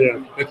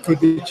that could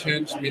be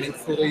changed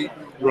meaningfully.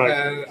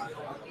 Right.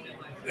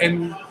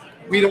 And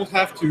we don't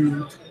have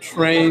to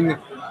train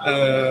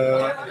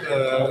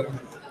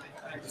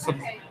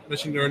some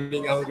machine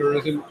learning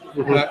algorithm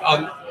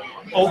on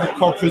all the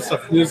corpus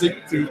of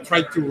music to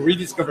try to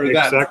rediscover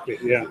that. Exactly.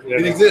 Yeah.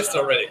 It exists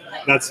already.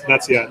 That's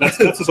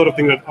the sort of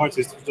thing that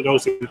artists don't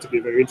seem to be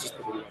very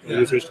interested in.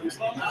 Musicians.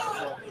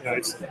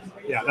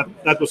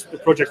 That was the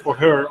project for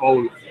her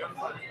own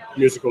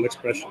musical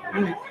expression.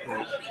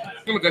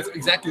 No, that's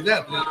exactly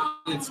that.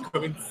 It's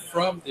coming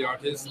from the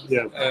artist,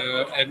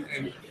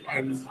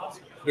 and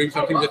doing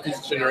something that is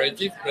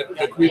generative,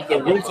 but with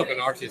the rules of an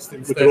artist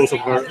instead, with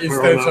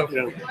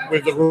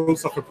the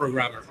rules of a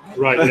programmer.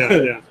 Right.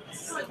 Yeah.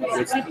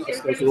 It's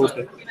those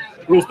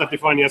rules that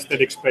define the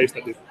aesthetic space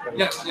that you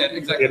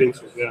exactly. get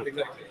into. Yeah.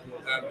 Exactly.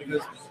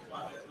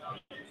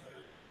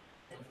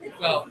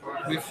 Because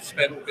we've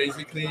spent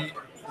basically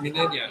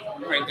millennia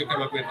trying to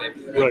come up with it.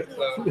 Right.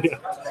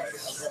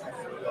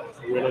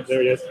 We're not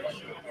there yet.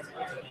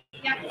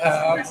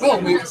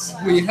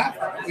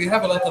 We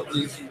have a lot of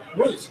these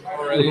rules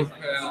already,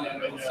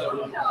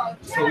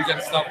 so we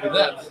can start with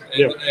that.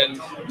 And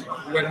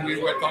when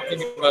we were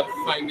talking about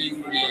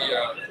finding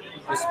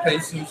the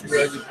spaces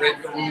where you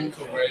break the rules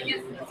or where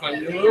you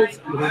define the rules,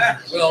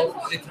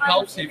 it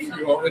helps if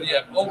you already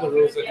have all the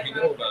rules that we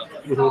know about.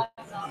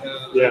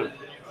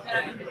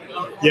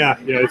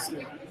 It's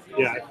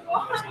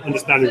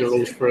understanding the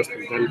rules first,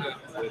 and then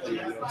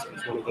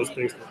it's one of those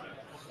things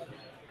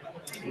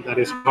that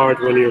is hard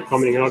when you're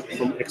coming out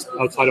from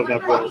outside of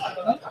that world.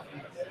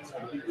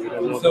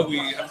 So we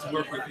have to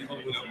work with people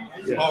who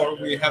know, or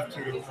we have to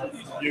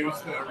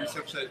use the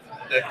research that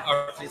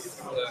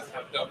artists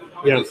have done.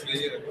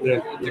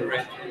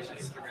 Integrate.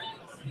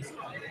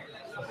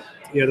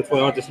 Yeah, that's why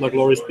artists like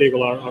Laurie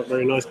Spiegel are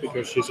very nice,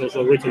 because she's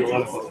also written a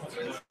lot about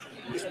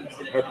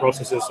her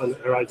processes and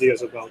her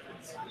ideas about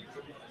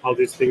how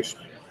these things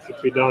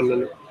should be done,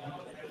 and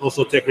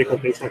also technical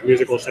things like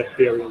musical set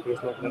theory and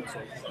things like that. So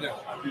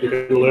you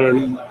can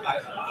learn.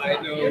 I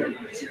know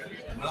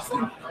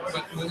nothing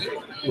about music.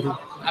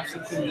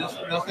 Absolutely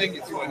nothing.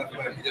 It's one of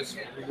my biggest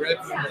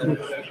regrets.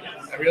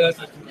 I realized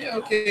that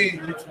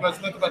it was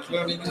not about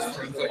learning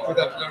instruments. I could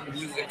have learned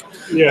music.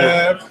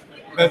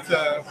 But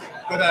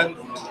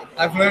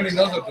I've learned in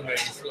other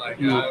domains,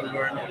 like I've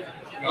learned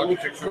in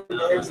architecture,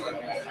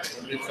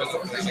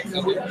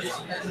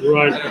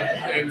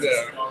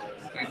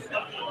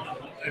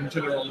 and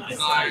general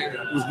design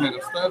and this kind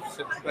of stuff.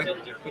 So, but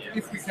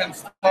if we can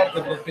start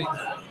developing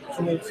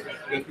tools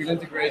that will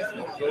integrate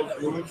those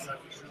rules,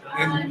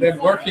 and then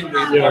working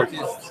with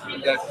artists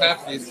that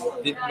have this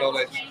deep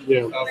knowledge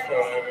of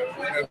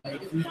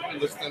deep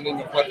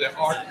understanding of what their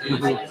art is,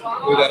 would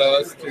allow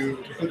us to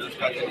put this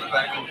pattern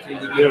back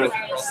into the music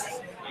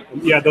process.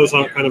 Yeah, those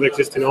are kind of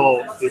exist in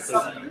all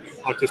different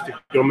artistic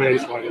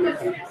domains, right?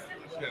 And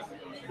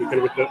you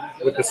can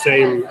with the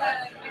same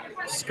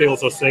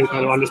skills or same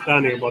kind of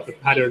understanding about the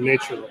pattern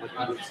nature of it,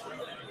 and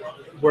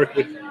work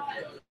with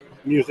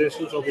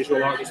musicians or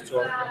visual artists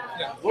or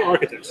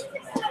architects.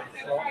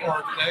 Or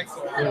architects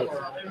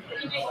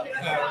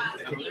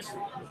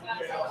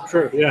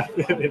Sure, yeah.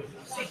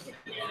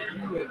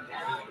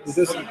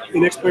 Because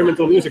in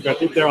experimental music, I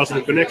think there are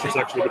some connections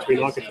actually between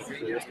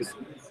architecture.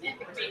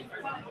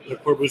 The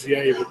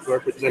Corbusier would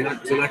work with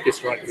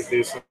Xenakis, right? With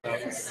this,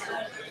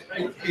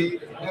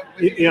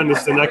 Ian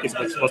Xenakis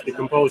was the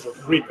composer,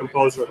 Greek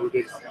composer who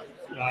did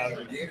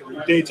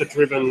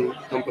data-driven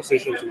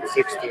compositions in the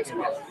 60s.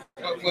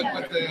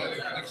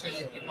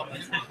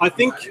 I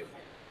think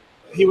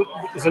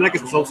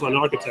Xenakis was also an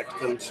architect,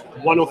 and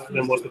one of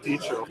them was the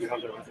teacher of the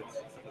other.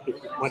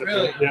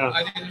 Really? Yeah.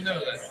 I didn't know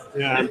that.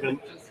 Yeah, and then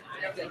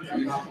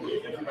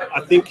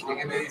I think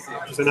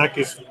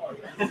Xenakis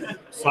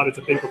started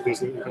to think of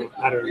this in kind of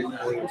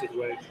pattern-oriented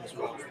way as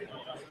well.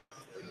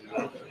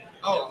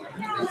 Oh,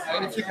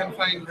 and if you can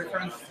find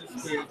references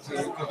to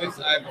this,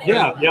 I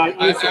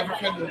have a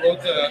friend who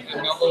wrote a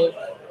novel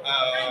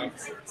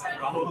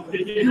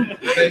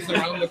based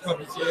around the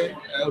Corbusier,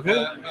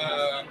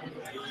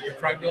 a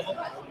crime novel.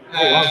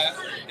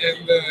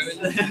 And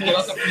a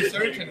lot of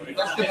research and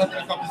talked about the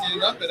Corbusier a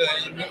lot, but I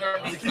never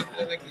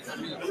really like this.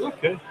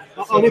 Okay,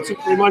 I'll need to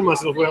remind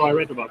myself where I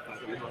read about that.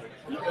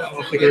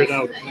 I'll figure it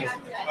out.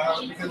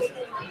 Because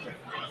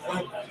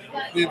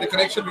the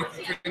connection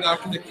between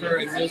architecture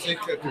and music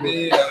to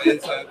me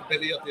is the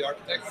belly of the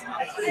architect.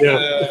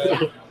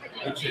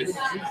 Which is a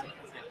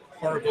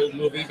horrible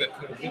movie, but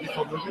a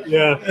beautiful movie.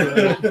 Yeah.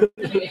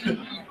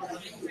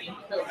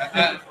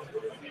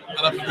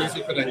 I love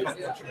music, but I can't watch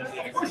it.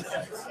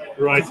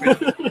 Right.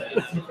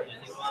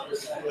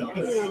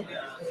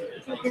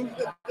 I think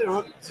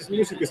that,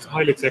 music is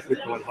highly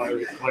technical and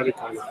highly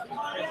kind of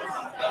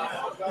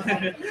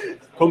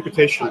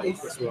computational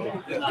as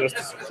well.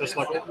 Just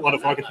like a lot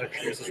of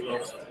architecture is as well.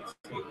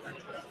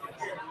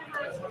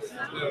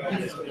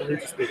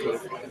 Interesting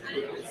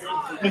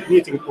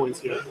meeting points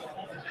here.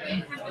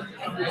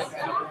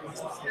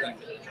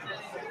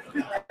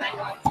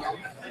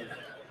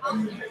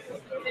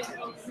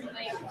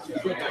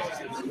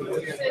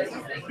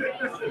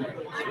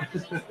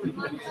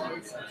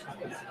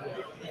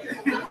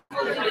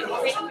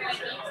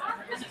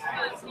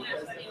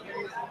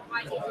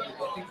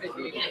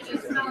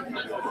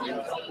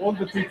 All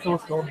the pizza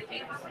was gone.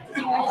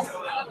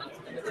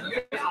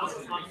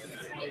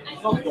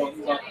 Not gone,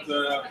 but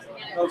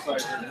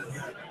outside.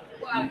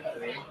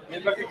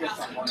 Maybe I could get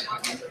someone.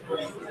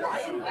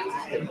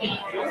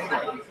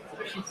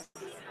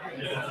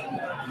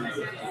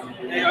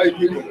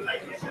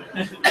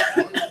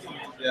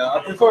 Yeah,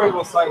 I prefer it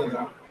was silent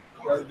now.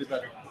 That would be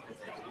better.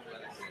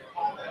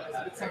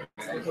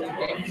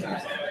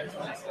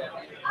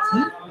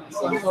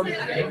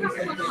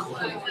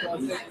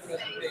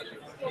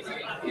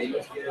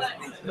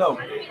 No,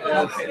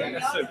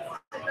 soup.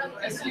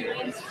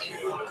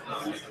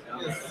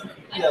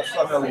 Yes, I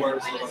know where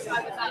it's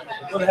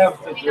what I have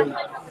to do.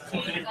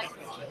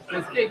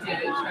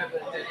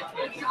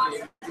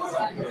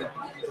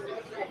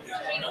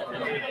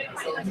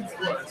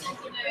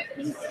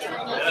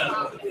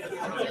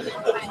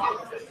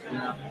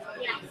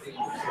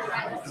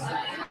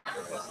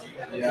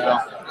 Yeah.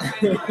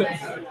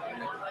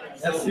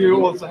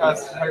 SU also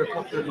has Harry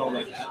Potter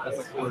knowledge as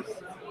a course.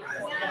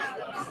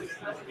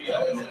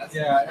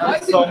 Yeah,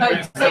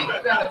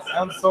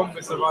 and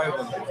zombie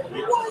survival.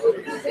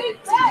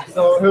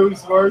 So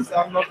who's worse?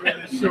 I'm not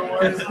really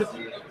sure.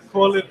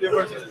 Quality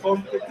versus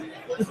quantity.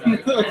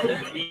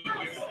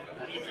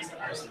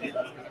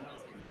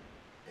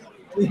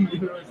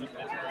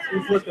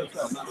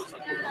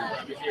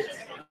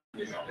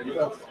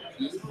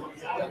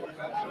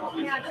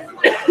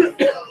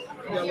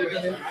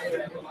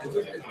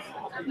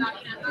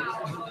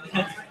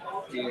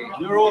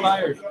 You're all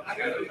hired.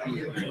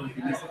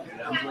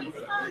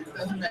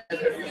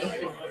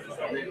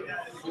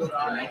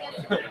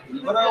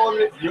 But I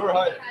already, you're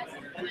hired.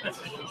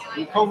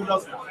 You come with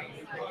us.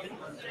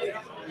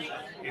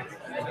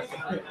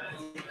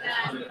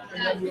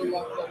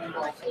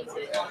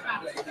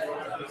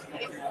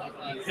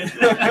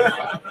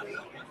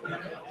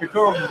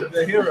 Become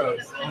the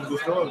heroes of the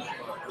story.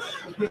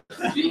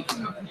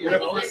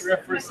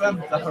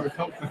 Represent our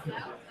company.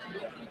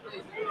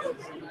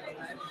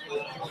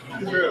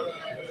 True.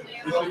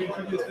 You should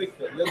introduce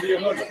Victor. You'll be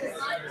another.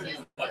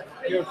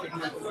 Here for you.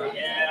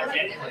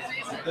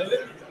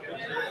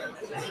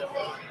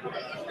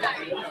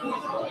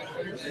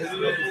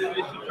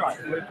 We should try.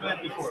 We've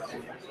played before.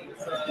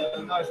 It's a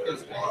nice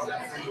case.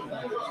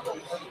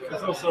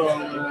 It's also a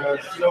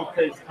slow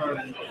pace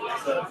turn.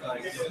 So it's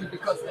like,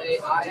 because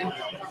AI.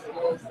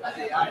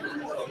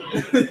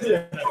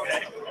 Yeah.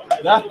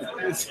 That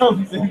is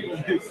something.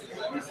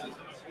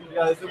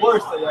 Yeah, it's the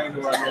worst AI in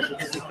the world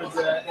because it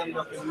could end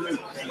up in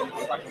loops and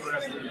it's like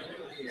forever.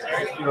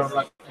 If you're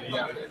unlucky,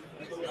 yeah.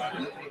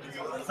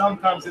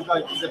 Sometimes it's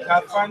like the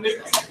pathfinding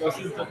goes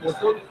into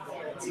portal,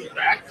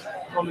 back,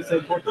 from the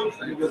same portal,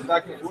 and it goes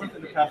back and forth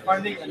in the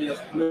pathfinding, and it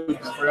just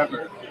loops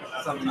forever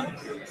sometimes.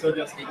 So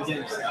just the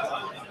games.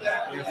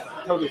 It's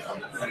totally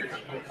fun.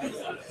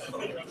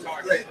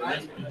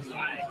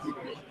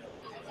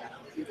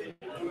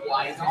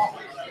 Why not?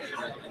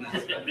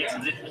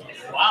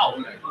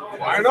 Wow.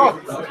 Why not?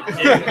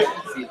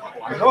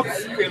 Why not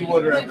spin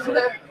water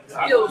everywhere?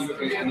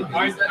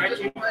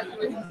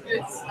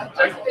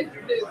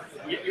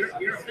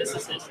 You're a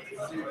physicist.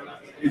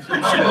 You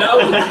should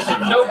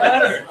know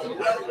better.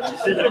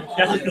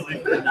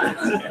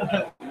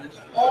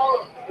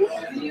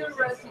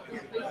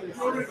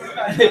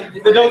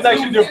 They don't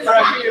actually do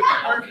practice.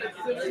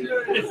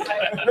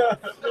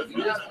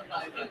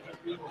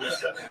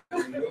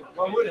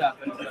 What would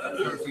happen if a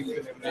perfect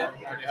film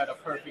and you had a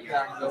perfect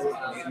angle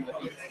and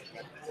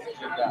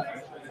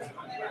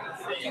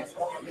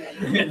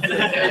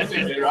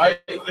right?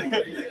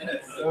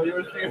 So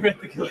your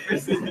theoretical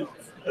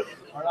physics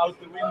are out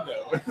the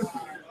window.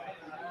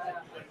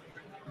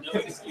 No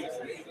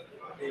excuses.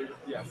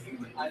 Yes.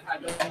 I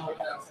don't know what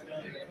else.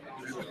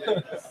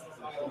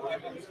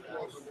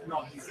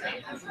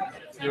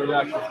 Your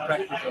actual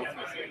practical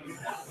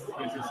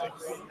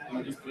physics.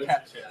 You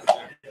catch it.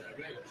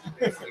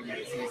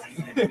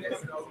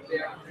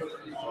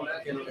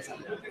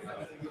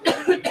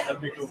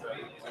 That'd be cool.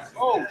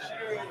 Oh,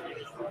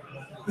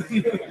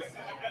 shit.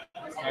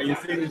 You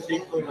see the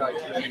people like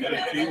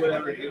see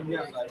whatever in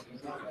India, like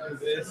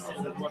this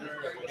and the water,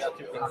 we got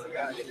to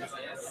things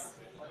like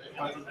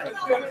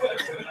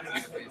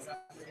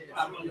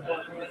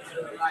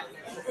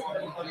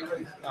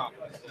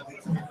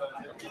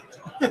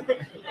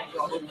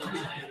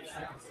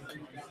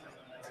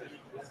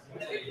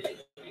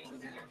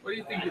What do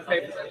you think you pay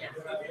for that?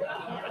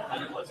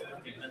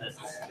 15.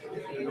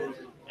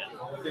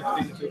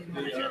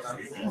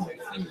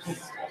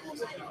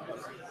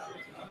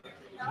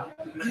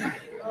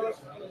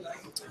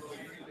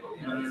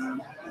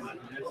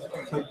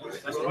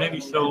 Maybe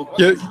so.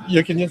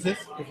 You can use this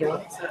if you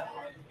want.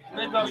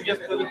 Maybe I'll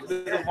get a little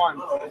bit of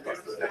wine.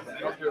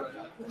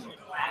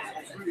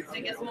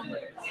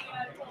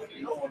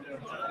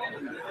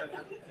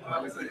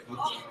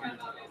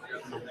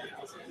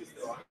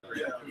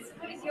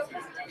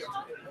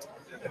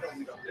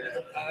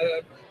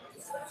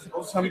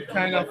 Some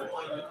kind of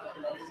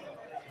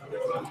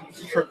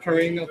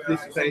structuring of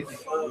this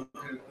space.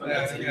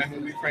 Yeah,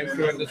 we're trying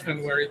to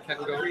understand where it can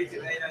go.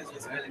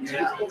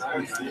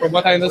 From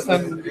what I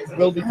understand,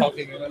 we'll be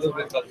talking a little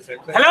bit about the same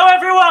thing. Hello,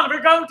 everyone.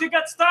 We're going to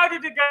get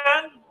started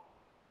again.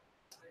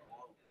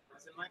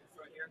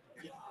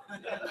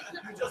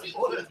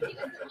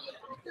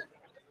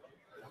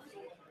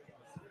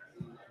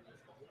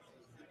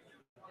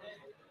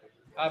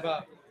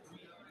 Abba.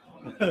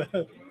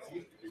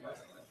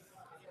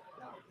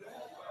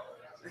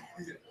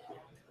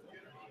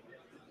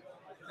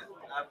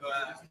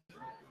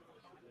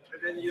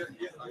 And then you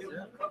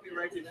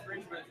copyright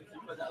infringement if you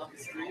put that on the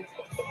screen.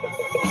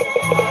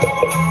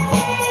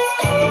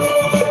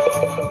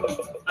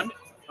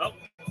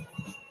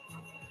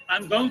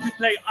 I'm going to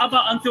play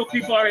ABBA until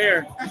people are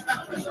here.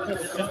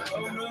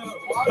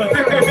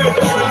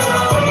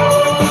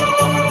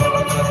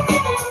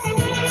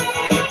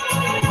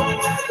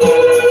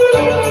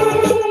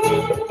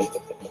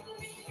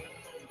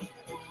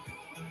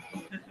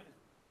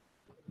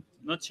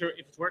 Not sure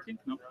if it's working.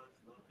 No.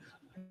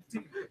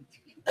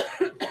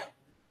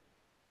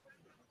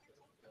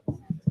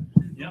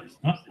 Yeah.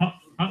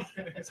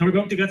 So we're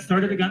going to get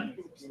started again.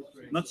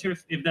 Not sure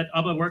if that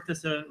ABBA worked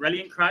as a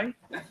rallying cry.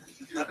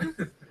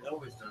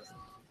 Always does.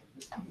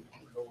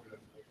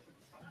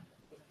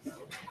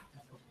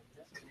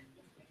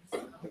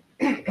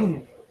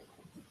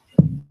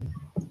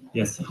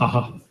 Yes,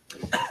 haha.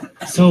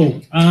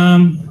 So,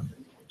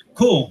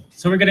 cool.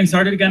 So we're getting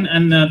started again,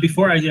 and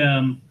before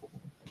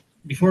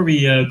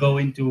we go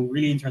into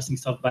really interesting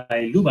stuff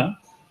by Luba,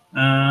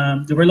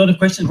 there were a lot of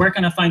questions. Where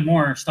can I find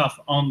more stuff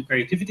on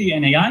creativity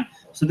and AI?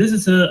 So this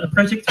is a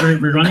project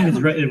we're running. It's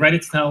a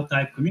Reddit-style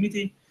type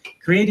community,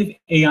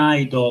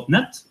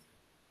 creative.ai.net.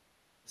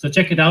 So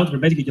check it out. We're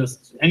basically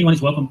just, anyone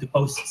is welcome to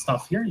post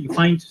stuff here. You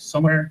find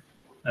somewhere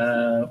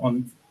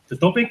on the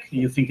topic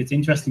you think it's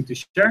interesting to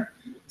share.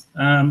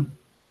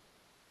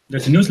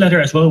 There's a newsletter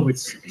as well,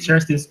 which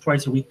shares this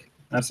twice a week.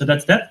 So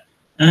that's that.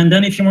 And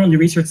then if you're on the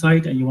research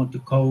side and you want to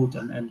code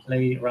and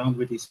play around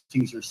with these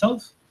things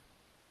yourself,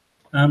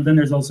 then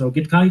there's also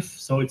GitKive.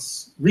 So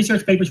it's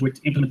research papers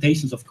with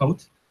implementations of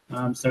code.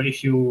 So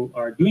if you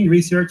are doing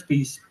research,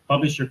 please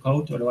publish your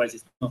code. Otherwise,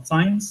 it's not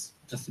science,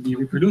 just to be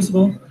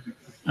reproducible.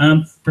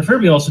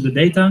 Preferably also the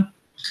data.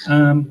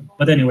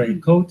 But anyway,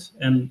 code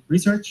and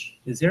research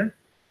is here.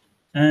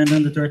 And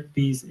then the third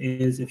piece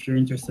is if you're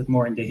interested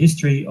more in the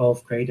history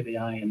of creative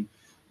AI and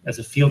as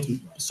a field,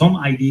 some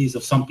ideas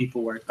of some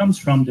people where it comes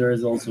from, there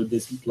is also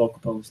this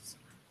blog post,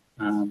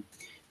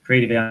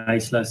 creative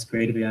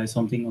AI/creative AI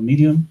something on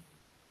Medium.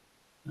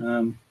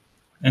 And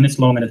it's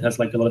long and it has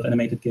like a lot of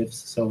animated GIFs,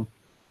 so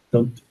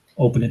don't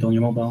open it on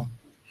your mobile.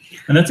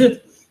 And that's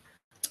it.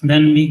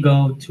 Then we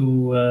go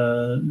to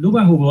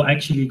Luba, who will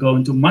actually go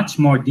into much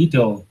more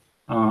detail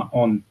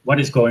on what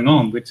is going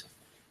on with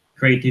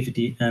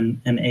creativity and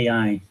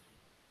AI.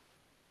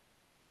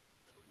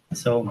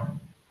 So,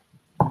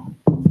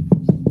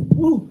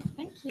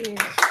 thank you.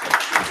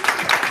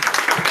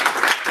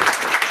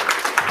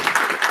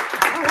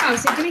 Oh wow!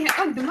 So do we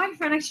have, the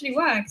microphone actually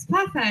works.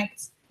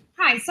 Perfect.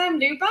 Hi, so I'm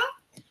Luba,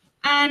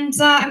 and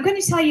I'm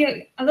going to tell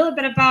you a little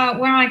bit about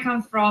where I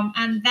come from,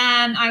 and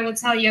then I will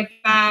tell you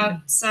about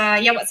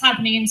what's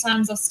happening in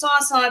terms of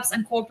startups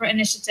and corporate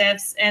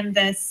initiatives in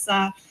this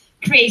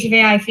creative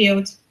AI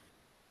field.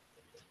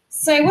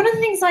 So one of the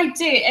things I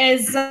do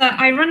is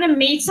I run a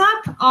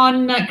meetup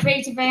on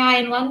creative AI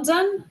in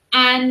London,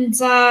 and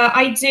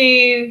I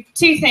do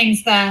two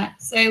things there.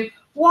 So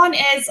one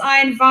is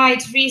I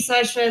invite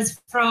researchers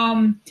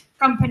from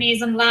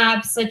companies and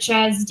labs such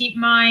as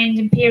DeepMind,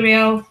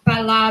 Imperial,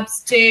 Bell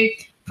Labs to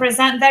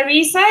present their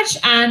research,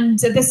 and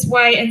this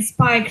way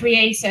inspire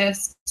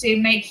creatives to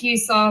make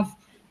use of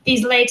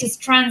these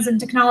latest trends and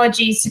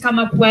technologies to come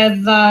up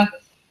with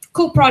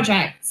cool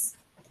projects.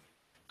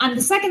 And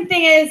the second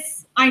thing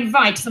is I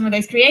invite some of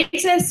those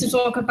creatives to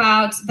talk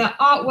about the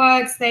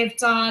artworks they've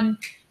done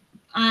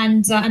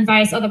and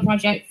various other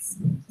projects.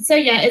 So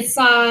yeah, it's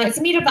a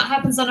meetup that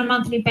happens on a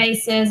monthly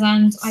basis,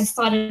 and I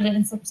started it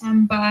in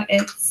September.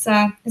 It's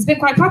been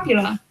quite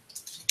popular.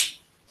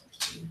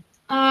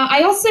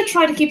 I also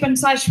try to keep in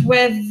touch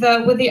with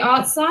the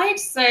art side,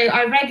 so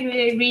I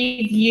regularly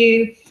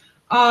review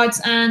art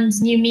and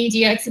new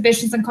media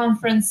exhibitions and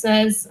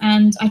conferences,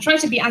 and I try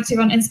to be active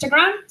on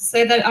Instagram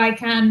so that I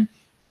can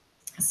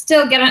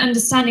still get an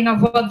understanding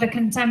of what the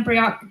contemporary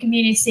art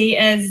community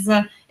is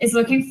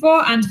looking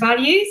for and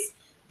values,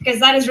 because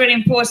that is really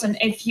important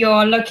if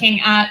you're looking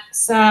at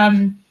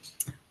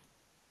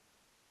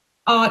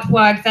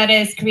artwork that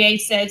is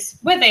created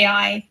with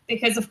AI,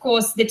 because of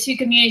course the two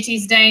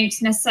communities don't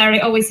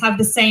necessarily always have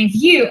the same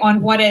view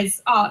on what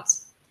is art.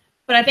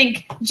 But I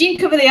think Jean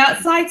covered the art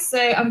side, so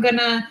I'm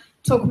gonna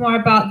talk more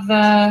about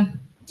the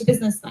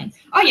business side.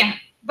 Oh yeah,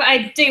 but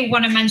I do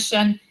want to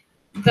mention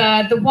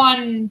the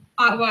one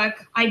artwork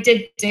I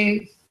did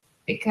do,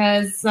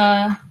 because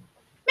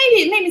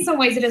maybe in some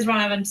ways it is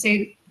relevant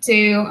to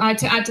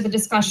add to the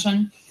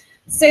discussion.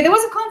 So there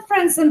was a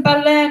conference in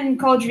Berlin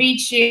called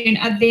Retune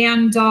at the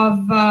end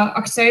of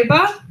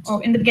October,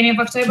 or in the beginning of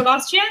October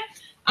last year,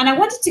 and I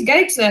wanted to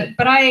go to it,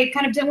 but I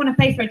kind of didn't want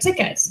to pay for a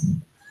ticket.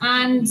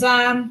 And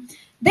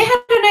they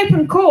had an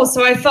open call,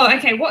 so I thought,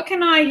 okay, what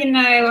can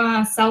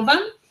I sell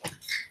them?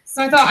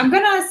 So I thought, I'm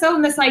going to sell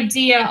them this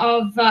idea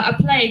of a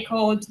play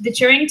called The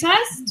Turing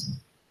Test.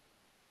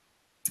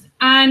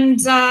 And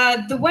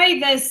the way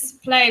this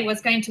play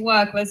was going to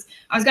work was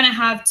I was going to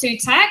have two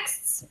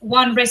texts,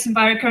 one written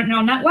by a recurrent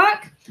neural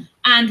network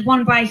and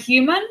one by a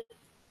human.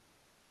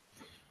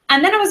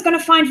 And then I was going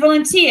to find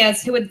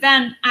volunteers who would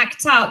then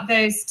act out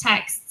those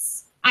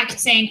texts,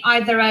 acting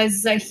either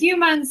as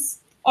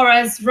humans or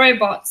as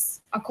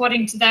robots,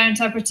 according to their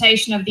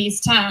interpretation of these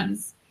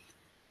terms.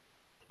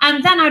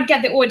 And then I'd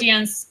get the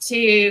audience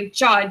to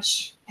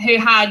judge who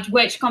had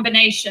which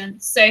combination.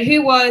 So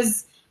who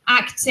was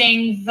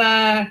acting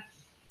the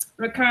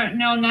recurrent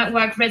neural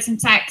network written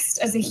text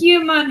as a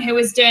human, who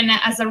was doing it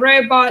as a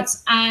robot,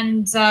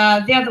 and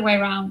the other way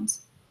around.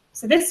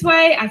 So this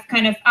way, I've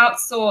kind of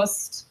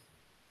outsourced,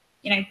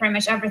 pretty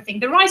much everything: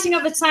 the writing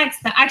of the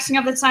text, the acting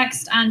of the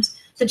text, and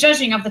the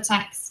judging of the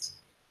text.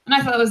 And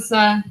I thought it was,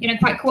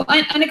 quite cool.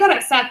 And it got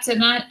accepted,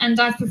 and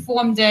I've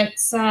performed it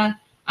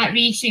at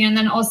Reaching, and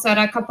then also at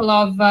a couple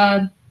of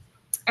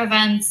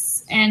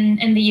events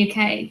in the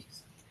UK.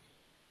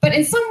 But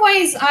in some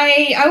ways,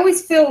 I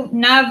always feel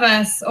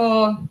nervous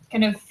or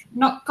kind of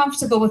not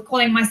comfortable with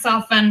calling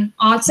myself an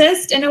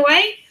artist in a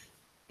way,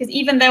 because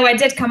even though I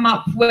did come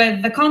up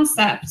with the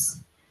concept,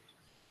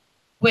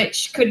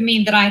 which could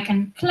mean that I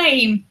can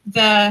claim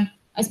the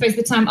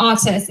term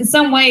artist, in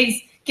some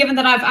ways, given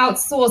that I've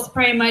outsourced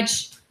pretty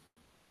much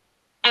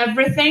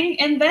everything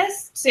in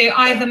this to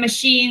either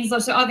machines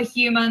or to other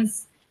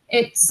humans,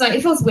 it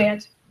feels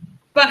weird.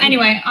 But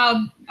anyway,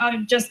 I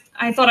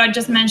thought I'd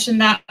just mention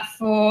that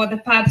for the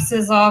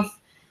purposes of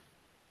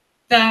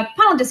the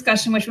panel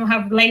discussion, which we'll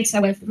have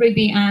later with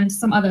Ruby and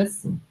some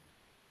others.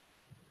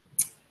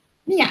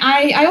 Yeah,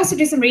 I also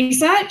do some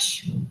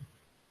research,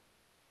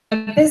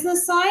 the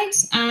business side,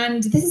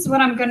 and this is what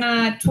I'm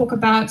gonna talk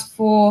about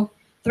for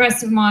the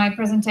rest of my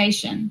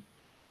presentation.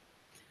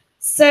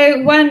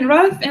 So when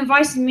Roelof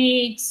invited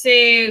me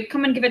to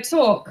come and give a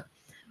talk,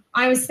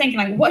 I was thinking,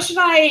 like, what should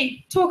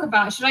I talk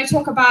about? Should I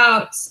talk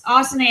about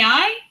art and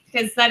AI,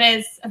 because that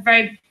is a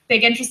very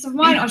big interest of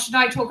mine, or should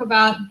I talk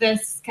about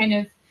this kind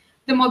of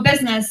the more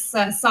business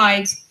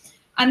side?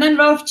 And then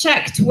Roelof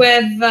checked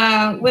with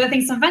I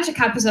think some venture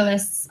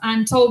capitalists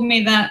and told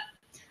me that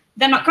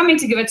they're not coming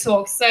to give a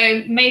talk,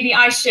 so maybe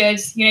I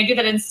should do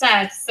that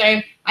instead.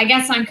 So I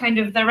guess I'm kind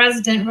of the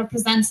resident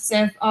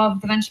representative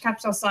of the venture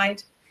capital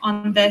side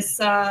on this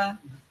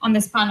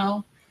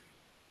panel.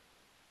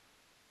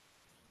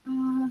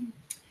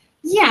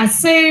 Yeah,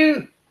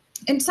 so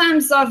in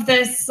terms of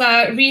this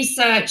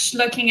research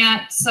looking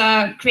at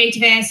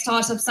creative AI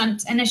startups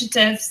and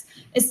initiatives,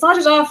 it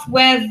started off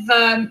with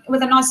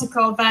an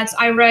article that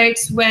I wrote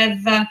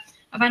with a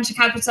venture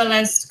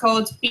capitalist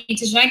called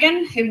Peter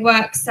Kogan, who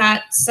works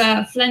at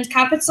Flint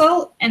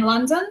Capital in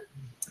London.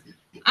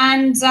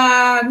 And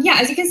yeah,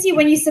 as you can see,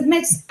 when you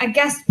submit a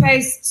guest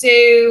post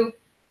to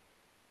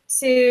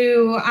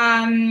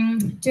a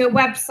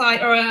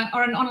website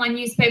or an online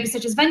newspaper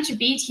such as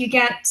VentureBeat, you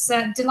get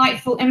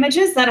delightful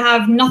images that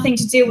have nothing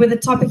to do with the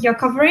topic you're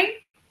covering.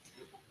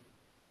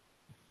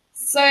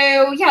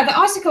 So yeah, the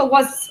article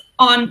was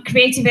on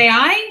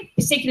creative.ai,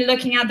 particularly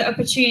looking at the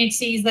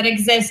opportunities that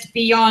exist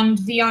beyond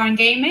VR and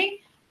gaming.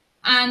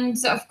 And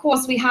of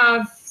course, we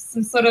have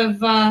some sort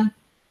of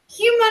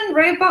human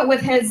robot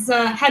with his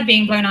head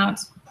being blown out.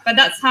 But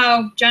that's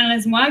how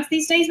journalism works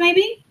these days,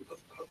 maybe.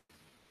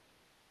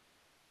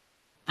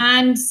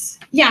 And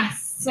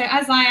yes, so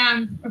as I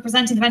am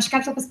representing the venture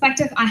capital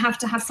perspective, I have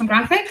to have some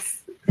graphics,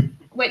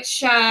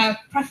 which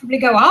preferably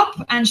go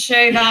up and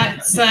show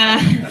that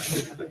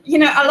you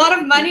know, a lot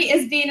of money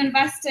is being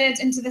invested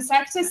into the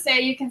sector. So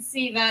you can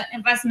see that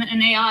investment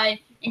in AI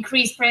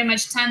increased pretty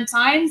much 10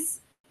 times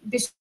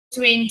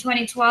between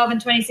 2012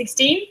 and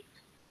 2016.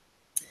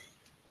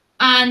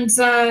 And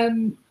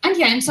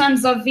yeah, in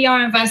terms of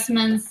VR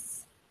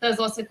investments, there's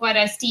also quite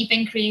a steep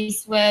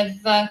increase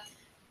with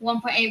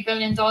 $1.8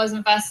 billion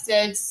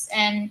invested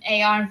in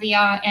AR and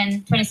VR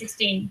in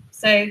 2016.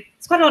 So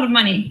it's quite a lot of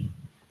money.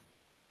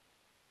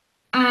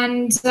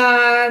 And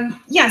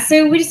yeah,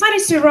 so we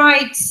decided to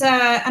write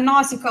an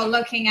article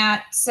looking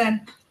at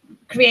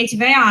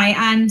creative.ai,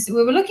 and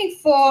we were looking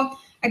for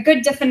a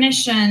good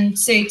definition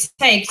to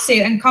take to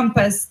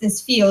encompass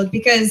this field,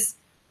 because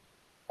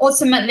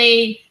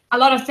ultimately a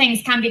lot of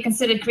things can be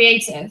considered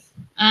creative.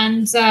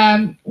 And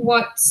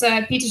what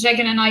Peter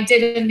Kogan and I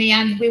did in the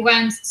end, we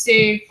went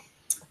to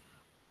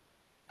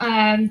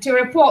a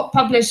report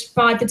published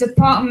by the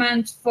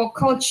Department for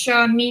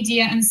Culture,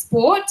 Media and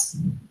Sport.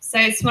 So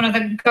it's one of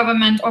the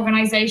government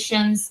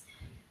organizations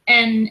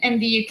in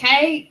the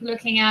UK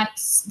looking at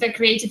the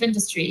creative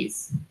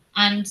industries.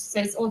 And so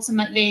it's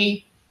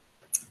ultimately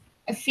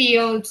a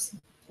field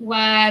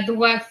where the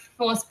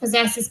workforce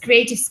possesses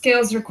creative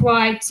skills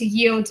required to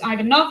yield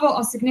either novel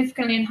or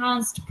significantly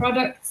enhanced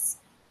products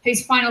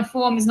whose final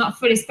form is not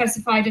fully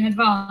specified in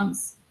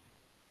advance.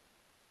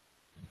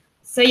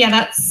 So yeah,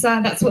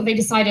 that's what they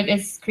decided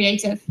is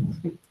creative.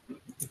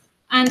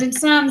 And in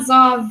terms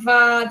of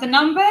the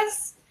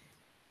numbers,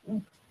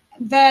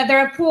 the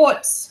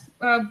report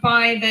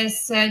by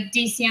this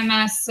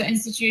DCMS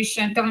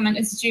institution, government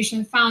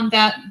institution, found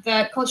that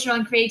the cultural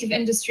and creative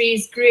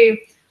industries grew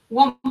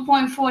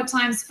 1.4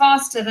 times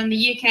faster than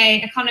the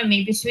UK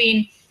economy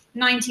between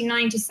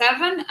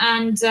 1997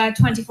 and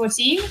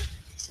 2014,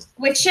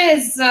 which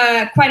is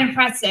quite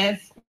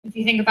impressive if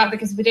you think about it,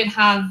 because we did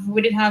have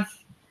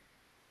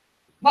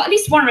well, at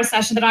least one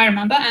recession that I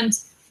remember, and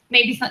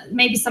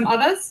maybe some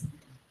others.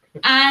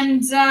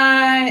 And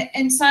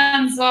in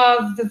terms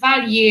of the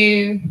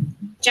value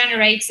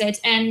generated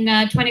in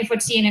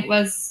 2014, it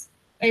was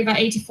over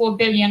 84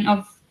 billion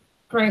of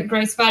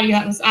gross value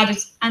that was added,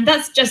 and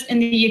that's just in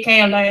the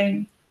UK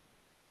alone.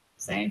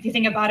 So if you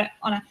think about it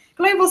on a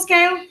global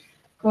scale,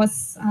 of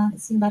course,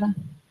 it's even better.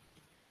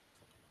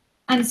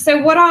 And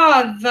so what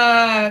are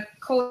the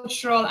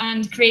cultural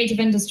and creative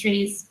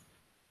industries?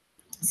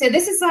 So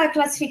this is a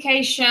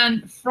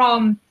classification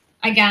from,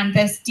 again,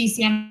 this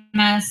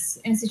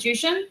DCMS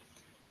institution.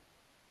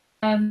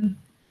 And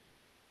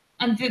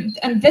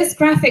this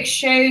graphic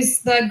shows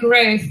the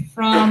growth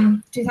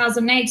from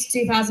 2008 to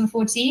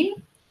 2014.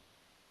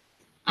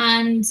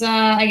 And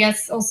I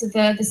guess also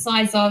the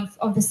size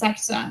of the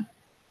sector.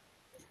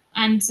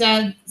 And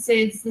so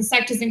the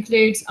sectors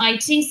include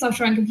IT,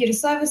 software and computer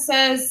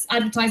services,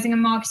 advertising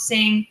and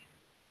marketing,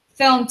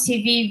 film,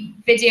 TV,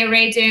 video,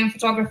 radio and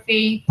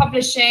photography,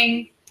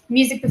 publishing,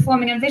 music,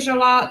 performing and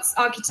visual arts,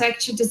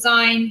 architecture,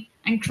 design,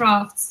 and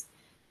crafts.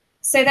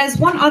 So there's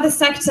one other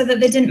sector that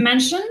they didn't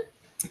mention,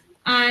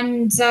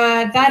 and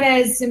that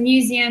is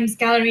museums,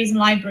 galleries, and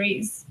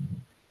libraries.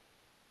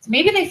 So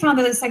maybe they found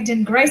that the sector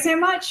didn't grow so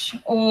much,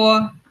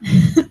 or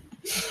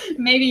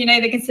maybe, you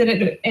know, they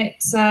considered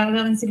it a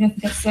little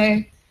insignificant.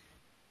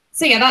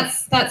 So yeah,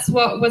 that's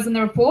what was in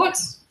the report.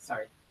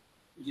 Sorry,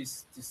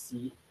 just to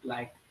see,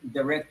 like,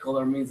 the red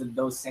color means that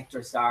those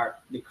sectors are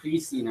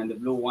decreasing and the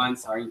blue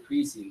ones are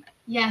increasing.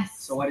 Yes.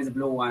 So what is the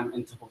blue one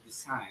on top of the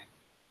sign?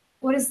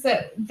 What is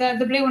the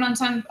blue one on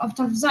top of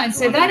the sign?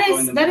 So that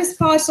is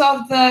part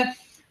of the.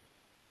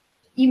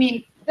 You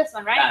mean this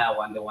one, right? That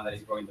one, the one that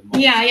is growing the most.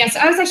 Yeah, yeah. So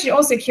I was actually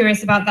also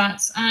curious about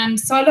that, and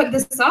so I looked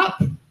this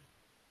up.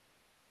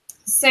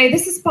 So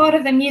this is part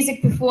of the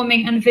music,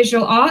 performing and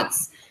visual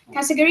arts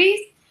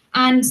categories,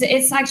 and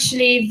it's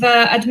actually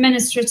the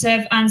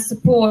administrative and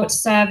support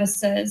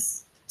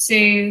services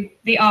to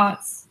the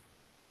arts.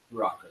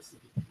 Rockers.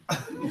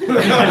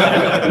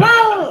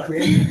 Well,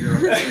 creative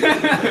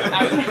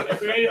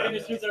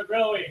industries are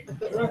growing.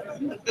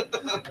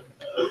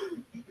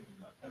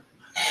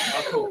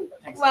 Oh, cool.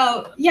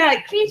 well,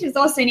 yeah, creators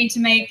also need to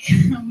make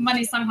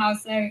money somehow.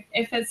 So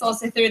if it's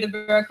also through the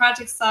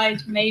bureaucratic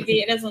side,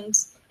 maybe it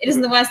isn't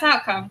the worst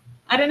outcome.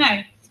 I don't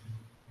know.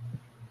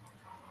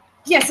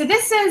 Yeah, so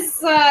this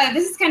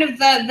is kind of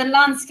the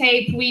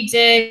landscape we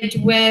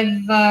did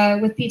with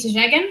Peter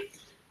Jegan,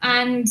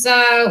 and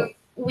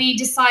we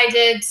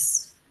decided.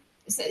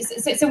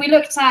 So we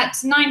looked at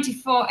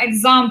 94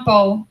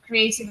 example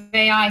creative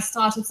AI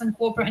startups and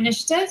corporate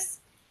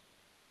initiatives.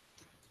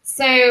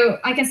 So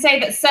I can say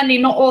that certainly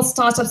not all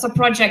startups or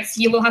projects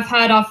you will have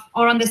heard of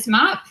are on this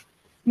map.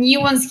 New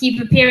ones keep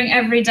appearing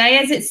every day,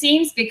 as it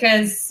seems,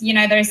 because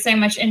there is so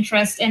much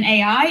interest in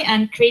AI,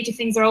 and creative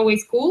things are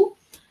always cool.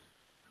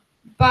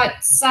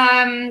 But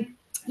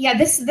yeah,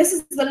 this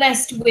is the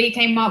list we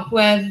came up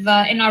with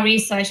in our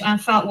research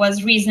and felt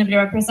was reasonably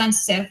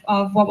representative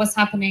of what was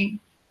happening.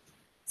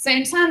 So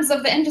in terms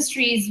of the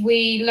industries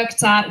we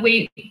looked at,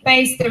 we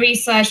based the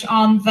research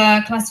on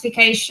the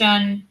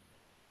classification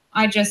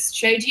I just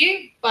showed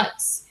you,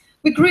 but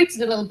we grouped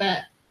it a little bit.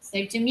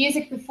 So to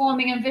music,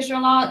 performing and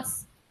visual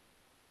arts,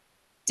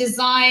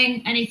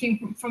 design,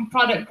 anything from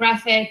product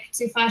graphic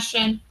to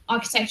fashion,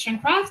 architecture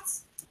and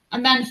crafts,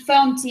 and then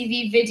film,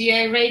 TV,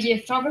 video, radio,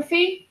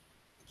 photography,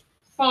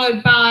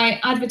 followed by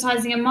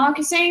advertising and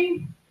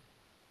marketing,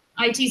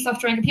 IT,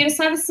 software and computer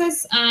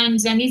services,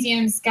 and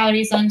museums,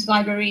 galleries and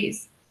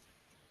libraries.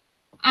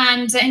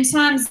 And in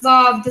terms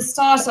of the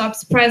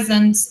startups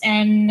present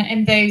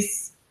in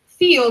those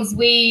fields,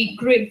 we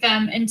group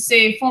them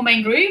into 4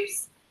 main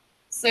groups.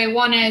 So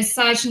one is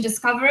search and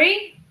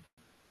discovery.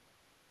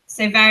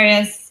 So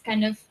various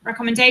kind of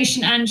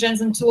recommendation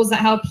engines and tools that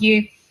help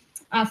you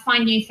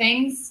find new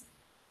things.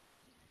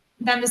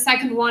 Then the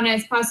second one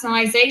is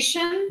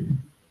personalization.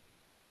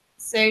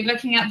 So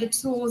looking at the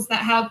tools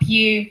that help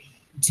you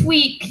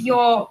tweak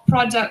your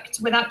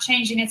product without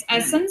changing its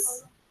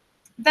essence.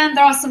 Then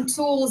there are some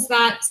tools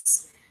that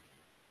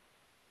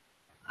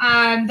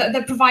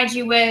that provide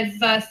you with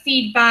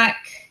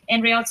feedback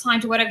in real time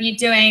to whatever you're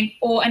doing,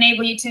 or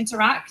enable you to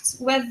interact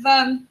with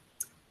the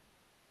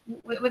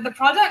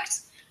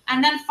product.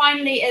 And then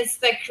finally is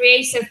the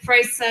creative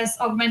process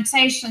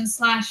augmentation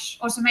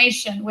 /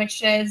 automation,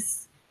 which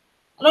is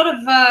a lot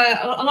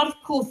of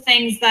cool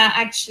things that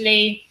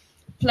actually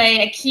play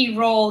a key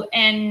role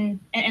in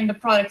the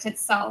product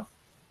itself.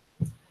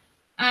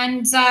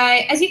 And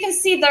as you can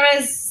see,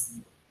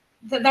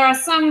 there are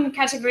some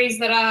categories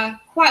that are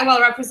quite well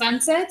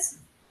represented.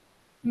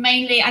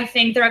 Mainly, I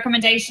think the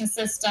recommendation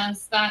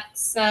systems that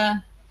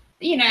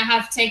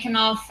have taken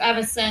off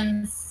ever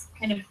since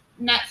kind of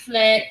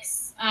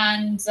Netflix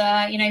and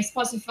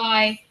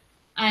Spotify,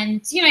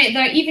 and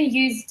they're even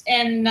used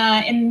in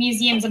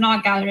museums and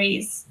art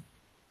galleries,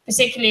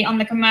 particularly on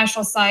the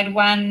commercial side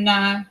when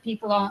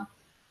people are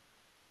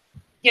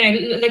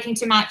looking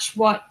to match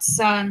what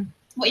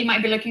you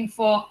might be looking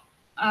for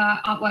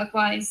artwork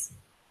wise.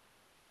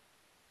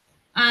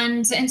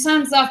 And in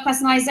terms of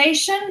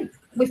personalization,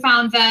 we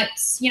found that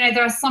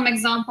there are some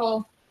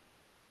example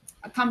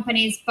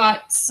companies,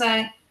 but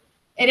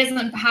it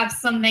isn't perhaps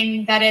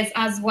something that is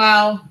as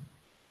well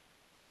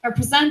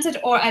represented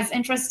or as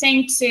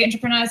interesting to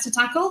entrepreneurs to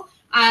tackle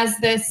as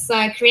this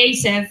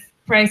creative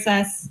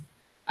process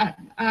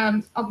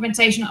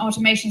augmentation and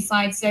automation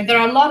side. So there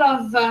are a lot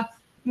of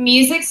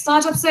music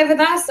startups over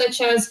there,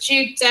 such as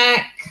Juke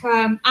Deck,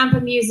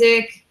 Amper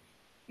Music,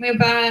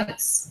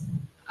 Mobert,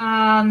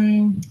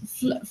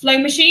 Flow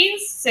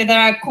Machines. So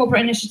they're a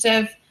corporate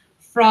initiative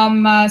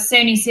from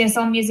Sony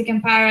CSL Music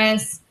in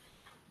Paris.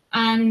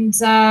 And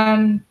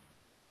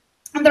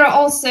there are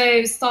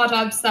also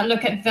startups that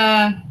look at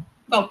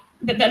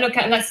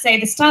let's say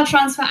the style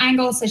transfer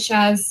angle, such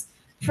as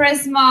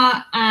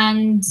Prisma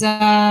and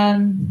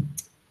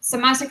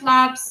Somatic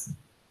Labs.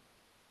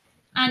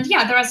 And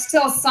yeah, there are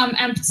still some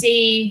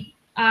empty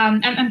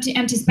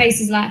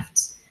spaces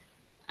left.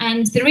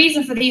 And the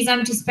reason for these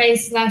empty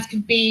spaces left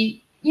could be,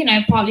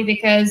 partly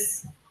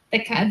because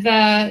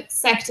the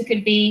sector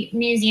could be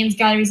museums,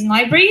 galleries, and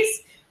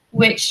libraries,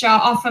 which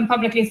are often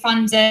publicly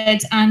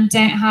funded and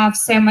don't have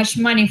so much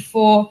money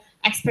for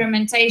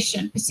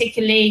experimentation,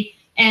 particularly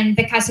in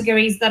the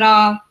categories that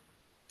are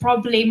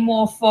probably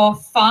more for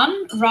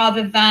fun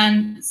rather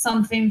than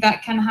something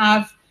that can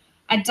have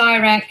a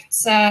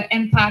direct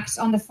impact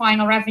on the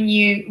final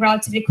revenue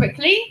relatively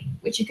quickly,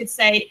 which you could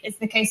say is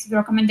the case with the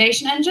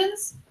recommendation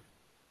engines.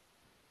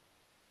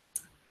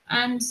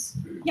 And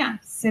yeah,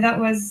 so that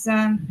was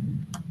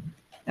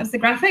the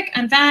graphic.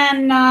 And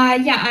then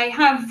yeah, I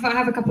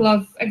have a couple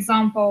of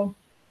example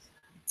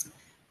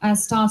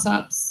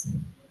startups.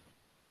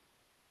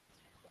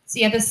 So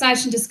yeah, the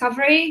search and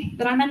discovery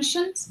that I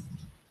mentioned.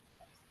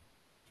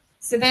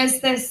 So there's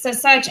this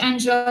search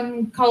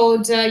engine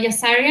called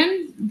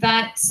Yasarian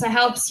that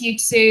helps you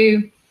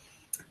to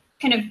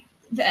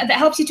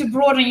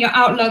broaden your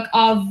outlook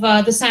of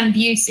the term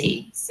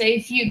beauty. So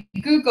if you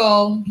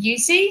Google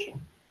beauty,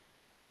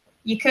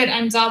 you could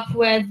end up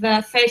with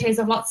photos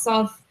of lots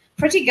of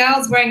pretty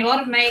girls wearing a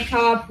lot of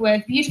makeup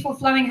with beautiful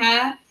flowing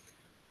hair.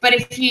 But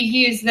if you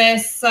use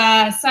this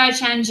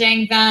search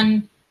engine,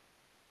 then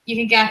you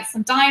can get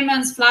some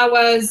diamonds,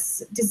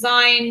 flowers,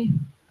 design,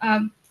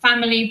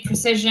 family,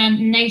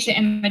 precision, nature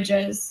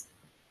images.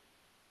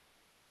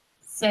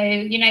 So,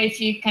 you know,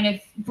 if you kind of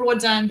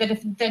broaden the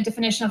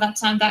definition of that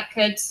term, that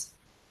could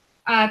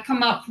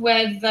come up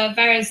with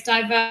various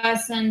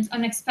diverse and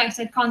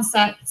unexpected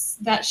concepts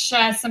that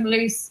share some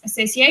loose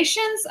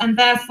associations and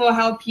therefore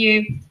help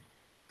you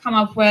come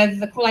up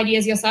with the cool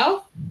ideas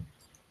yourself.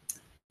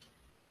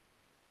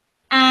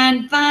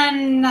 And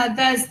then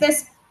there's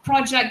this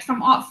project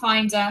from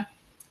Artfinder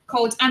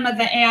called Emma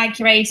the AI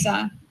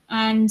Curator.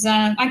 And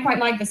I quite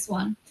like this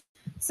one.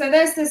 So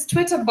there's this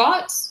Twitter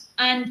bot,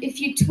 and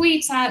if you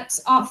tweet at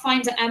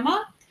Artfinder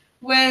Emma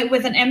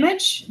with an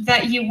image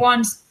that you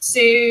want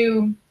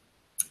to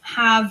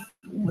have,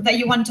 that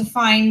you want to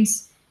find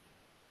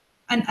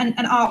an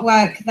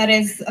artwork that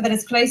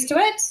is close to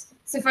it.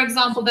 So, for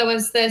example, there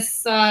was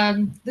this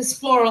this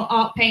floral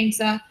art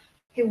painter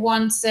who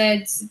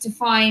wanted to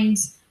find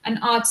an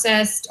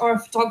artist or a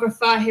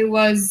photographer who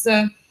was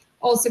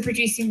also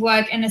producing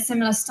work in a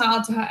similar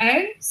style to her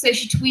own. So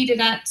she tweeted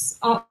at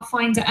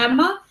Artfinder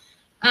Emma,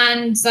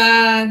 and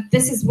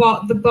this is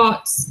what the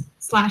bot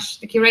 /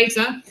 the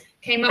curator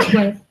came up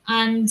with.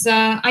 And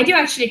I do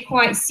actually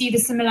quite see the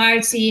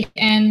similarity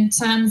in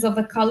terms of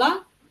the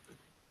color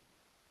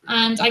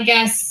and I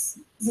guess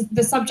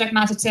the subject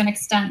matter to an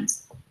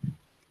extent.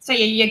 So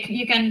yeah,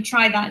 you can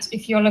try that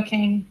if you're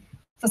looking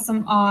for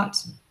some art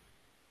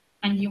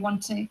and you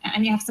want to,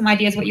 and you have some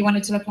ideas what you want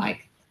it to look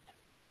like.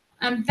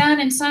 And then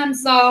in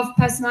terms of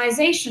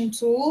personalization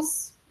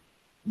tools,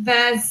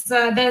 there's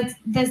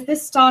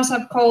this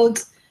startup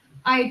called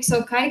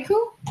Aitokaiku,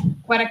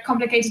 quite a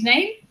complicated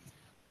name.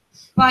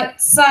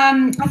 But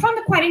I found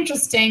it quite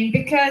interesting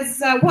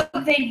because what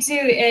they do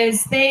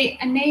is they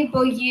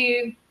enable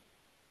you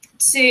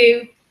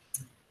to,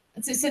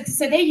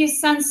 so they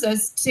use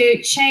sensors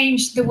to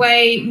change the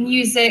way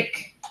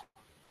music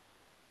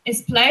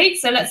is played.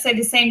 So let's say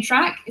the same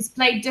track is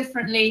played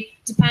differently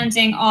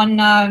depending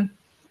on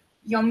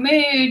your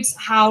mood,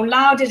 how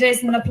loud it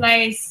is in the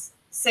place.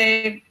 So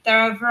there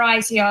are a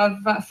variety of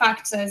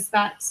factors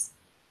that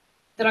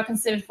are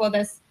considered for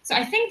this. So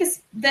I think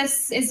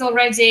this is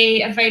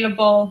already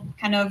available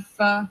kind of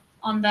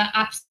on the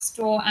App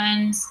Store,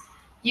 and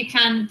you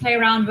can play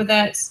around with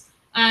it.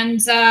 And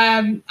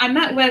I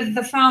met with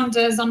the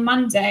founders on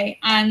Monday,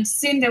 and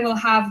soon they will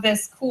have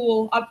this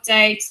cool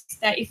update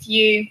that if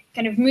you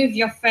kind of move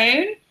your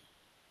phone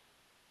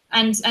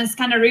and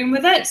scan a room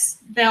with it,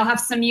 they'll have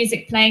some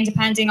music playing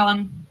depending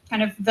on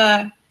kind of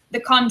the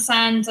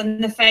content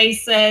and the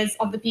faces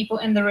of the people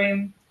in the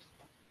room.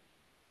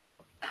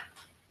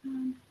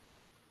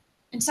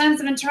 In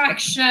terms of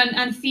interaction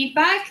and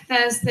feedback,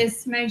 there's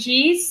this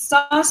Moji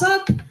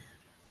startup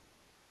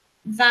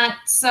that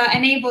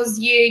enables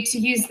you to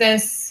use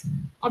this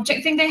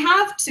object thing they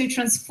have to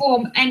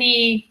transform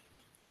any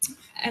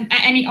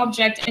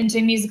object into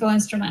a musical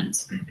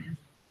instrument.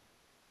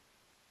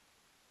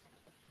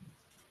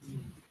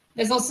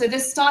 There's also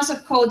this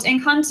startup called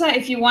Ink Hunter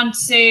if you want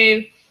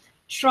to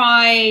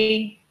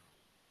try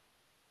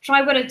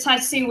what a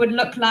tattoo would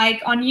look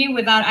like on you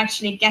without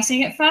actually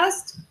getting it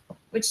first,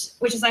 which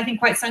is, I think,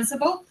 quite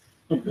sensible.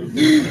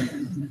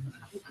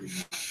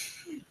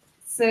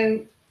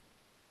 So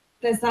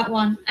there's that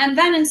one. And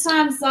then in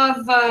terms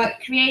of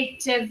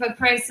creative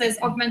process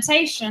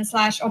augmentation /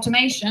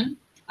 automation,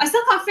 I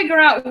still can't figure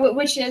out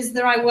which is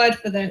the right word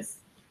for this.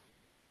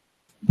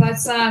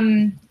 But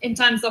in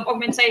terms of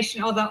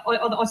augmentation or the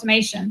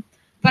automation.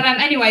 But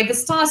anyway, the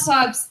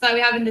startups that we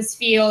have in this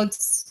field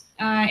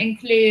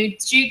include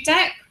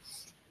JukeDeck,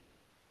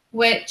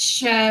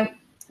 which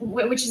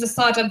is a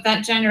startup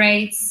that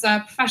generates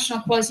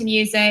professional quality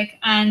music,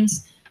 and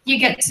you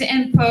get to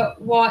input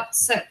what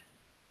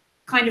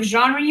kind of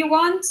genre you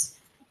want,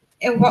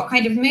 what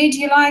kind of mood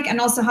you like,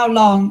 and also how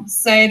long.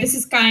 So this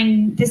is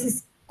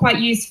quite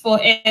useful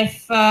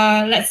if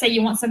let's say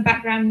you want some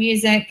background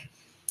music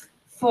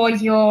for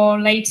your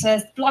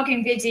latest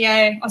blogging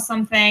video or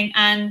something,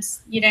 and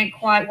you don't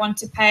quite want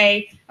to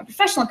pay a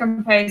professional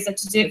composer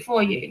to do it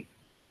for you.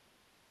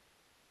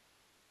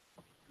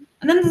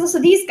 And then there's also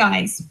these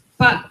guys,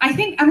 but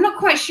I'm not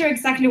quite sure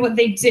exactly what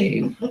they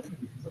do,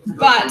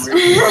 but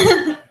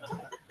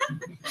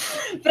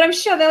but I'm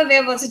sure they'll be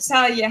able to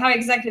tell you how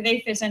exactly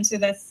they fit into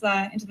this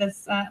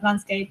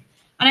landscape.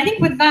 And I think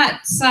with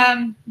that,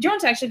 do you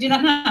want to actually do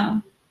that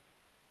now?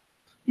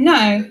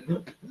 No.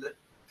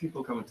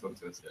 People come and talk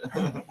to us.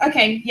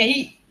 Okay.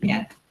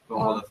 Yeah.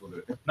 Well,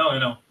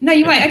 No. No,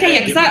 you won't. Okay,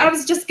 yeah, because I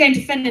was just going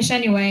to finish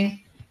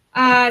anyway.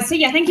 So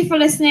yeah, thank you for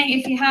listening.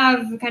 If you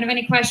have kind of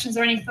any questions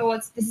or any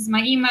thoughts, this is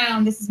my email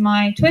and this is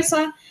my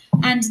Twitter.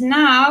 And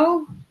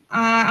now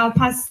I'll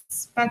pass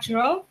back to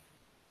Roel.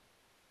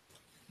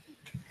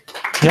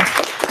 Yeah.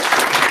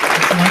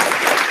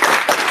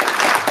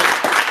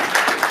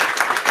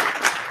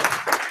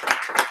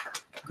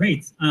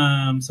 Great.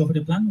 So for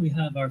the plan, we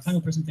have our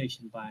final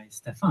presentation by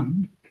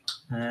Stefan.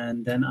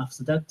 And then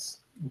after that,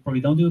 we'll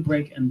probably don't do a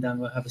break, and then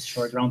we'll have a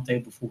short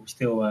roundtable who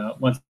still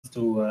wants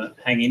to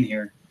hang in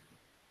here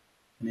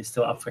and is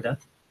still up for that.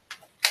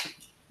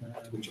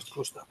 We just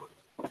close that one.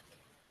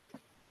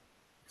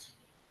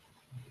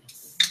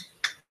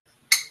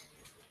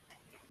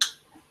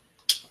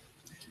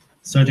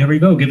 So there we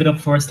go. Give it up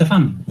for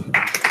Stefan.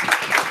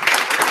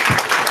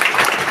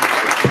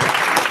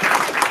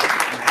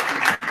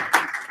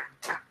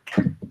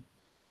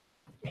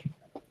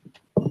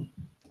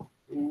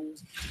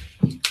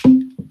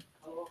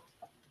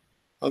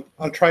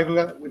 I'll try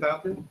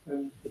without it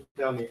and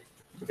tell me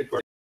if it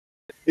works.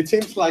 It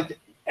seems like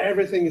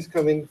everything is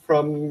coming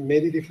from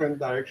many different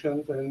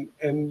directions,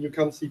 and you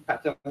can see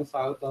patterns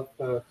out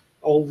of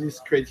all this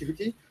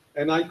creativity.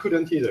 And I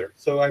couldn't either,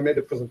 so I made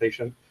a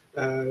presentation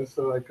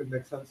so I could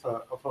make sense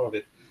of all of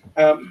it.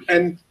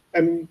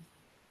 And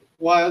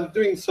while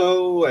doing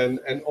so,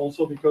 and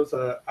also because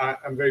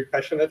I'm very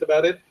passionate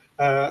about it,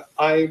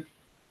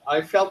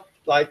 I felt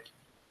like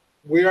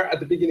we're at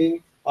the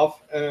beginning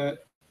of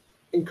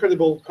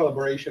incredible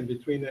collaboration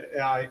between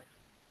AI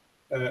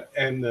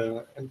and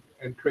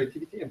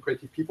creativity and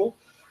creative people,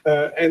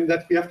 and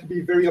that we have to be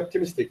very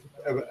optimistic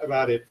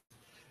about it.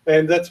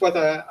 And that's what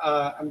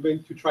I'm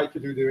going to try to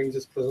do during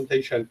this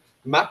presentation: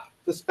 map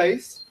the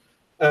space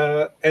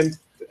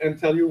and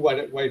tell you why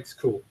it's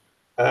cool.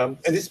 And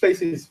this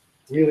space is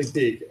really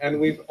big, and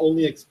we've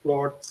only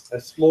explored a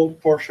small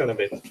portion of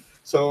it.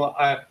 So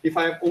if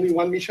I have only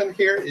one mission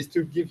here, is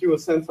to give you a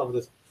sense of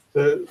this,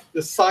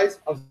 the size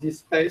of this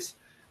space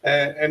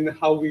and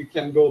how we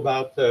can go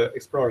about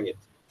exploring it.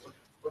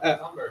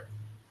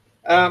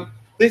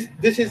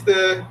 This is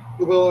the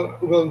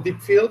Uber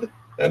Deep Field,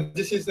 and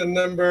this is the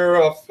number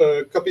of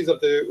copies of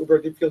the Uber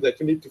Deep Field that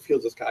you need to fill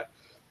the sky,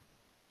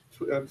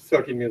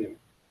 30 million.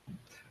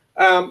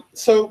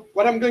 So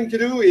what I'm going to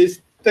do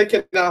is take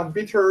an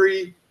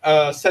arbitrary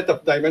set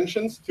of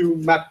dimensions to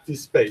map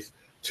this space,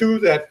 2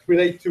 that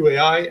relate to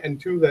AI and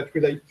 2 that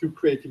relate to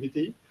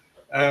creativity.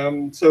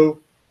 So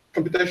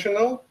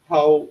computational,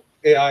 how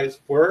AIs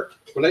work;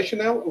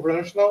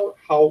 relational,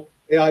 how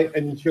AI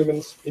and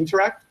humans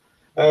interact;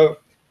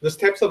 the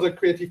steps of the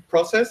creative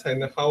process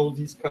and how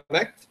these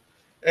connect;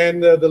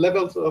 and the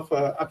levels of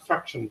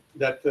abstraction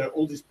that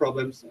all these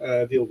problems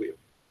deal with.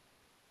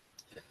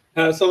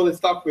 So let's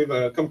start with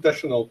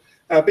computational.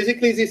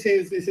 Basically, this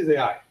is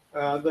AI.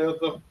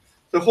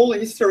 The whole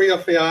history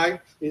of AI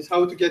is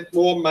how to get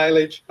more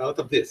mileage out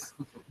of this.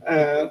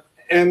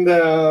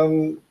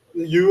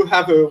 You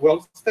have a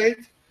world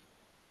state,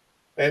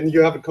 and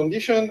you have a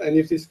condition, and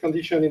if this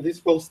condition in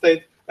this world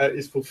state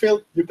is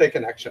fulfilled, you take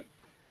an action.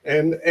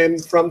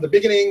 And from the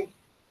beginning,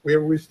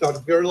 we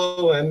started very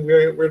low, and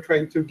we're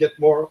trying to get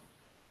more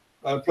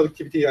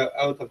productivity out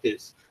of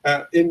this.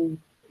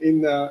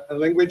 In a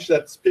language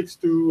that speaks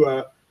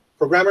to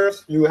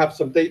programmers, you have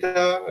some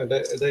data, a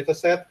data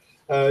set.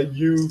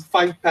 You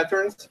find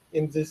patterns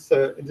in this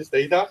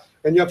data,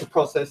 and you have a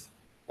process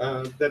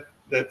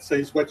that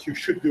says what you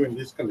should do in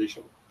this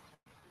condition.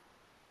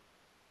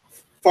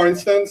 For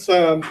instance,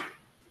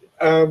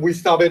 we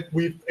started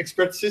with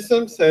expert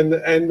systems, and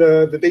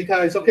the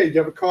data is, okay, you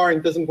have a car and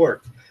it doesn't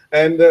work.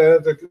 And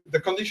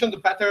the condition, the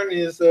pattern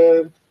is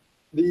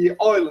the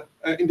oil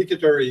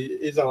indicator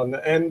is on,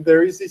 and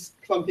there is this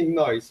clumping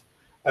noise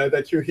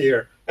that you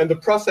hear. And the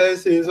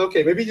process is,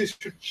 okay, maybe you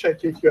should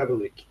check if you have a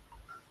leak.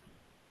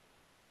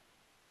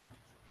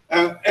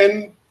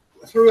 And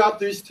throughout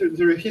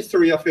the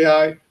history of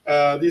AI,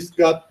 this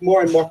got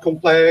more and more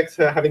complex,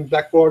 having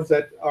blackboards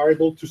that are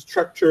able to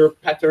structure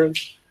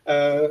patterns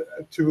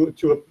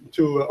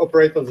to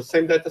operate on the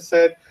same data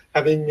set,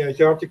 having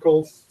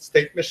hierarchical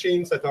state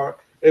machines that are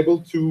able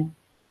to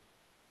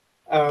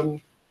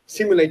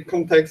simulate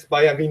context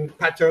by having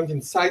patterns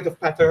inside of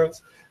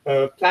patterns,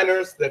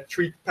 planners that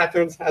treat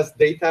patterns as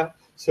data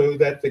so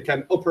that they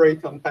can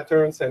operate on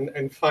patterns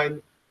and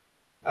find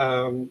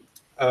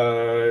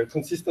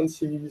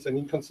consistencies and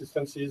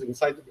inconsistencies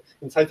inside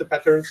the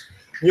patterns,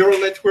 neural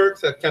networks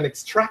that can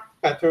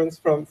extract patterns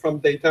from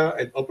data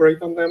and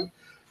operate on them,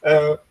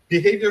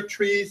 behavior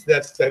trees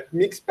that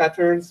mix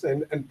patterns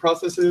and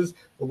processes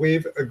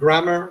with a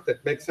grammar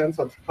that makes sense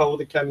of how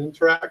they can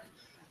interact.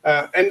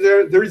 And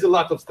there is a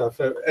lot of stuff.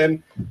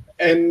 And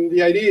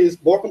the idea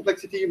is more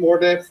complexity, more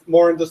depth,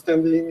 more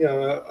understanding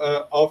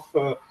of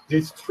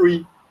these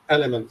 3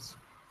 elements,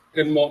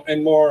 and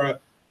more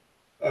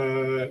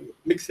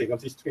mixing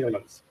of these 3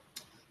 elements.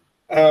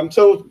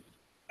 So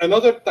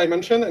another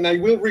dimension, and I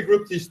will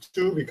regroup these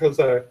 2 because,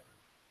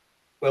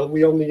 well,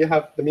 we only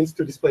have the means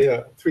to display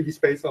a 3D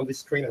space on this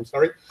screen, I'm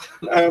sorry.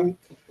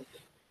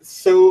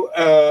 So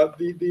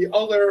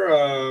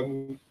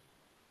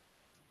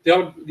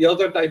the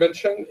other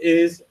dimension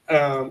is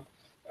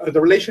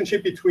the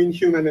relationship between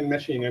human and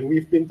machine. And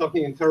we've been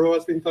talking, and Tero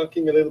has been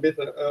talking a little bit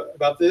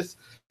about this.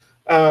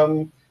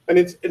 And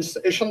it's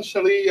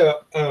essentially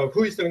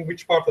who is doing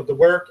which part of the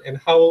work and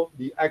how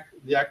the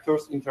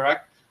actors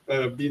interact,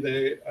 be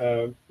they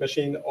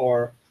machine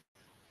or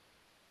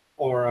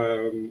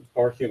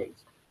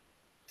humans.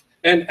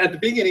 And at the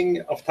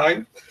beginning of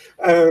time,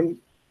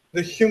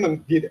 the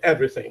human did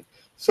everything.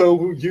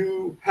 So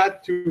you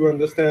had to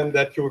understand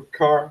that your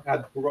car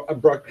had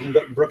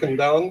broken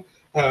down.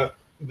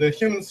 The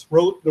humans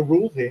wrote the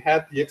rules. They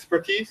had the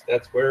expertise.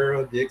 That's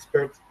where the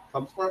expert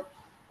comes from.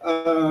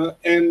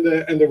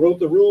 And they wrote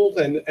the rules,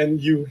 and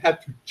you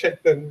had to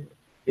check them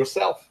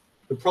yourself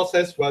The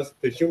process was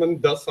the human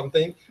does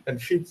something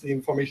and feeds the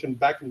information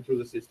back into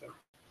the system.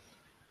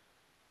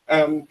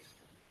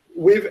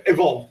 We've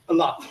evolved a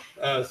lot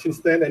since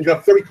then, and you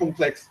have very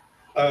complex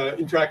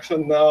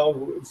interaction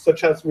now,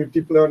 such as with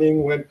deep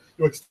learning, when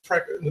you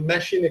extract the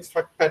machine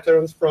extract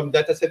patterns from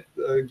dataset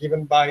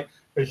given by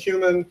a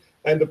human,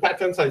 and the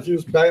patterns are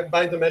used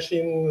by the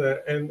machine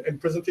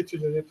and presented to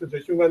the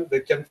human.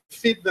 They can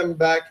feed them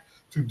back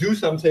to do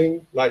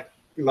something like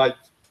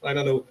I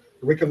don't know,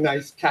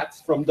 recognize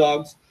cats from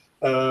dogs,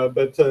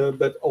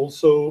 but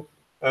also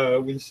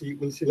we'll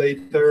see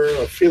later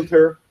a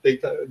filter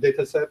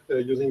data set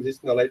using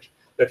this knowledge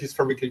that is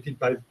fabricated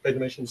by the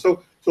machine.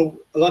 So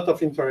a lot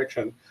of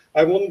interaction.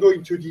 I won't go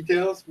into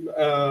details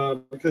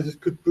because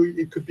it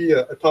could be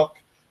a talk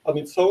on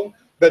its own,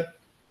 but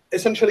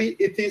essentially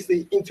it is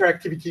the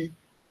interactivity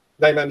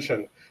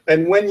dimension.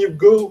 And when you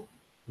go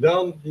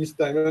down this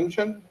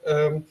dimension,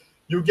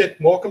 you get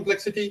more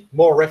complexity,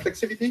 more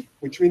reflexivity,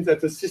 which means that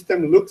the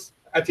system looks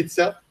at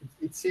itself,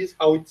 it sees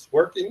how it's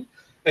working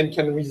and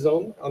can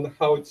reason on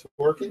how it's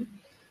working.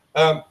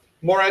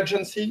 More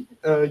agency,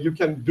 you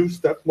can do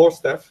more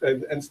stuff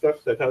and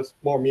stuff that has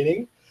more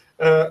meaning.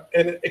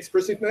 And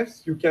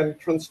expressiveness, you can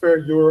transfer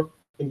your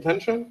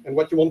intention and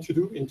what you want to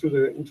do into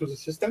the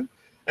system.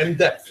 And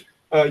depth,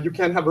 you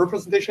can have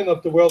representation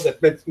of the world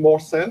that makes more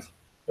sense,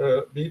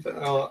 be it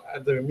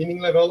at the meaning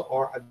level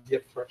or at the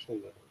abstraction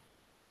level.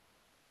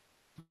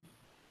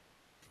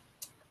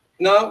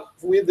 Now,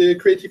 with the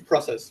creative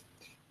process.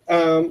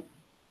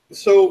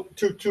 So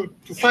to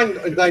find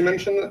a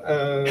dimension,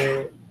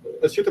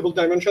 a suitable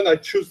dimension, I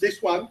choose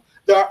this one.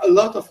 There are a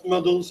lot of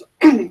models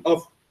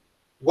of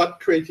what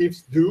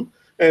creatives do,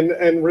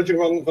 and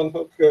Reginald van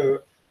Hoek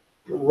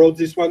wrote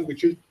this one,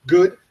 which is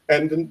good,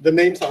 and the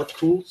names are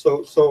cool.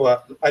 So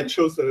I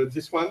chose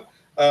this one,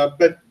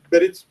 but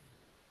it's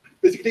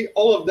basically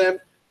all of them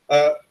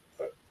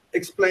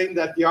explain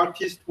that the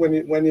artist,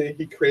 when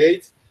he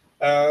creates,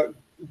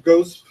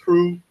 goes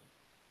through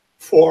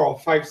 4 or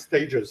 5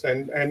 stages,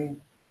 and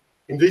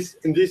in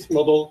this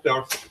model there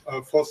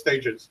are 4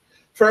 stages.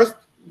 First,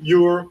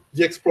 you're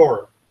the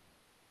explorer,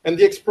 and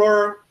the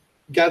explorer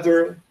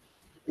gathers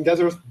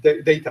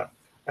data.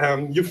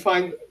 You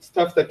find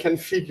stuff that can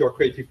feed your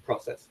creative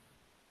process,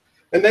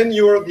 and then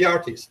you're the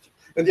artist,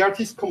 and the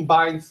artist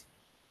combines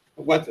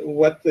what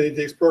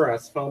the explorer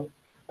has found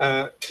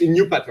in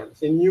new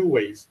patterns, in new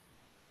ways.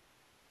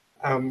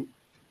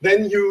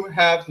 Then you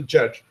have the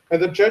judge,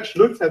 and the judge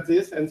looks at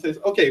this and says,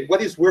 okay,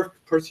 what is worth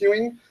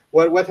pursuing,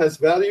 what has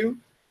value,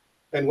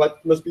 and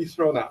what must be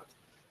thrown out.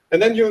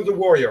 And then you're the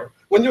warrior.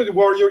 When you're the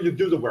warrior, you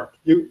do the work.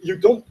 You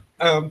don't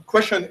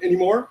question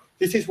anymore.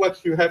 This is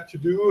what you have to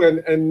do,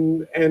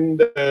 and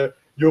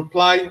you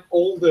apply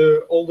all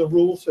the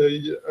rules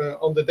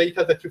on the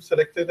data that you've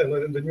selected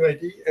and the new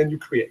ID, and you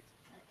create.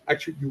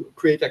 Actually, you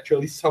create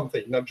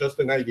something, not just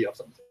an idea of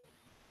something.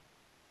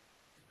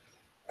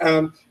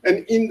 And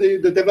in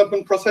the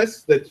development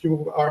process that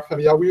you are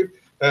familiar with,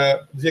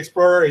 the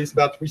explorer is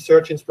about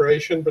research,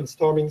 inspiration,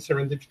 brainstorming,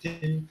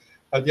 serendipity.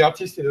 The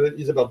artist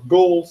is about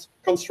goals,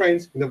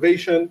 constraints,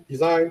 innovation,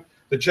 design.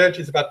 The judge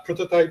is about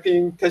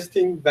prototyping,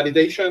 testing,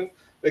 validation,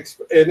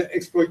 and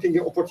exploiting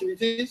the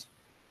opportunities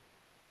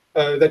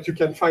that you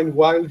can find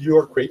while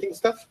you're creating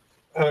stuff,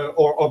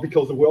 or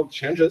because the world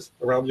changes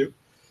around you.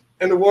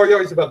 And the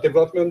warrior is about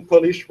development,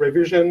 polish,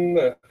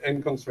 revision,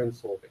 and constraint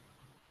solving.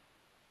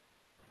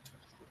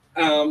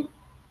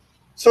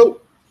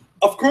 So,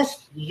 of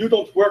course, you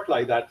don't work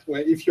like that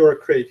if you're a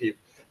creative.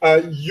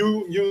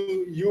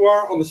 You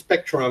are on the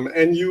spectrum,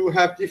 and you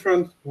have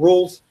different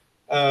roles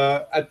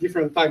at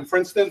different times. For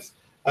instance,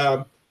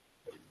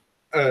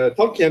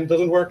 Tolkien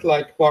doesn't work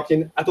like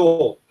Martin at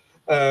all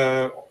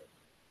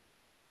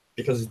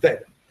because he's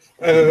dead.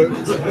 But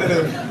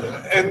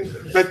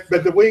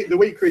the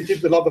way he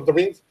created The Lord of the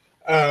Rings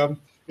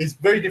is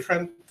very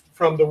different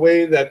from the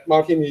way that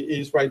Martin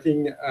is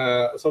writing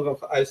Song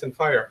of Ice and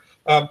Fire.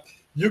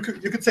 You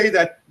could say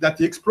that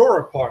the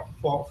explorer part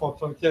for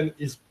Tolkien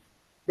is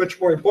much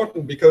more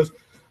important because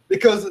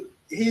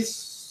his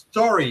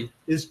story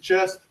is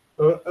just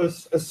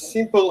a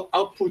simple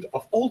output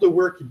of all the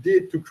work he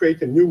did to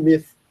create a new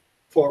myth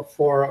for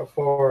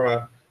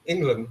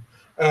England,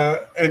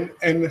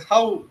 and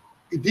how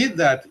he did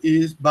that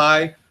is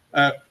by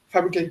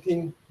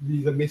fabricating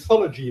the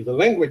mythology, the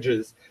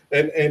languages,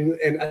 and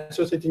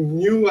associating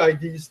new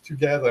ideas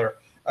together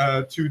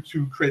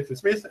to create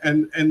this myth.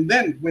 And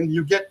then when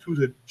you get to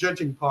the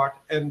judging part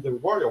and the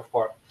warrior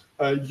part,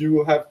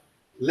 you have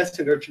less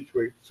energy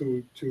to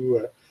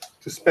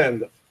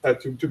spend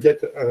to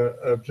get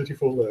a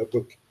beautiful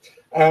book.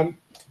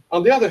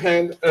 On the other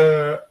hand,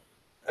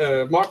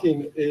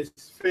 Martin is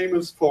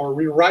famous for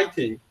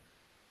rewriting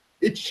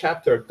each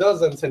chapter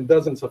dozens and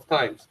dozens of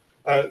times,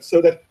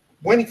 so that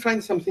when he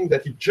finds something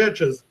that he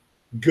judges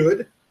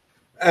good,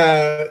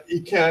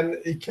 he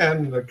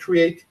can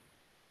create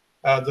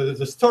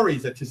the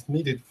stories that is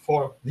needed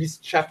for this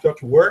chapter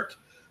to work,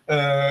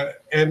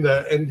 and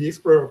the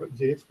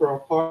explorer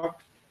part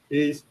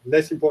is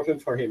less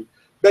important for him.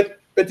 But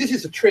this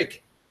is a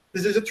trick.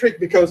 This is a trick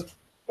because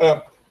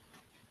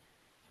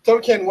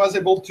Tolkien was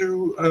able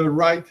to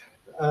write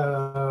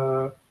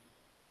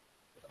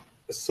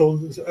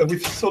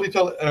with so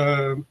little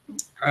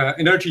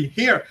energy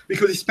here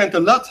because he spent a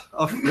lot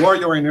of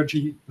warrior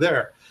energy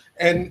there,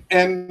 and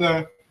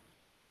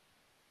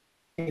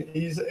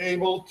he's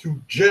able to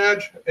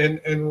judge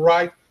and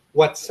write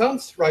what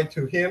sounds right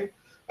to him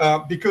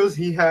because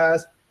he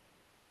has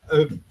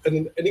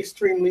an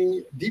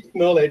extremely deep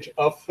knowledge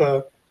of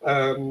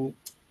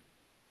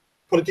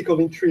political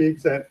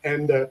intrigues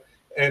and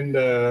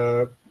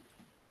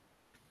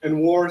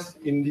wars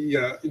in the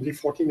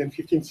 14th and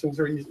 15th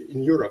centuries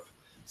in Europe.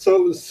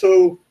 So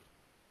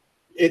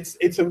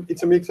it's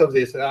a mix of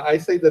this. I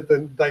say that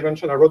the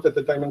dimension, I wrote that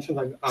the dimensions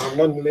are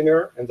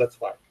non-linear, and that's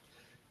why.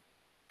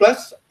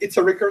 Plus, it's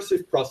a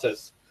recursive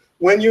process.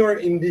 When you're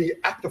in the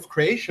act of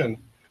creation,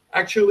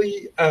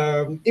 actually,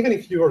 even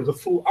if you're the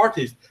full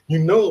artist, you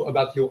know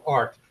about your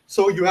art.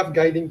 So you have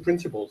guiding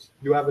principles.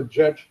 You have a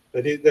judge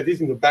that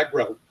is in the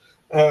background.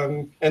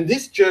 And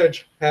this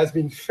judge has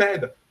been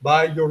fed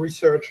by your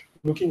research,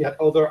 looking at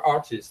other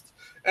artists,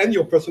 and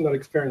your personal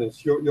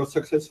experience, your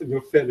success and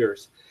your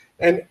failures.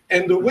 And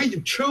the way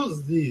you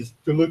chose these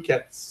to look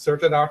at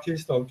certain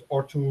artists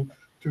or to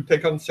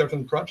take on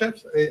certain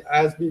projects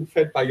has been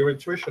fed by your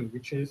intuition,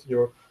 which is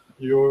your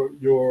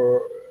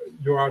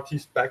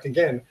artist back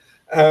again.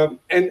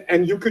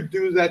 And you could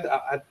do that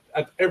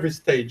at every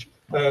stage.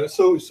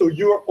 So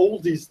you're all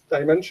these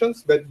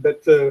dimensions,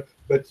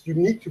 but you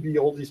need to be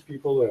all these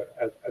people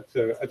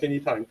at any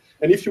time.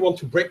 And if you want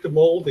to break the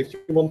mold, if you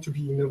want to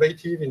be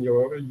innovative,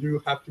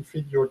 you have to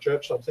feed your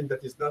judge something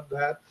that is not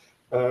that.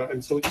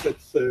 And so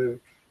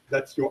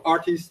that's your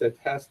artist that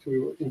has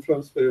to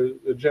influence the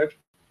judge.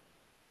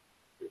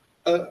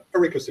 A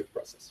recursive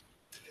process.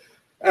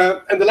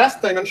 And the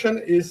last dimension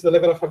is the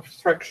level of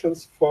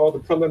abstractions for the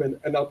problem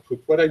and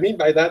output. What I mean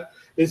by that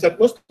is that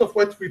most of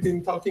what we've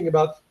been talking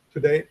about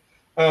today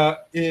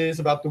is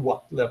about the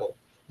what level,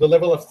 the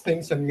level of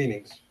things and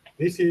meanings.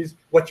 This is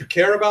what you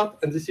care about,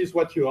 and this is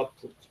what you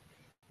output.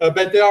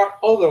 But there are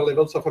other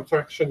levels of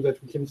abstraction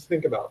that we can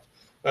think about.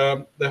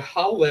 The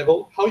how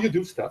level, how you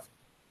do stuff.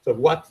 So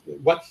what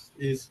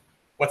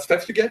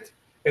stuff you get,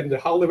 and the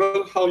how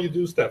level, how you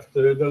do stuff,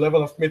 the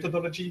level of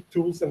methodology,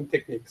 tools, and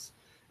techniques.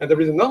 And there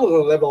is another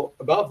level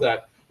above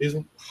that, is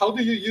how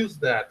do you use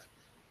that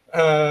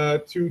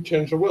to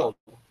change the world?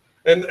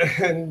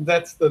 And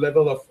that's the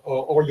level of,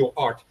 or your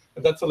art.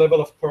 And that's the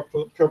level of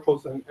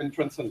purpose and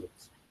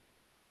transcendence.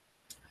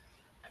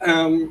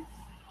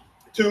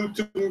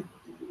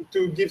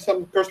 To give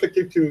some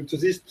perspective to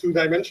these two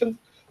dimensions,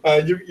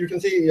 you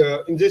can see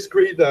in this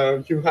grid,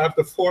 you have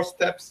the 4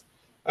 steps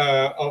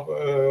of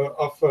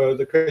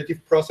the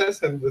creative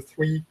process and the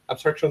 3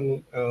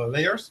 abstraction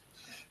layers.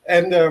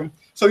 And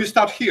so you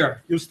start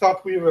here. You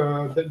start with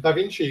Da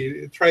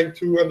Vinci, trying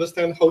to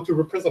understand how to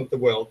represent the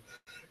world.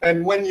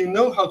 And when you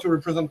know how to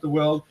represent the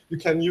world, you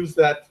can use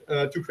that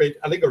to create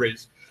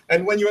allegories.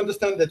 And when you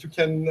understand that you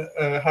can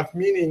have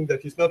meaning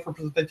that is not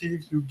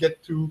representative, you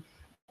get to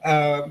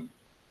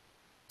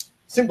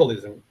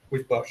symbolism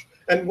with Bosch.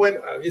 And when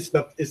it's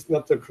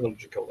not a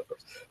chronological, of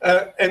course.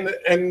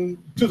 And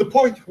to the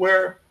point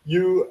where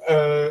you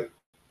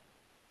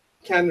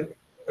can,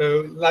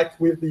 like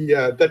with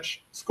the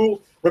Dutch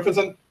school,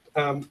 represent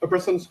a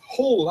person's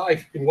whole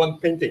life in one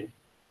painting,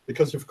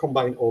 because you've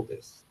combined all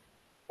this.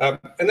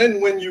 And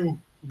then when you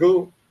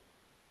go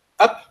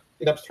up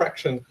in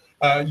abstraction,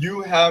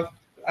 you have,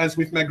 as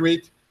with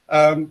Magritte,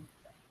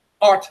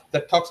 art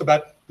that talks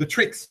about the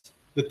tricks,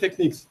 the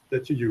techniques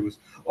that you use,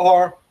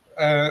 or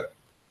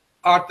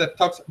art that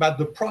talks about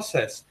the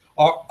process,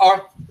 or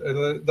art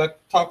that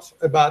talks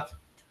about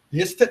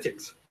the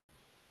aesthetics,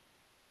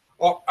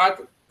 or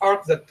art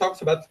that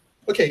talks about,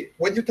 okay,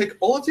 when you take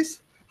all of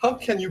this, how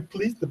can you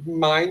please the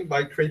mind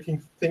by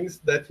creating things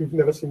that you've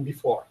never seen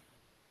before?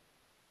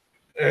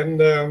 And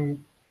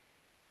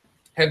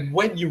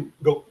when you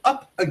go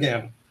up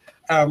again,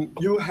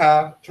 you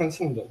have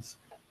transcendence.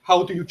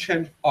 How do you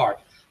change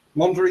art?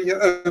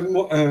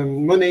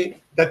 Monet,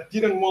 that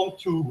didn't want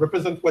to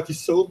represent what he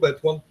saw, but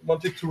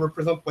wanted to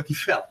represent what he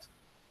felt.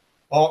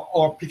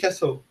 Or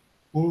Picasso,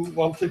 who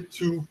wanted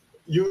to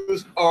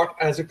use art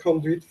as a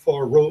conduit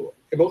for raw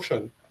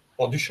emotion.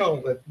 Or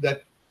Duchamp,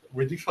 that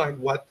redefined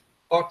what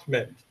art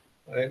meant,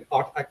 and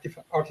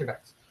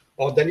artifacts.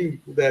 Or Dali,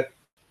 that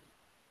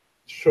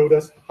showed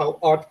us how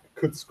art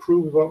could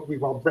screw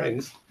with our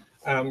brains.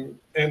 And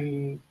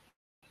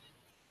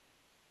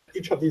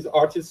each of these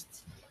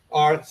artists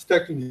are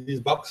stuck in these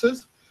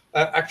boxes.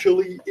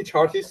 Actually, each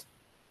artist,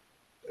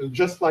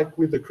 just like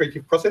with the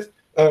creative process,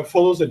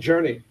 follows a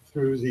journey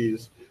through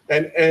these.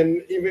 And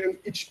even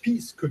each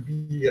piece could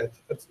be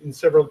in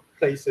several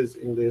places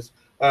in this.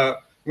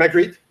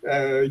 Magritte,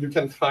 you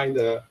can find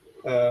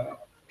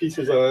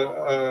pieces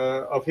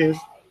of his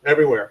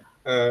everywhere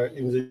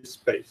in this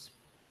space.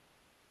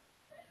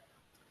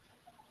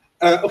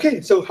 Okay,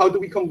 so how do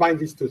we combine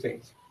these two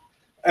things?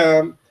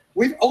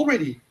 We've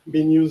already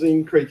been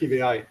using creative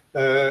AI,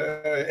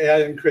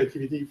 AI and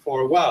creativity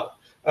for a while,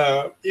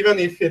 even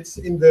if it's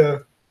in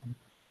the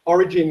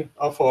origin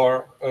of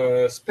our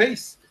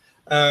space,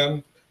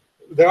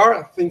 there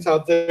are things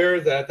out there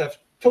that have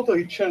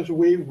totally changed the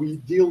way we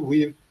deal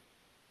with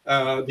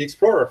the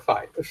explorer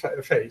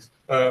phase.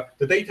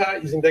 The data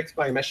is indexed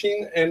by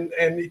machine, and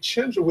it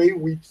changed the way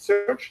we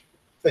search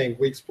things,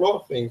 we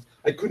explore things.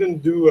 I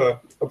couldn't do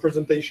a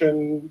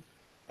presentation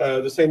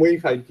the same way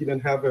if I didn't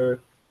have a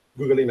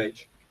Google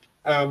image.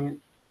 And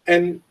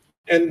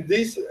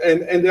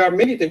there are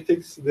many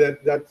tactics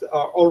that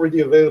are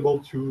already available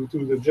to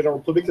the general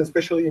public,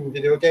 especially in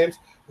video games,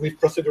 with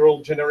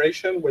procedural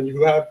generation, when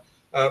you have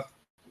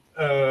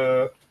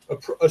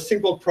a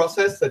simple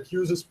process that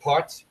uses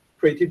parts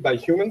created by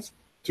humans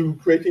to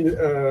create an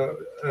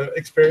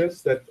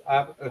experience that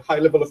have a high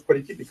level of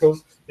quality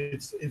because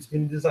it's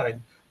been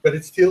designed, but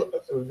it's still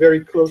very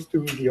close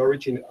to the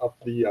origin of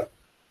the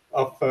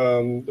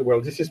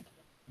world. This is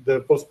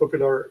the most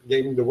popular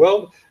game in the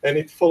world, and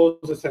it follows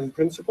the same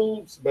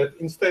principles, but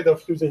instead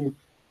of using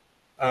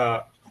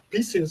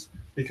pieces,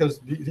 because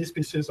these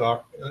pieces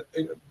are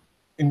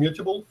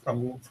immutable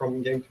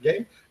from game to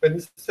game, but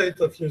instead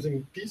of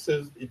using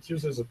pieces, it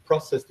uses a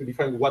process to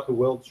define what the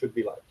world should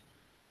be like.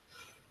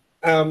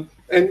 And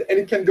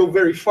it can go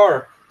very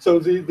far. So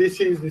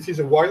this is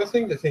a wider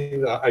thing. The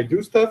thing that I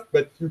do stuff,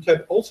 but you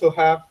can also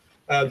have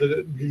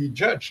the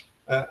judge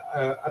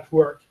at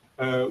work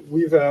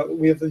with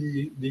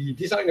the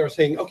designer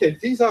saying, okay,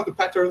 these are the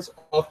patterns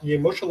of the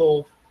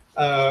emotional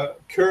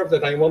curve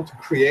that I want to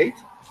create,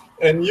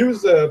 and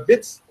use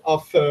bits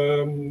of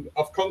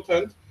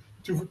content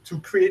to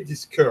create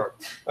this curve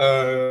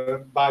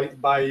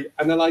by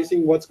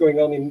analyzing what's going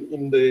on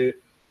in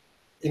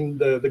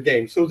the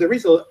game. So there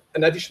is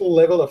an additional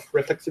level of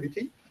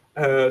reflexivity.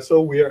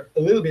 So we are a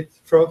little bit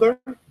further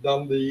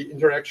down the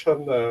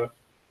interaction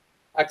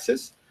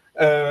axis.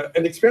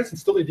 And the experience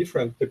is totally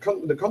different. The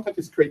content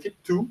is created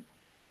to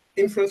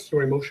influence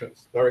your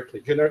emotions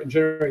directly,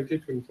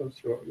 generated to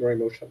influence your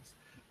emotions.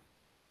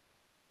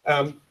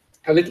 A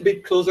little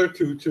bit closer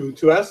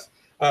to us,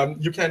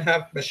 you can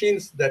have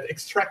machines that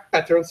extract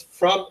patterns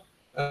from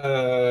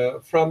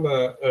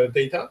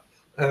data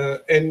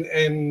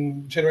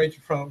and generate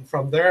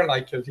from there,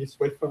 like this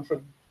wave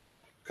function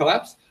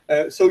collapse.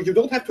 So you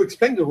don't have to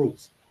explain the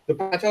rules. The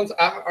patterns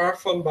are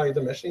found by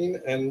the machine,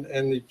 and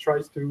it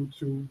tries to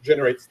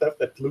generate stuff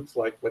that looks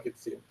like what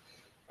it's seen.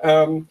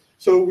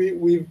 So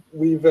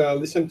we've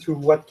listened to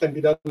what can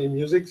be done in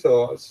music.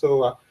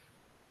 So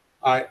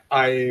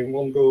I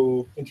won't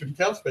go into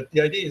details, but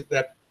the idea is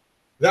that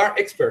there are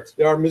experts,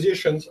 there are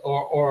musicians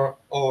or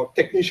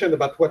technicians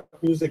about what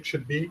music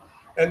should be,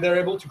 and they're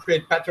able to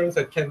create patterns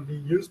that can be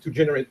used to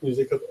generate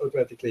music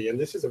automatically. And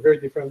this is a very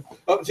different.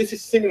 This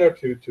is similar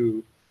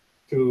to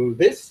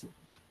this.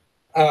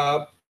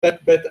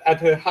 But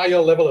at a higher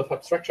level of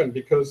abstraction,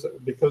 because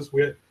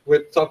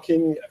we're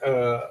talking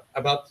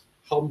about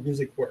how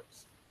music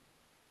works,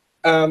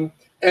 and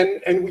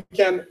we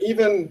can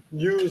even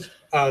use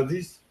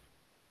these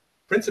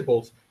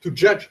principles to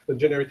judge the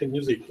generated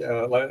music,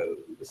 like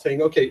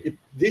saying, okay, if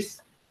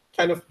this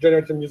kind of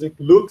generated music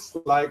looks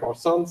like or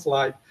sounds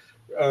like,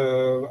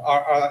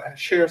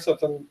 share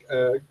certain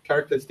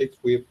characteristics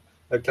with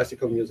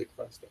classical music,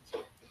 for instance,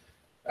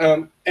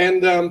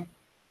 and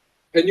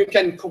you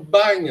can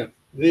combine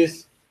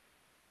these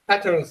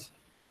patterns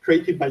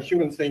created by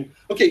humans, saying,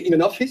 okay, in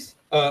an office,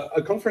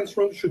 a conference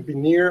room should be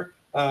near,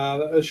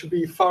 should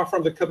be far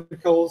from the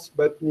cubicles,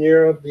 but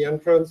near the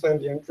entrance,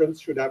 and the entrance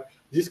should have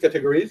these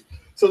categories,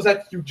 so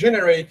that you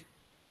generate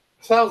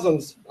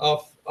thousands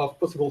of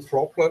possible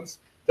floor plans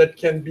that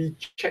can be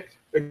checked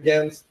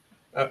against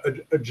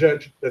a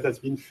judge that has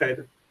been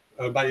fed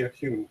by a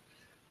human.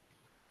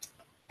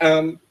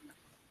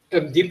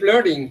 Deep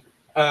learning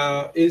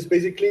is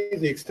basically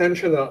the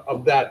extension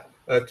of that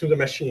to the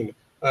machine.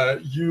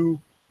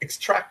 You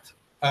extract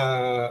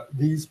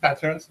these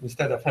patterns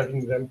instead of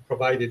having them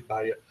provided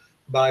by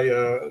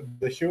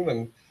the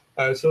human,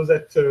 so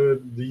that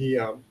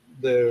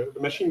the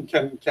machine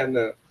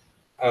can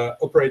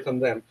operate on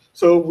them.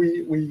 So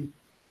we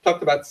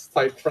talked about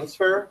style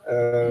transfer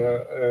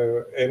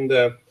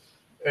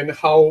and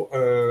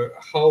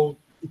how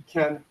it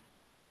can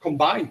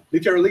combine.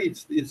 Literally,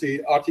 it's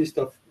the artist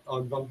of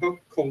Van Gogh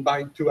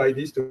combined two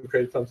ideas to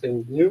create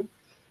something new.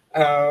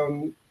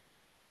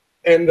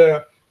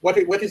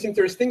 What is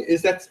interesting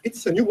is that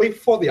it's a new way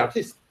for the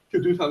artist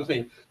to do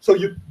something. So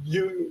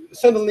you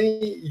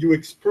suddenly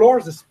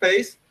explore the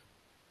space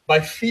by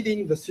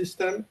feeding the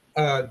system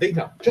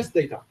data, just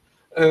data,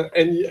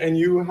 and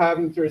you have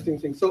interesting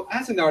things. So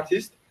as an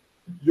artist,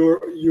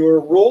 your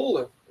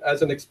role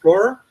as an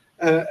explorer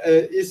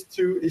is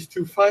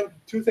to find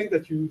two things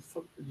that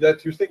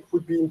you think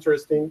would be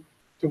interesting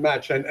to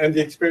match, and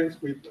the experience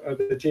with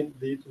the Jin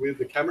did with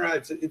the camera,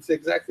 it's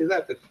exactly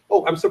that.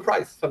 Oh, I'm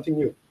surprised, something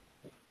new.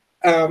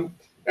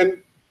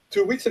 And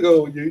 2 weeks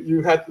ago,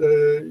 you had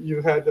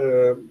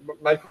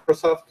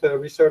Microsoft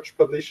research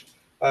published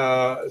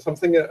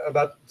something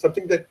about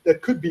something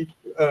that could be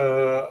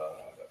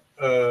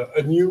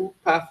a new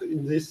path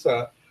in this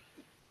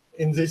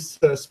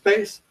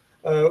space,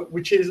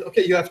 which is,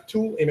 okay, you have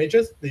two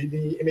images.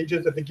 The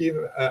images that they give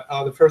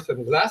are the first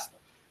and the last.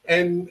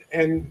 And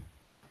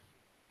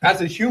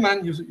as a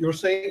human, you're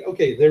saying,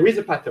 okay, there is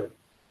a pattern.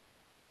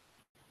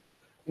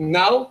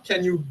 Now,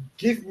 can you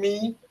give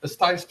me a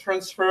style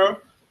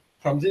transfer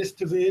from this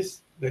to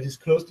this that is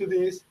close to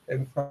this,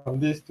 and from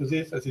this to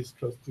this that is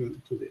close to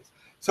this?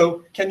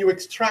 So can you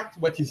extract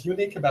what is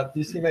unique about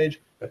this image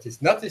that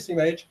is not this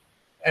image,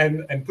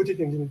 and put it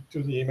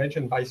into the image,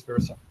 and vice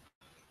versa?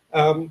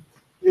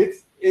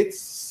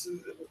 It's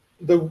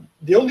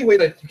the only way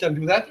that you can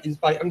do that is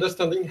by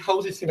understanding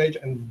how this image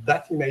and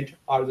that image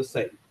are the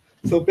same.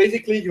 So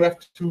basically, you have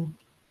to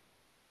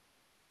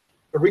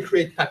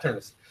recreate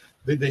patterns.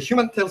 The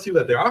human tells you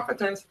that there are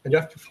patterns, and you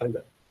have to find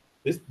them.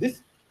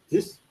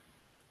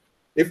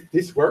 If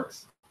this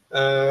works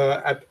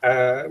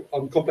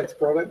on complex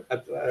problem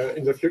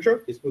in the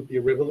future, this would be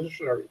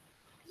revolutionary.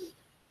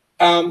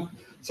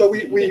 So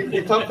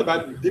we talked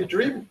about Deep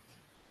Dream.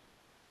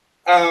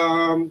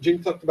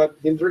 Jim talked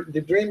about Deep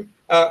Dream.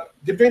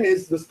 Deep Dream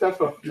is the stuff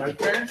of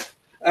nightmare,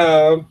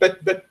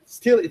 but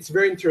still it's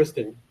very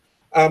interesting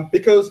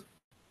because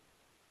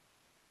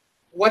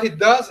what it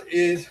does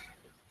is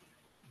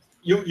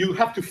you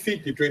have to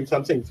feed Deep Dream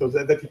something so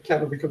that it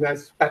can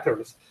recognize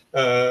patterns.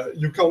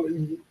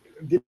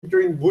 Deep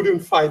Dream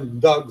wouldn't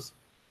find dogs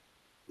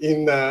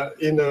in a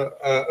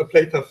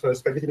plate of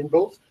spaghetti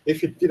meatballs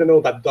if it didn't know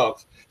about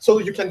dogs. So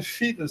you can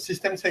feed the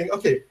system saying,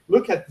 okay,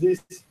 look at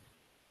this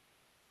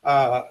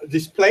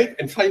plate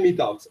and find me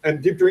dogs,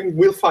 and Deep Dream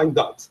will find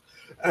dogs.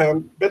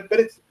 But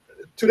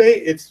today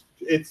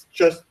it's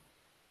just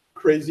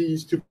crazy,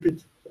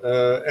 stupid,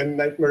 and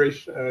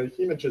nightmarish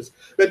images.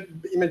 But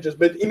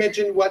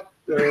imagine what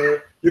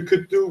you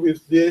could do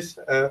with this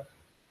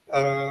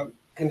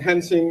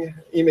enhancing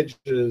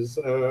images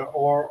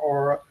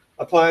or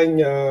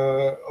applying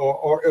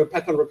or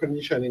pattern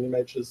recognition in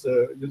images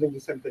using the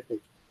same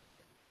technique.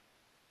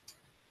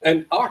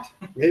 And art,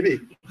 maybe.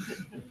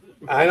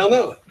 I don't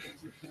know.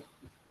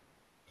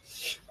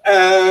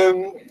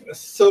 And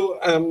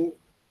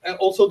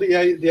also the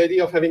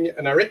idea of having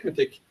an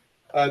arithmetic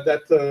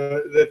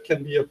that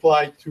can be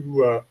applied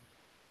to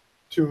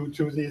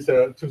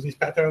these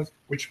patterns,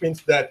 which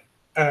means that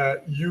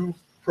you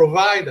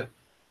provide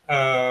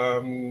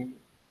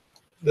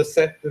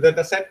the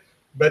data set,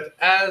 but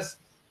as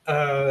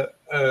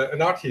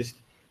an artist,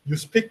 you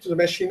speak to the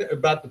machine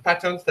about the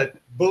patterns that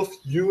both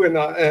you and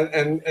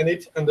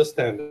it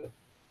understand.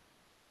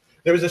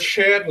 There is a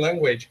shared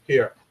language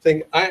here,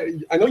 saying, I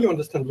know you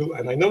understand blue,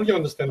 and I know you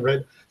understand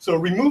red, so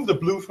remove the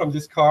blue from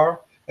this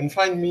car and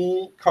find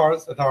me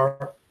cars that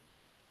are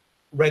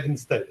red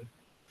instead.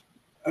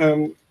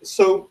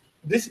 So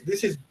this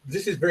is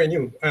very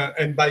new,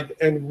 and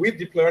with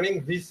deep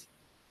learning, this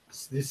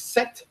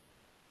set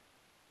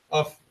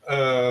of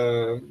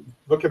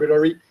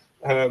vocabulary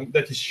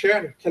that is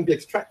shared can be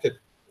extracted.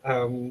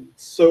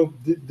 So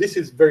this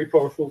is very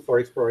powerful for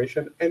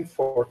exploration and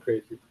for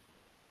creativity.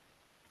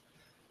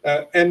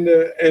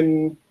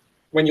 And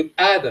when you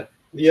add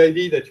the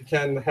idea that you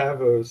can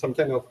have some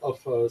kind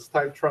of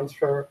style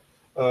transfer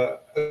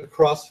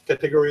across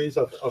categories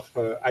of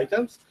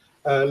items,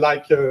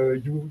 like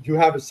you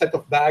have a set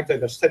of bags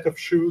and a set of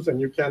shoes, and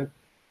you can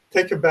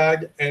take a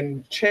bag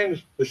and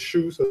change the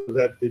shoes so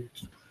that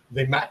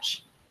they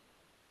match.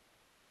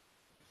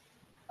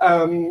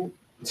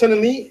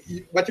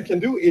 Suddenly, what you can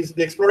do is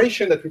the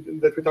exploration that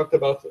we talked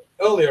about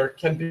earlier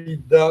can be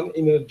done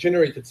in a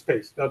generated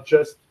space, not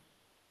just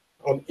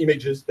on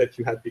images that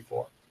you had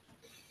before.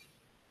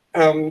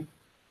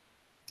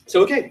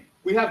 So okay,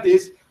 we have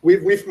this.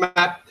 We've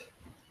mapped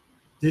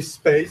this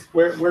space.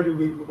 Where do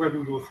we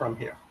go from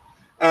here?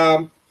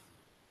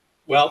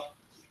 Well,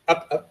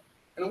 up,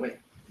 and away.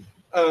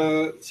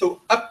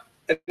 So up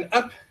and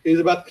up is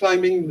about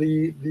climbing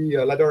the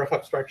ladder of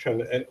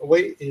abstraction, and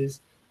away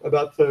is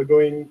about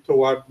going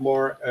toward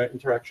more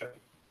interaction.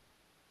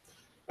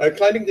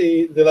 Climbing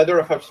the ladder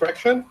of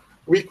abstraction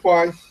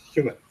requires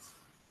humans.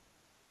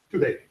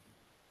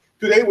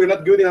 Today we're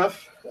not good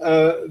enough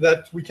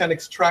that we can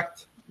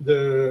extract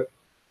the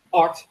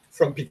art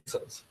from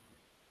pixels.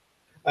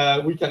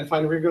 We can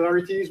find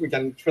regularities, we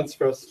can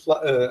transfer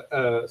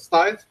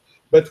styles,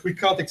 but we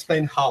can't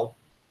explain how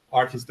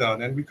art is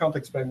done, and we can't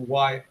explain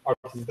why art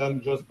is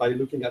done just by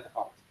looking at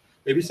art.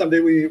 Maybe someday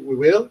we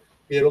will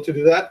be able to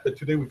do that, but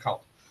today we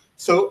can't.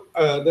 So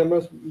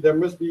there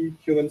must be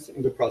humans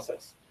in the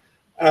process.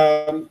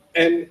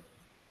 And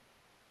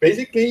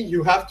basically,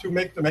 you have to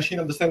make the machine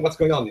understand what's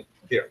going on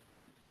here.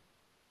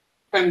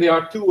 And there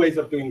are two ways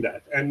of doing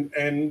that,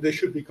 and they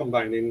should be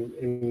combined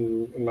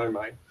in my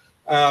mind.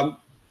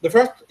 The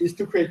first is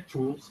to create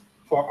tools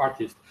for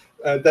artists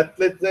that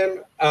let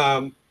them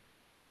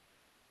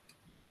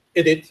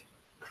edit,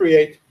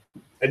 create,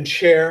 and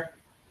share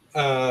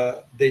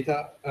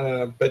data,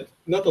 but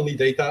not only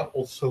data,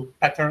 also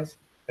patterns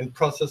and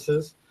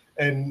processes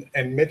and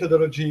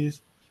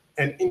methodologies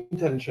and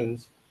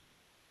intentions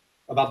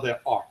about their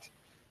art.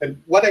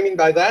 And what I mean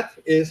by that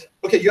is,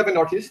 okay, you have an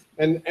artist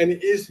and he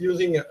is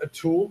using a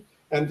tool,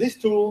 and this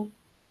tool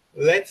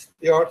lets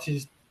the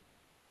artist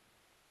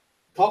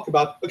talk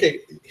about, okay,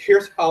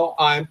 here's how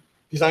I'm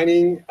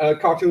designing a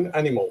cartoon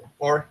animal,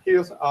 or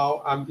here's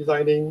how I'm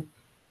designing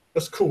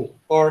a school,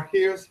 or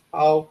here's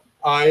how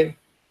I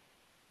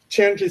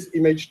change this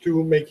image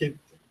to make it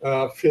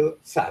feel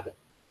sad.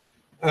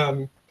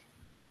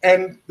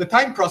 And the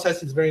time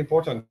process is very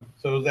important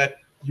so that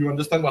you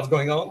understand what's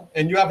going on,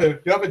 and you have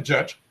a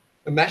judge,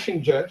 a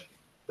machine judge,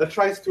 that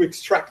tries to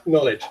extract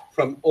knowledge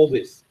from all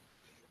this.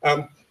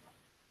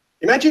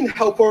 Imagine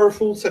how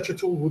powerful such a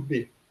tool would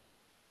be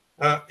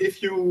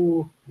if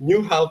you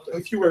knew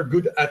if you were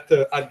good at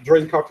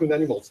drawing cartoon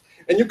animals,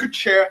 and you could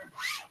share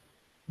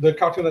the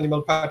cartoon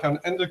animal pattern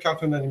and the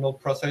cartoon animal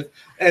process,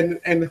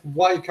 and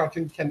why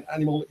cartoon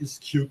animal is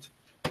cute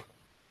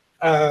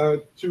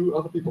to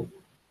other people.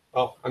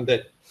 Oh, I'm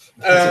dead.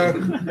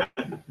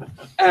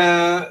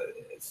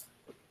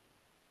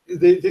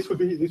 This would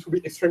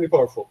be extremely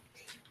powerful.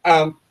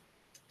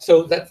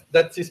 So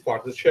that's this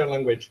part, the shared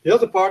language. The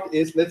other part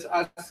is, let's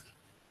ask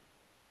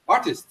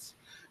artists.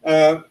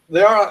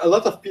 There are a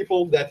lot of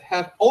people that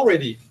have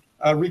already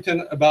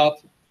written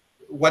about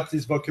what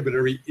this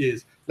vocabulary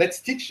is. Let's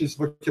teach this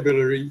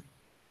vocabulary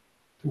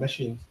to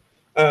machines.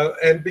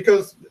 And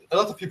because a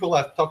lot of people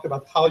have talked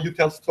about how you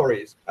tell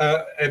stories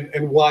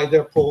and why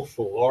they're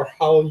powerful, or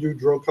how you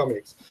draw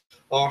comics,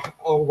 or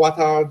what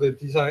are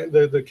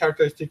the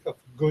characteristics of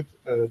good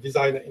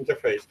design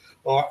interface,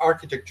 or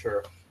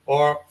architecture,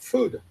 or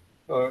food,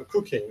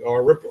 cooking,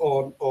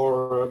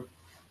 or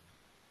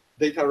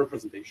data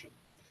representation.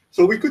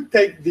 So we could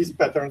take these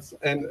patterns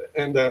and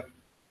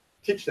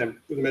teach them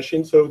to the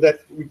machine so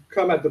that we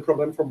come at the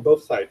problem from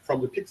both sides,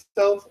 from the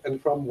pixels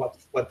and from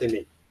what they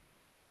mean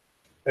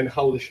and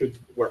how they should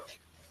work.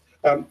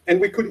 And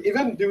we could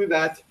even do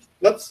that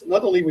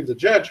not only with the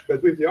judge,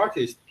 but with the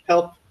artist,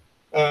 help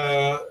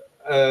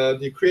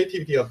the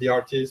creativity of the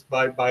artist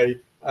by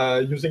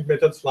using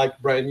methods like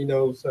Brian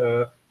Eno's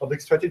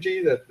object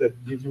strategy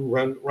that gives you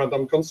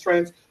random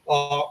constraints,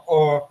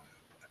 or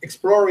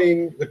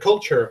exploring the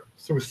culture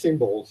through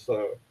symbols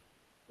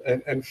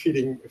and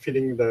feeding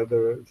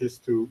this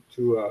to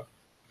the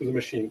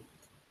machine.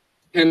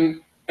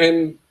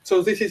 And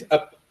so this is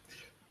up.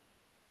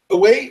 A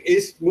way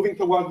is moving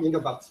toward the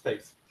Engelbart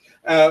space.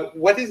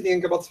 What is the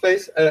Engelbart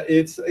space?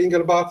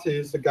 Engelbart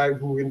is the guy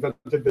who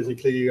invented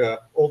basically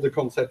all the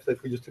concepts that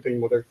we use today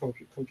in modern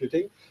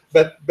computing.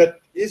 But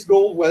his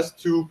goal was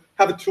to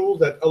have a tool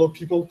that allowed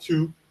people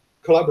to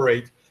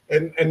collaborate,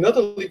 and not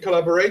only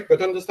collaborate,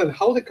 but understand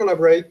how they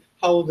collaborate,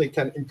 how they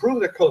can improve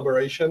their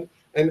collaboration,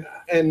 and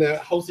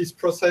how this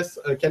process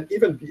can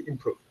even be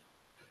improved.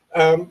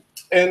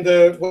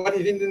 What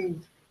he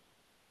didn't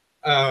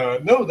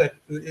know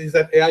is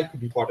that AI could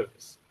be part of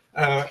this.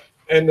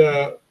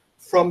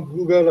 From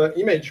Google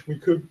Image, we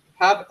could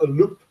have a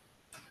loop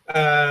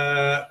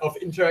of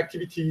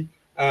interactivity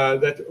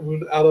that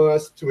would allow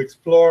us to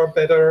explore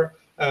better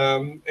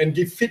and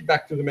give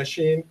feedback to the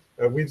machine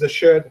with the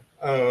shared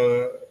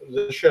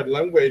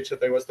language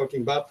that I was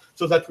talking about,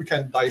 so that we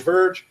can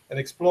diverge and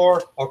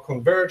explore, or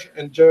converge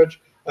and judge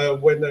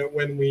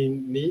when we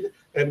need,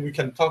 and we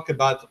can talk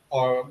about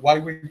why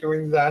we're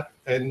doing that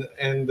and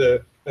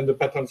the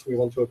patterns we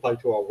want to apply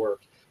to our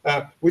work.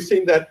 We've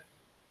seen that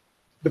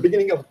the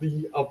beginning of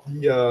the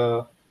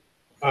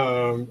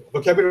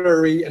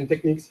vocabulary and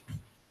techniques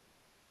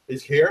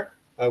is here.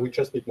 We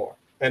just need more,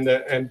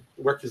 and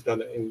work is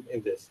done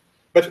in this.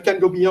 But we can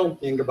go beyond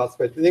the Engelbart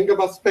space. The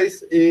Engelbart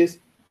space is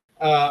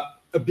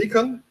a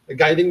beacon, a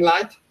guiding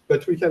light,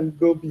 but we can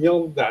go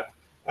beyond that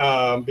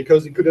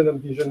because he couldn't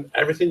envision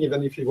everything,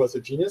 even if he was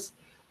a genius.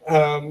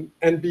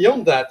 And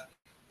beyond that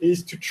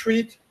is to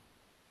treat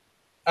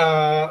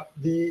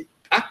the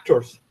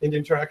actors in the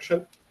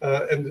interaction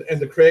and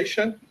the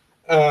creation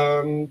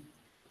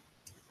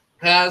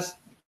as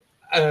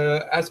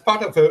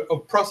part of a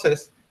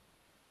process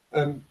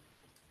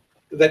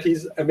that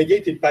is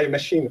mediated by a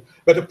machine,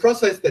 but a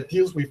process that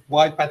deals with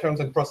wide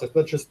patterns and process,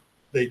 not just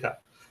data.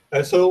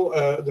 So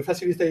the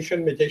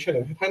facilitation, mediation,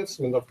 and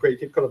enhancement of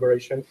creative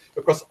collaboration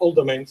across all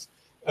domains,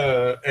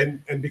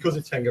 and because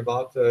it's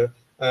about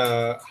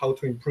how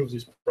to improve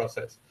this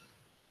process.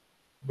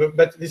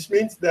 But this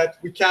means that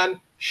we can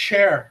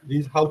share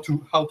these how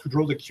to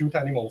draw the cute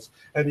animals,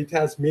 and it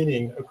has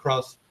meaning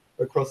across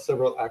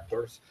several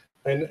actors,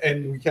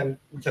 and we can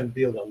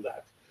build on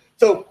that.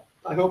 So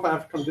I hope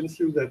I've convinced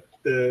you that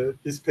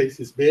this space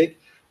is big.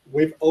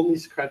 We've only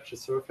scratched the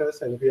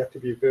surface, and we have to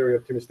be very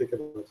optimistic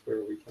about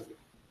where we can go.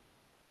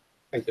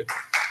 Thank you.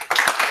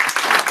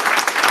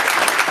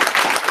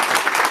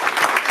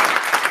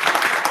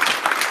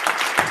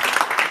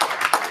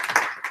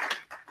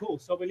 Cool.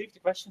 So we leave the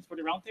questions for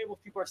the roundtable.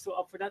 People are still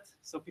up for that,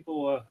 so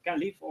people can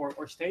leave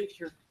or stay if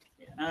you're.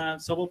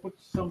 So we'll put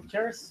some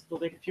chairs. We'll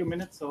take a few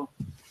minutes. So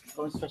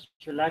go and stretch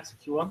your legs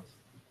if you want.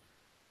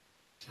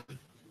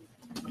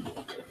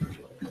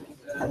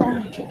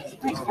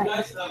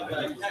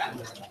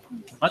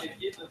 What?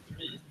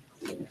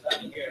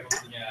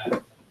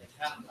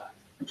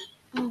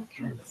 You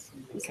can.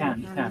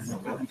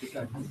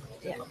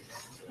 Yeah.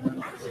 Do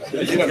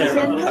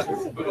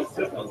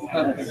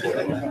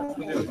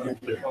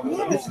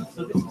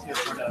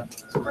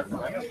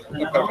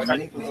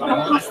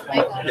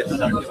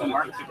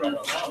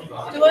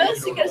I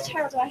also get a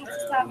chair or do I have to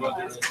stand there?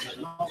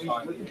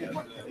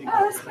 Oh,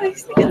 that's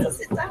nice. I get to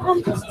sit down.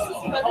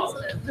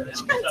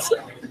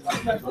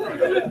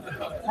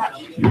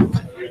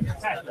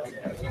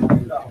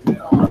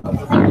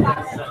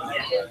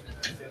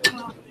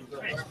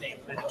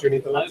 Do you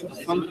need the laptop?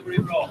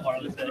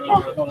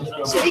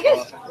 Should we go?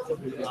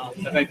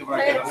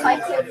 Very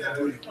excited.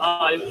 I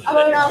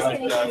won't ask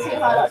anything too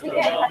hard. I think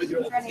getting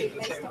questions ready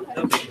based on kind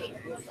of speaking.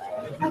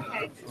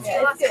 Okay.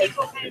 Yeah, it's good.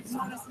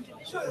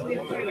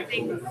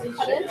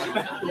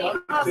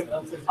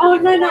 Oh,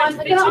 no, I'm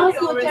going to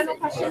ask more general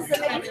questions, so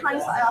maybe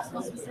times that I ask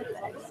more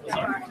specifics.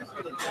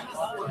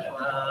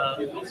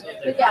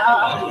 But yeah,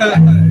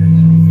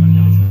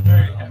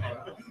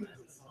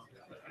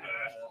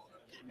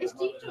 is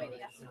Jean joining us?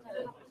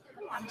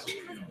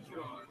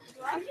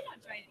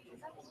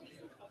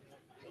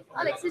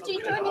 Alex, is Jean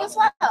joining as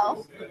well?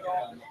 Oh,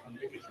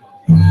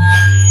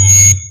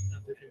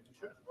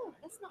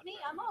 that's not me,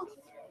 I'm off.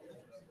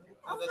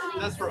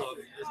 That's Roelof.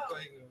 It's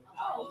going.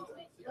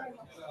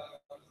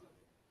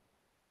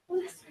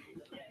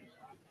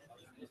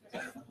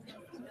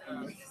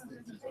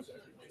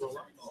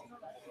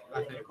 I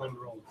think call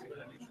Roelof.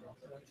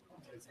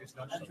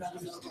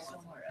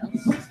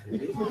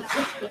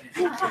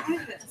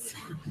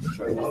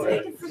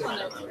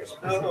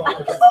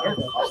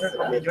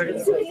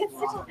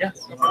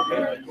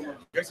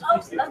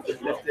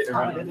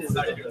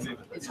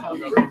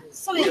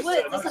 Solid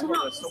wood doesn't help,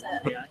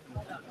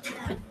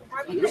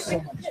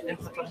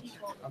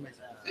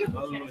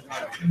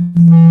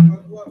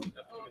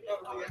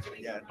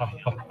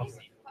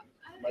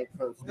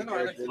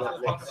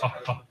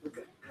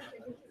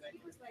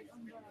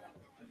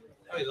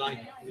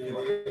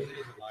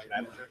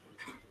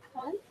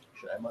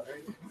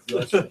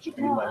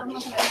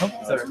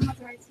 does it?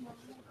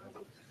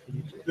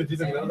 You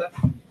didn't know that?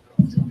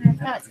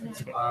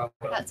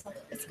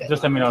 It's good.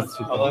 Just let me know.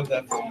 I love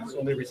that. It's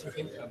only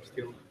recently. I'm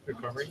still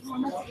recovering.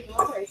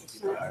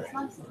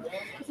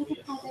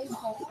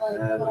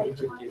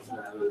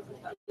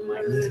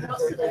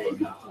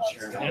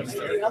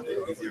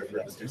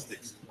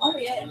 Oh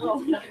yeah,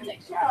 well,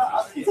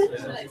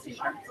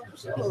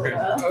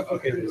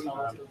 Okay.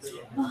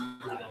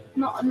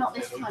 not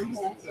this time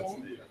here. So.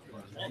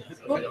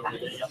 We'll be back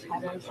in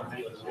September.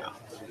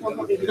 We'll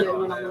probably be doing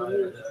one on the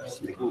Just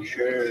making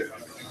sure.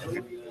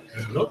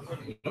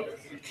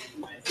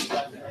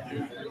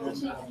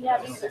 Yeah,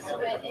 we just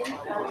went in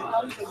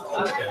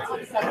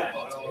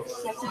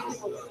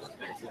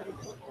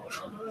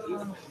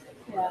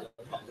yeah.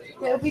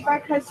 It'll be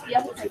very close to the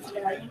other place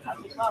today, I think,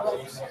 as well.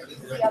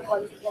 The other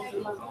one's at the end of the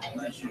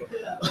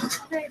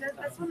month. Great,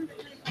 that's one of the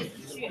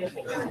places.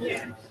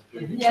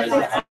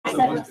 Yeah,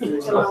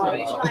 17th July.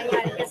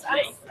 Yes, I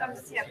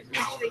was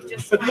actually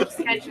just trying to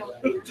schedule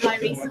July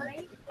recently.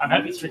 I'm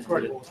happy it's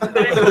recorded. But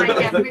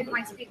I'm with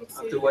my speaker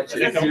To watch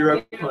Then it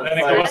 0.5 I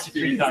can watch it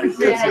 3 times.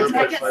 But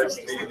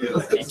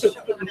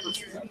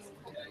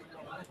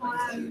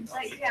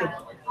yeah,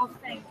 I'll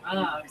think.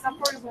 Because I'm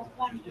probably want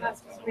one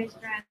person to raise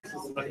their hand.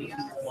 But it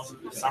just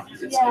looks like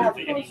you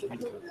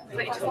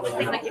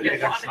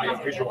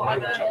don't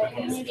want other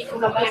people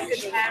will be a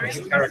good pairing.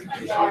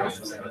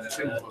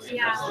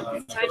 Yeah, so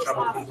I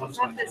just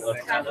have this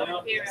kind of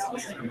period.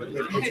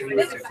 Hopefully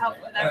this will help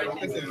with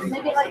everything.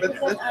 Maybe like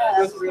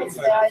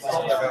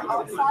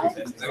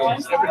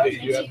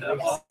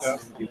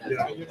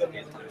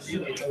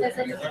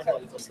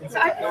So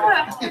I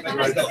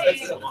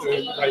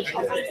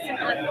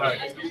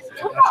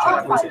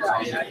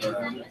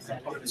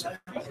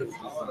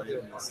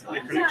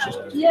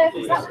yeah,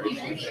 exactly.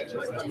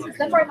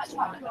 They're very much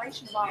about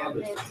curation of art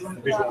and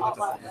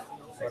artwork.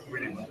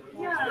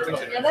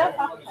 Yeah, they're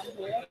fun.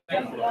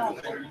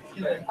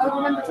 I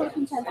remember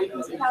talking to him back in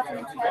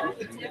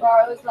 2010, where I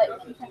was like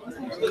keeping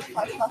intentions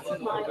quite close to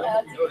my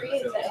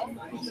degree so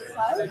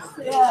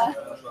yeah.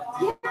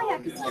 Yeah,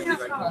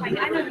 because I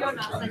know you're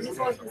not, like, you've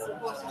always been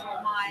supportive of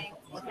my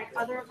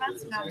other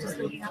events, and I was just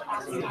looking at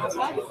art stuff.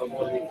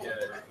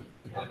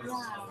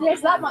 Yes,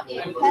 that might be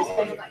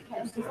perfect in that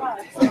case as well.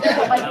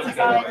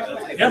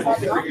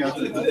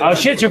 Oh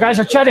shit, you guys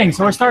are chatting,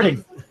 so we're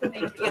starting.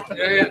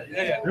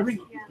 Yeah. Ruby,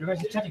 you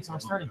guys are chatting, so we're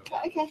starting.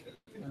 Okay.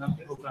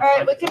 All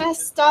right, we're gonna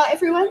start,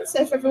 everyone.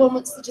 So if everyone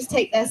wants to just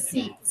take their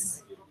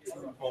seats.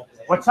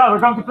 What's up? We're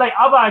going to play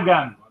ABBA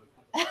again.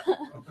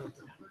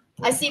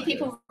 I see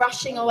people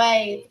rushing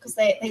away because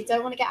they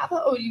don't want to get out of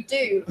it, or you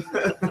do.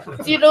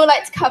 If you'd all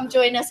like to come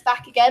join us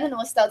back again, and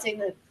we'll start doing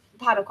the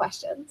panel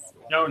questions.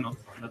 No, no,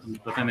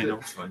 but then they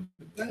don't. Fine.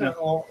 Yeah.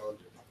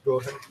 Go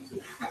ahead.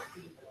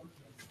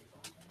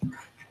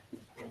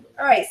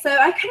 All right, so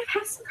I kind of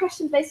have some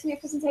questions based on your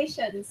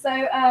presentation. So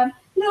a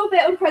little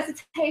bit on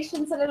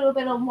presentations, a little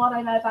bit on what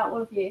I know about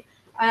all of you.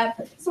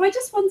 So I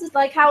just wondered,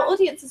 like, our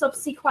audience is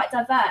obviously quite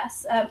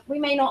diverse. We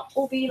may not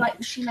all be like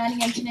machine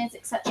learning engineers,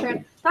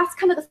 etc. That's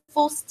kind of the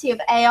falsity of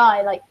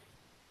AI. Like,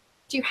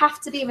 do you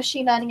have to be a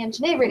machine learning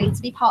engineer really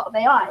to be part of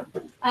AI?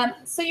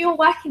 So you're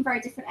working in very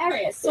different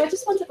areas. So I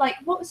just wondered, like,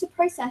 what was your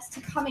process to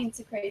coming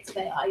to creative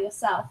AI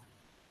yourself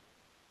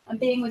and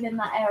being within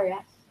that area?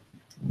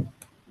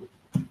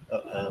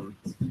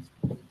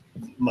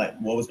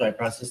 What was my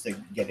process to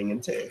getting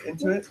into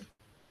it?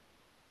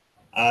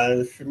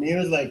 For me, it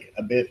was like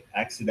a bit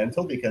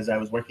accidental because I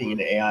was working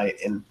in AI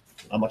in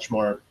a much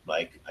more,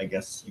 like, I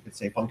guess you could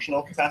say,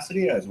 functional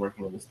capacity. I was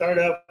working in a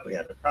startup. We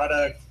had a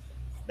product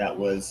that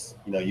was,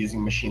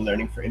 using machine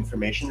learning for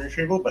information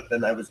retrieval. But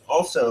then I was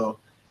also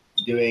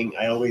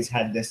I always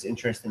had this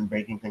interest in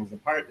breaking things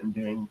apart and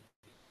doing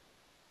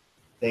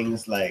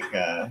things like,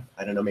 I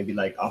don't know, maybe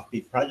like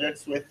offbeat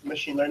projects with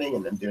machine learning,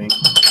 and then getting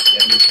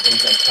into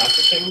things like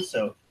processing.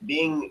 So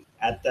being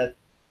at that,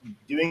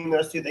 doing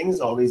those two things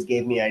always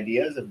gave me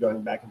ideas of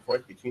going back and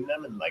forth between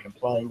them and like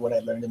applying what I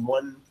learned in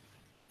one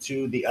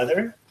to the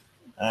other.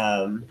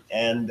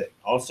 And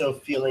also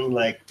feeling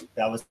like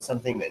that was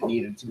something that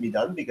needed to be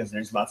done because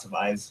there's lots of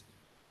eyes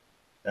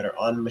that are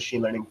on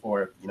machine learning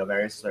for,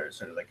 various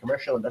sort of like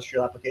commercial,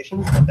 industrial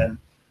applications.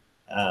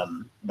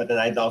 But then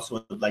I'd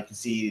also like to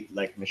see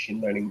like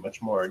machine learning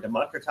much more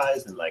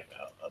democratized and like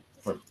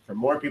for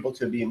more people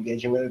to be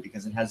engaging with it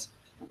because it has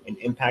an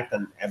impact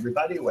on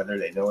everybody, whether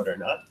they know it or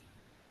not.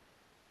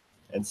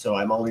 And so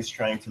I'm always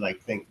trying to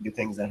like do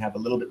things that have a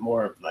little bit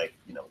more like,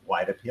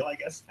 wide appeal, I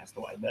guess, that's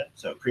the wide net.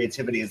 So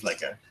creativity is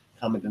like a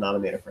common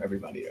denominator for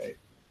everybody, right?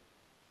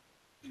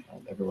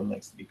 Everyone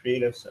likes to be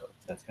creative, so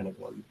that's kind of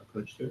one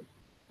approach to it.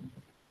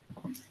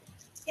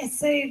 Yeah,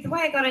 so the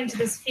way I got into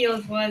this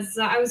field was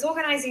I was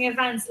organizing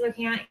events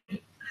looking at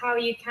how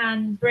you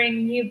can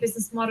bring new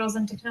business models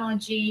and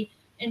technology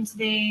into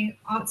the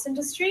arts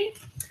industry.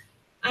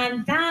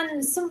 And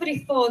then somebody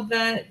thought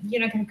that,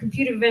 kind of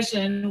computer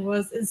vision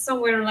was in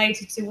some way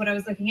related to what I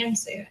was looking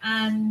into.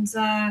 And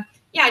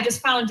yeah, I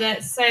just found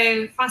it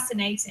so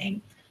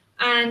fascinating.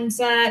 And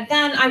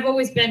then I've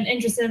always been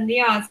interested in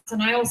the arts,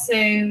 and I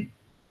also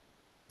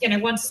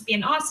wanted to be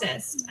an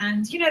artist.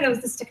 And, there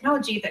was this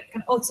technology that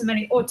can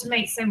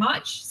automate so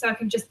much. So I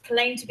can just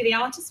claim to be the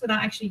artist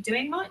without actually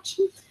doing much.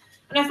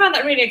 And I found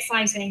that really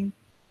exciting.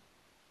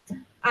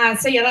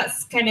 So yeah,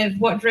 that's kind of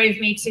what drove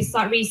me to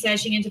start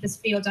researching into this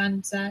field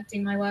and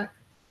doing my work.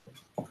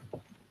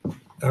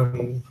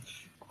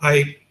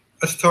 I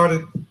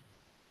started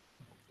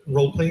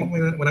role-playing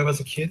when I was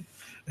a kid.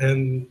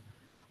 And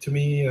to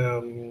me,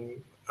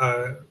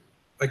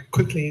 I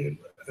quickly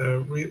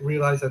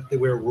realized that there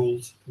were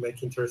rules to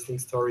make interesting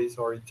stories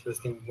or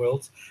interesting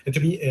worlds. And to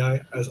me,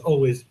 AI has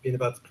always been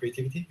about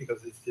creativity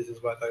because this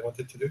is what I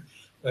wanted to do.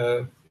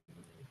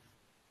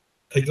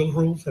 Take those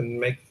rules and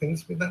make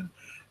things with them.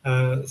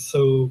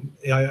 So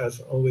AI has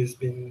always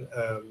been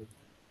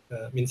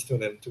means to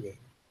an end to me.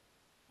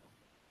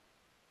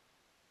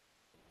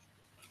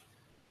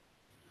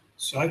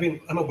 So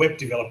I'm a web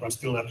developer. I'm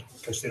still not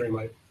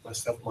considering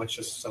myself much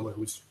as someone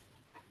who's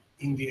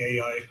in the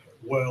AI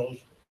world.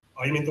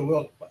 I am in the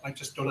world, but I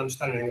just don't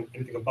understand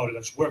anything about it. I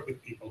just work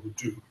with people who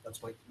do.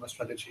 That's my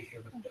strategy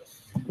here. But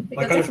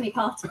you're definitely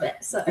part of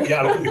it. So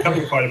yeah, I'm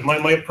becoming part of it.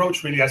 My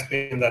approach really has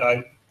been that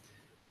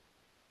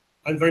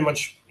I'm very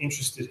much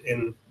interested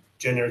in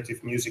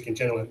generative music in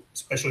general, and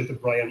especially the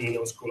Brian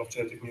Eno school of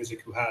generative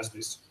music, who has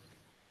this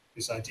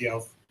idea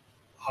of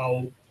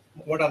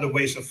what are the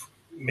ways of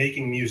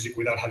making music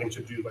without having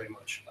to do very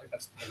much. Like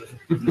that's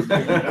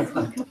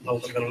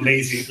kind of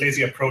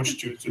lazy approach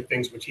to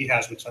things which he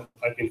has, which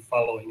I've been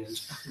following,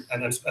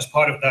 and as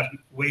part of that,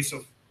 ways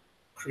of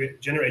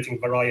generating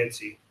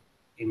variety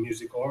in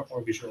music or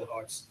visual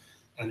arts,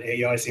 and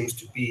AI seems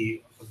to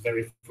be a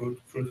very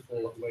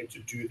fruitful way to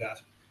do that.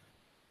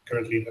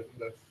 Currently,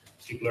 the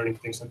deep learning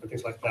things and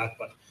things like that,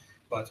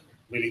 but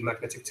really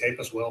magnetic tape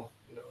as well.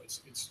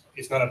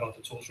 It's not about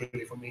the tools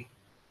really for me.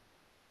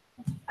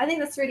 I think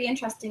that's really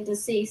interesting to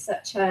see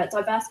such a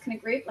diverse kind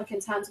of group, like in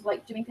terms of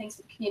like doing things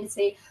for the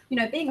community,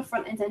 being a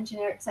front-end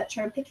engineer,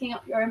 etc., and picking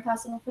up your own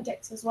personal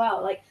projects as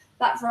well. Like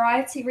that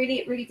variety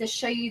it really does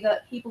show you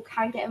that people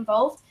can get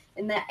involved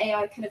in the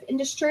AI kind of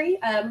industry,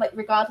 like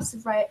regardless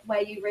of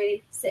where you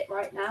really sit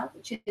right now,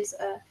 which is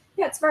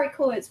it's very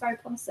cool. It's very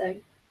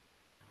promising.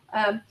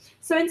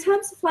 So in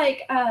terms of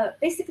like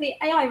basically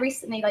AI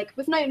recently, like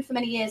we've known for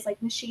many years, like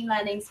machine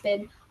learning's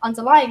been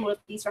underlying all of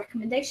these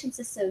recommendation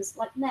systems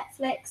like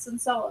Netflix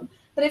and so on.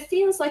 But it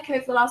feels like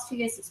over the last few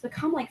years, it's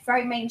become like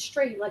very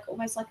mainstream, like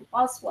almost like a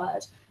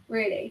buzzword,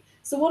 really.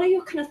 So what are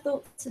your kind of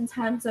thoughts in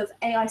terms of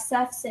AI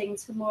surfacing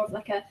to more of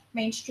like a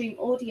mainstream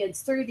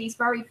audience through these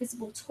very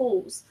visible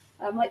tools,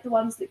 like the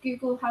ones that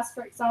Google has,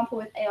 for example,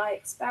 with AI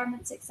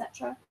experiments,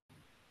 etc.?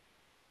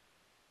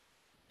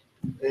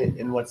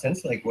 In what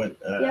sense? Like what?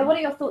 Yeah, what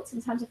are your thoughts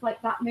in terms of like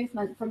that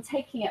movement from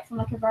taking it from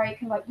like a very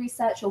kind of like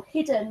research or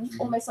hidden,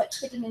 almost like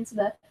hidden into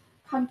the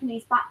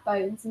company's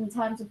backbones in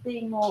terms of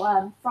being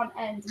more front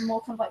end and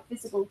more kind of like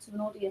visible to an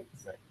audience?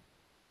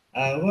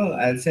 Right. Well,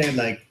 I'd say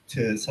like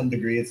to some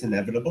degree it's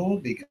inevitable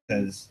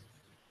because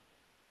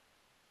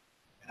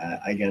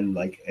again,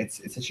 like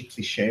it's such a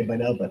cliche by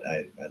now, but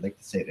I like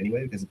to say it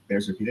anyway because it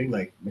bears repeating.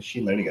 Like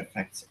machine learning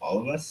affects all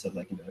of us. So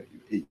like,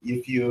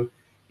 if you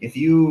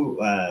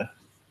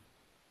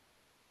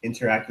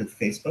interact with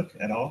Facebook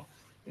at all,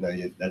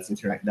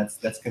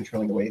 that's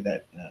controlling the way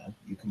that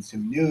you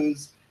consume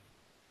news.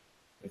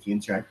 If you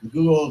interact with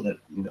Google, that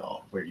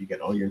where you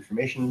get all your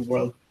information in the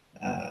world.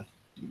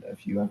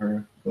 If you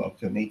ever go up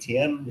to an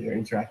ATM, you're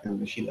interacting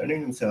with machine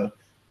learning, and so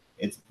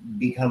it's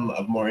become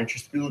of more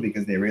interest to people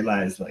because they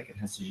realize like it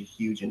has such a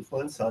huge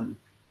influence on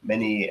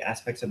many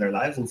aspects of their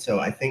lives. And so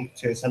I think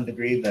to some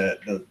degree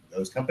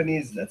those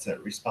companies, that's a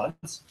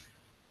response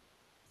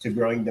to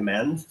growing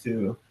demand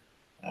to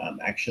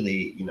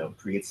actually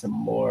create some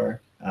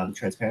more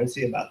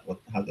transparency about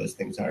how those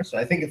things are. So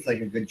I think it's like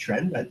a good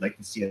trend. I'd like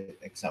to see it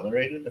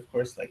accelerated. Of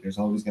course, like there's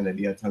always going to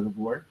be a tug of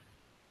war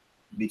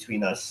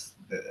between us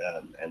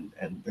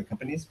and the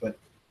companies, but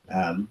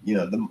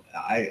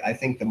I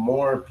think the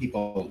more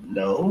people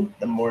know,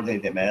 the more they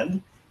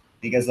demand,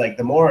 because like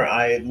the more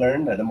I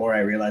learn, the more I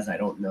realize I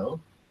don't know.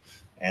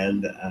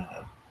 And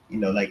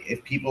like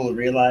if people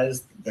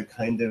realize the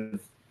kind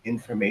of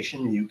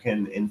information you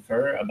can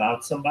infer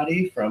about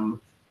somebody from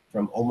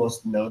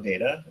almost no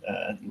data,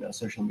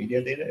 social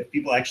media data, if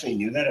people actually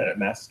knew that at a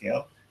mass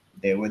scale,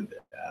 they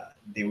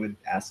would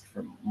ask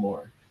for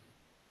more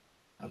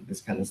of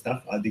this kind of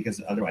stuff,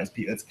 because otherwise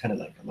it's kind of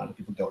like a lot of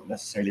people don't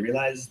necessarily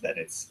realize that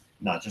it's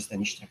not just a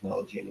niche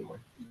technology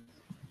anymore.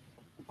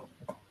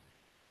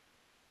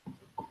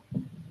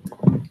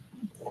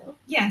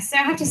 Yeah, so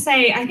I have to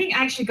say, I think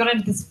I actually got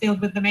into this field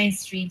with the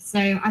mainstream. So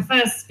I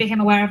first became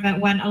aware of it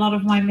when a lot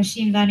of my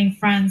machine learning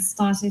friends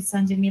started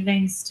sending me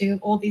links to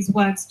all these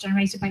works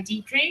generated by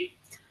Deep Dream.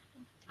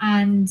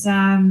 And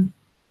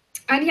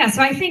yeah,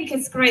 so I think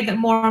it's great that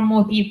more and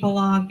more people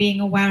are being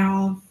aware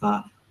of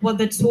what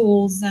the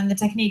tools and the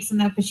techniques and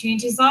the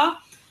opportunities are.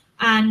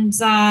 And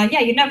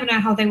yeah, you never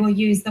know how they will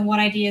use them, what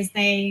ideas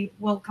they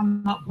will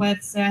come up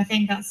with. So I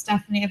think that's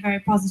definitely a very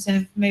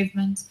positive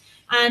movement.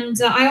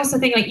 And I also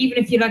think, like, even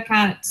if you look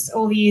at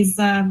all these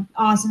art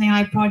and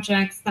AI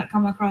projects that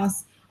come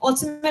across,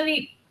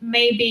 ultimately,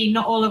 maybe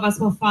not all of us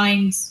will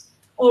find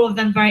all of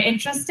them very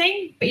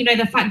interesting. But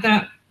the fact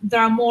that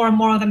there are more and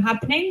more of them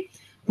happening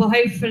will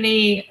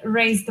hopefully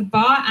raise the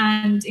bar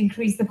and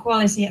increase the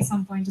quality at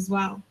some point as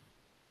well.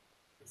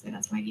 So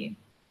that's my view.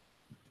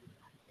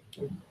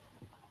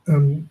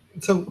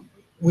 So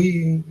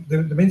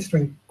the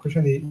mainstream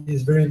question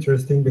is very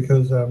interesting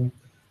because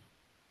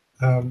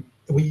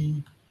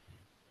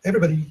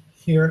everybody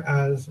here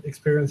has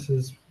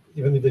experiences,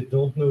 even if they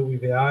don't know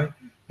with AI,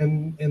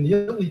 and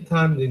the only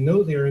time they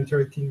know they're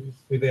interacting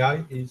with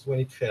AI is when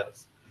it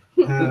fails.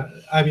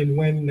 I mean,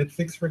 when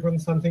Netflix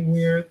recommends something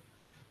weird,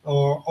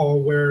 or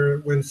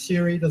when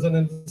Siri doesn't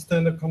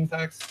understand the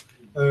context,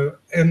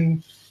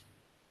 and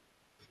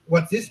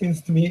what this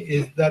means to me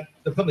is that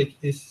the public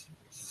is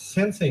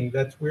sensing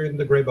that we're in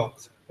the gray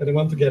box and they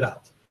want to get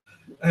out,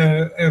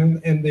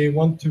 and they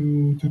want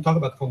to talk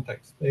about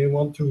context. They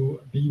want to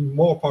be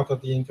more part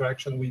of the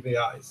interaction with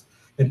AIs.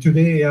 And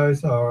today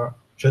AIs are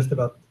just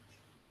about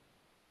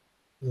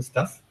the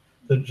stuff,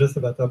 they're just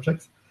about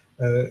objects,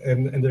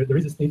 and there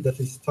is this need that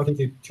is starting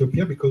to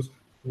appear because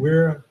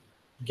we're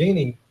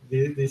gaining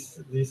this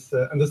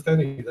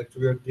understanding that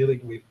we are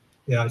dealing with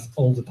AIs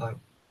all the time.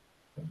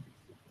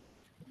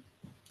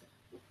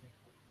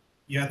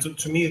 Yeah,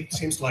 to me it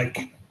seems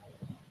like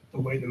the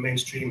way the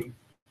mainstream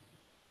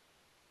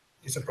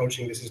is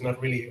approaching this is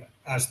not really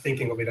as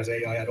thinking of it as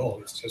AI at all.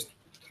 It's just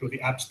through the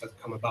apps that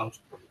come about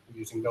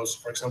using those.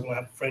 For example, I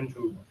have a friend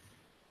who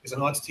is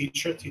an arts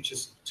teacher,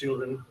 teaches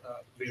children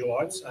visual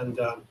arts, and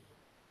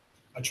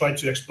I tried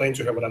to explain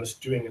to her what I was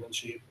doing, and then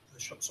she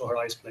saw her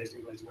eyes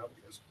glazing out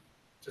because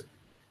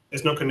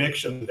there's no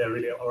connection there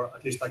really, or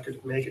at least I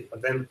couldn't make it.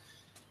 But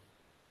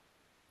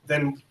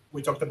then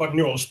we talked about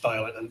neural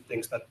style and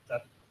things that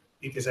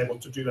it is able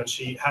to do, and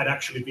she had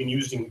actually been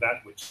using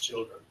that with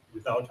children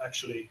without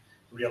actually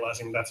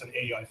realizing that's an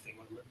AI thing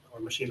or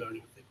machine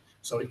learning thing.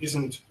 So it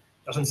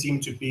doesn't seem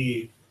to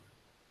be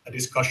a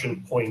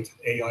discussion point,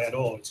 AI at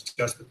all. It's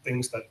just the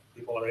things that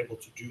people are able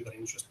to do that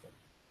interest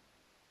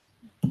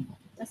them.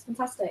 That's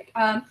fantastic.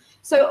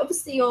 So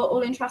obviously you're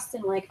all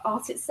interested in like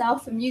art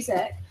itself and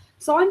music.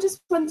 So I'm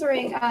just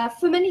wondering,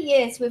 for many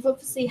years, we've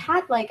obviously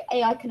had like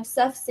AI kind of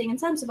surfacing in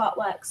terms of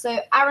artwork. So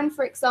Aaron,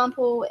 for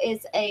example,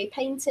 is a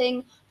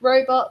painting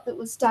robot that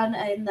was done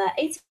in the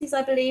 80s,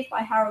 I believe,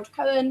 by Harold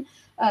Cohen,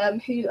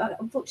 who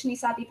unfortunately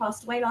sadly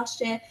passed away last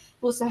year.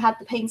 We also had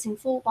the painting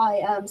Fall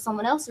by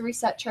someone else, a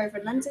researcher over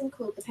in London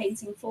called the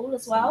painting Fall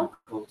as well.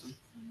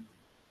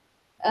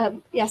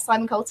 Yes,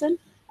 Simon Colton.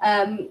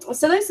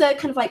 So those are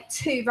kind of like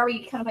two very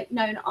kind of like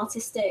known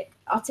artistic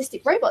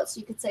robots,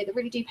 you could say, that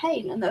really do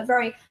paint, and they're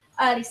very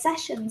early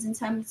sessions in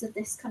terms of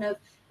this kind of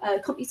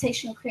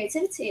computational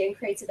creativity and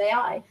creative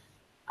AI.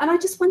 And I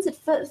just wondered,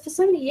 for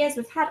so many years,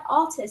 we've had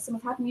artists and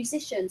we've had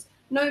musicians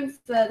known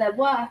for their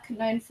work and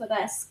known for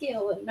their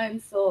skill and known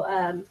for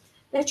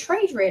their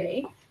trade,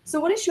 really. So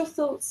what is your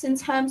thoughts in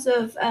terms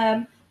of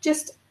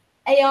just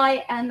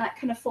AI and that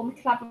kind of form of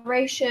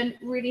collaboration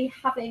really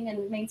having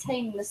and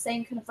maintaining the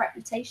same kind of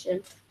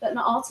reputation that an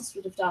artist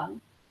would have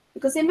done.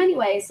 Because in many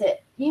ways,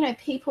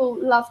 people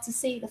love to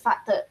see the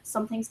fact that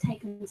something's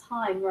taken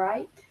time,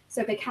 right?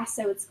 So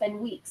Picasso would spend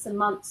weeks and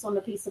months on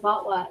a piece of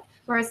artwork,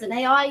 whereas in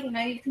AI,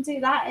 you can do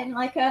that in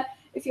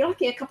if you're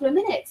lucky, a couple of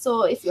minutes,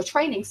 or if you're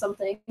training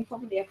something,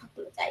 probably a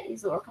couple of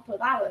days or a couple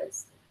of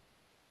hours.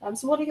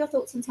 So what are your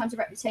thoughts in terms of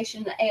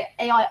reputation,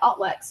 AI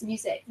artworks,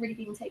 music really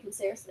being taken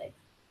seriously?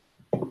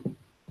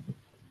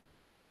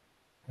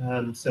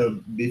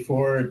 So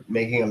before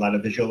making a lot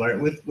of visual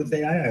art with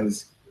AI, I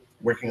was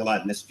working a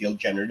lot in this field,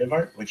 generative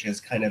art, which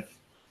is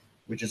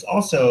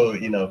also,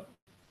 the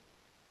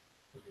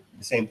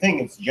same thing.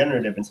 It's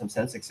generative in some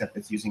sense, except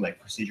it's using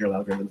like procedural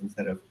algorithms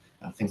instead of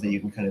things that you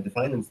can kind of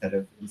define instead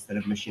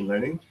of machine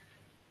learning.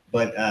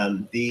 But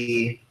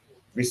the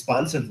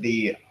response of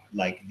the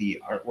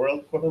art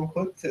world, quote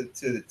unquote,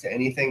 to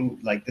anything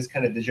like this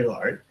kind of digital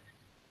art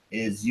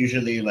is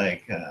usually that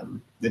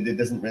it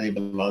doesn't really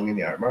belong in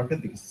the art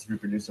market because it's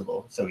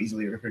reproducible, so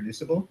easily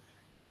reproducible.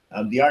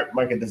 The art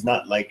market does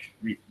not like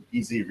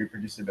easy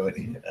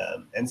reproducibility,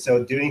 and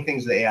so doing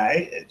things with AI,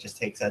 it just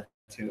takes that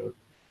to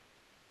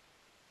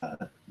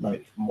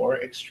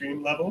more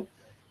extreme level.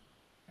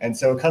 And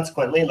so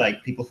consequently,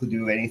 people who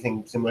do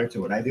anything similar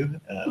to what I do,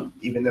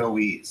 even though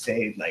we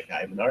say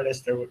I'm an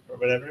artist or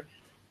whatever,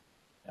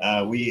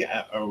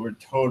 we're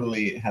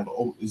totally have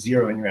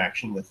zero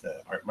interaction with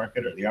the art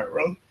market or the art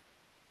world,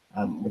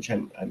 which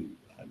I'm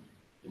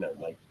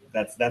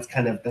that's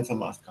a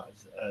lost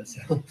cause.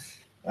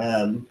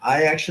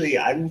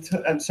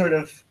 I'm sort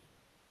of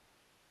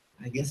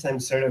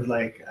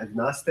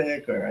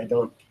agnostic, or I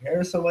don't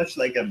care so much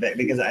a bit,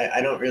 because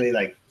I don't really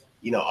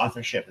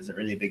authorship is a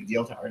really big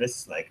deal to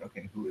artists.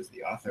 Okay, who is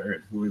the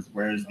author?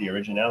 Where does the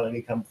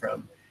originality come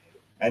from?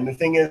 And the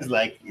thing is,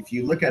 if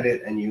you look at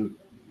it and you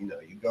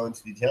go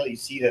into detail, you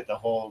see that the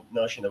whole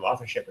notion of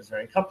authorship is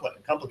very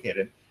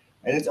complicated,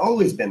 and it's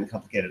always been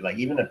complicated.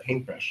 Even a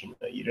paintbrush,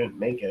 you didn't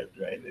make it,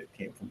 right? It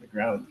came from the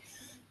ground.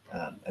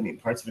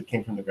 Parts of it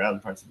came from the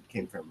ground, parts of it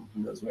came from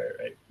who knows where,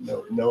 right?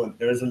 No.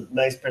 There was a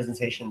nice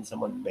presentation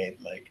someone made,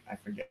 I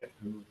forget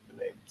who the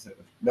name. So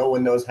no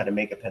one knows how to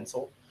make a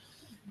pencil,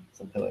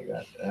 something like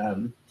that.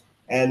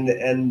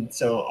 And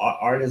so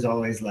art is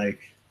always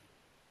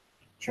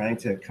trying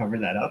to cover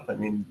that up.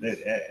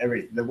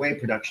 The way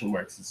production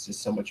works is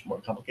just so much more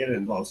complicated. It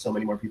involves so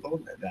many more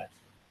people that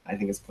I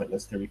think it's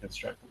pointless to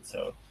reconstruct. And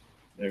so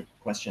there are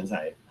questions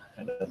I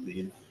kind of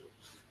leave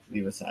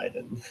aside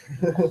and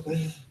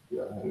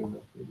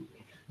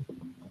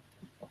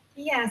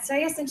Yeah, so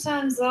I guess in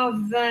terms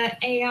of the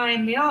AI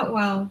in the art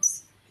world,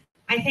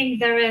 I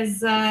think there's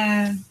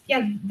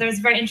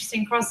very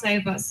interesting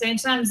crossover. So in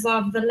terms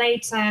of the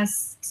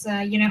latest,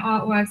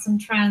 artworks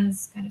and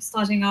trends, kind of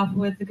starting off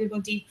with the Google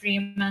Deep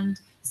Dream and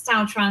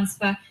style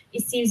transfer,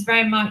 it seems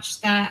very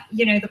much that,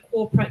 the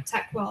corporate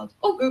tech world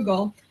or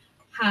Google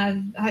has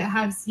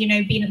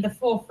been at the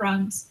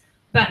forefront.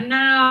 But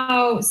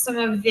now some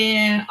of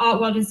the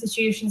art world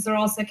institutions are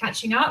also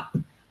catching up.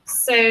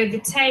 So the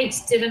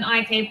Tate did an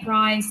IK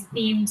Prize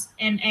themed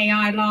in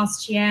AI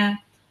last year.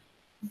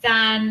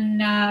 Then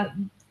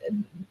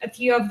a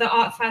few of the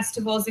art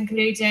festivals,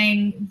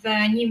 including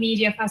the New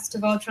Media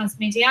Festival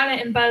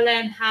Transmediale in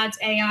Berlin, had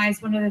AI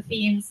as one of the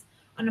themes.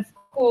 And of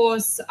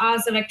course,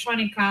 Ars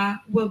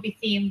Electronica will be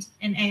themed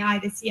in AI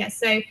this year.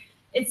 So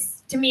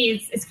to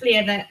me, it's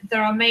clear that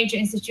there are major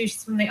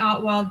institutions from the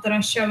art world that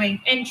are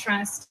showing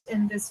interest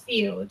in this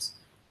field,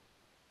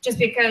 just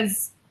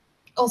because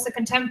also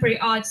contemporary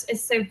art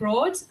is so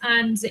broad,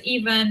 and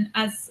even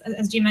as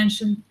you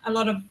mentioned, a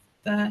lot of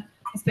the,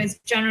 I suppose,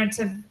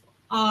 generative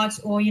art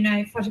or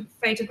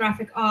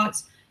photographic art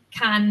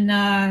can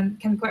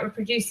be quite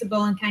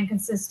reproducible and can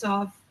consist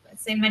of,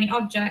 let's say, many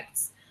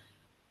objects.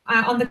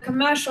 On the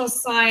commercial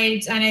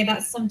side, I know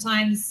that's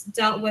sometimes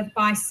dealt with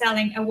by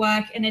selling a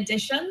work in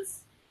editions.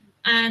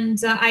 And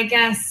I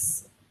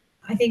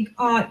think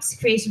art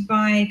created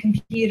by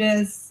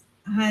computers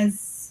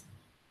has,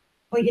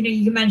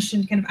 you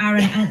mentioned kind of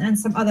Aaron and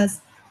some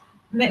others,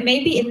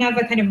 maybe it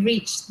never kind of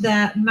reached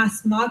the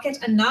mass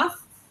market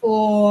enough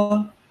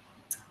for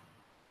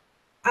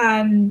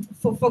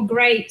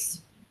great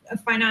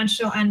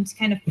financial and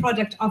kind of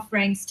product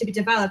offerings to be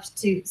developed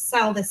to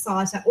sell this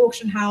art at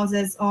auction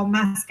houses or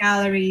mass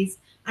galleries.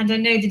 And I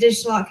know the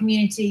digital art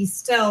community is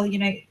still,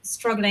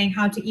 struggling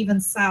how to even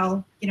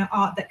sell,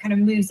 art that kind of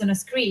moves on a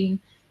screen.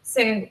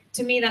 So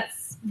to me,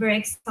 that's very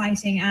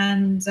exciting,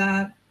 and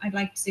I'd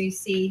like to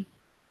see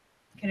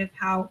kind of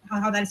how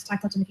that is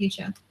tackled in the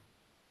future.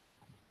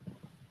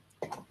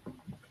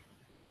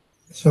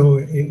 So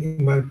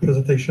in my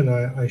presentation,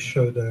 I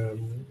showed a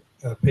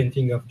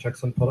painting of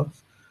Jackson Pollock,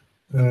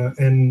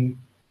 and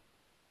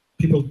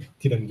people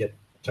didn't get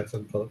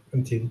Jackson Pollock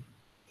until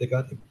they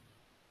got him.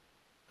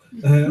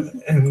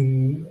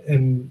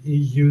 And he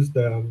used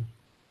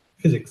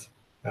physics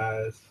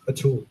as a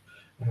tool,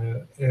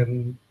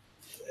 and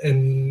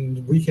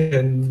we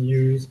can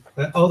use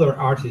other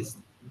artists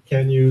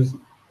can use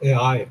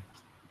AI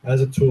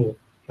as a tool.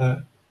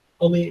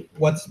 only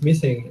what's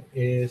missing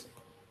is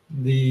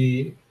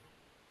the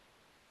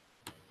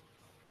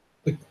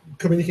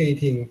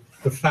communicating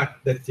the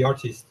fact that the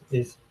artist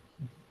is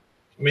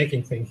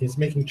making things, he's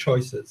making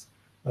choices,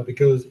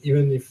 because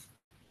even if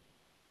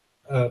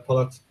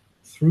Pollock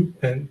through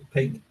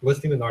paint was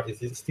still an artist,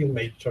 he still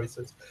made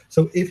choices.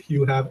 So if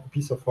you have a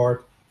piece of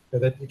art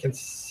that you can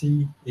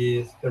see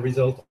is the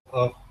result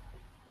of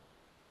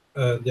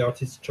the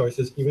artist's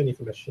choices, even if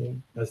a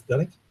machine has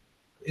done it,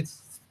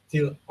 it's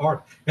still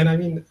art. And I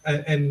mean,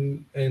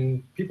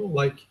 and people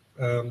like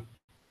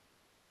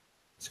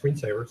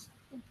screensavers.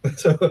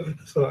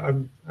 so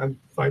I'm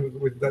fine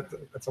with that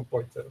at some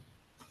point.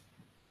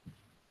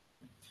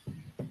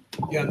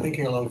 Yeah, I'm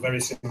thinking along very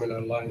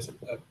similar lines.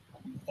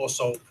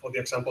 Also, for the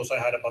examples I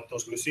had about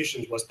those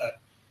musicians, was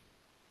that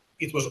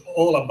it was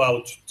all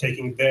about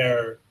taking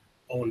their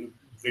own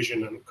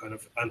vision and kind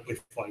of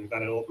amplifying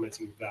that and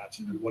augmenting that,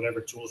 and whatever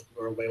tools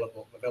were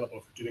available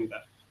for doing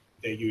that,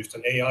 they used.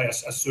 And AI,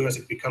 as soon as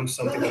it becomes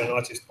something that an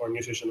artist or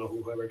musician or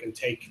whoever can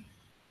take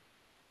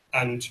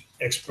and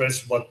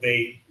express what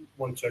they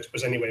want to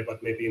express anyway,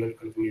 but maybe in a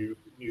kind of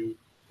new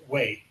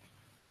way,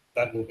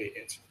 that will be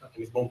it.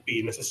 And it won't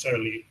be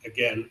necessarily,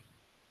 again,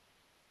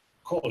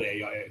 called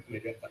AI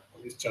maybe at that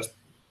point. It's just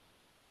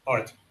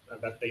art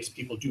that these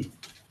people do,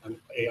 and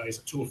AI is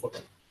a tool for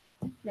them.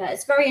 Yeah,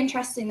 it's very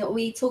interesting that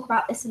we talk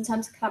about this in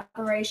terms of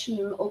collaboration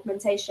and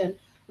augmentation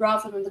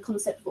rather than the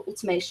concept of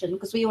automation,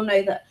 because we all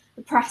know that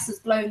the press has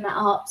blown that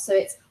up. So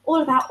it's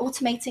all about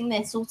automating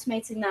this,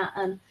 automating that,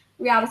 and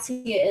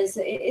reality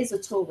it is a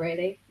tool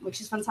really, which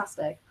is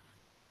fantastic.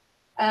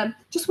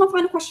 Just one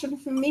final question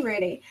from me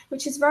really,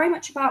 which is very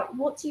much about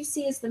what do you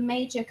see as the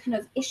major kind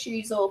of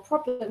issues or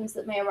problems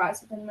that may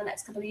arise within the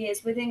next couple of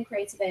years within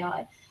creative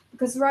AI?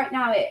 Because right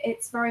now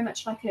it's very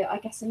much like I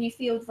guess a new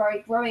field,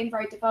 very growing,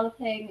 very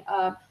developing.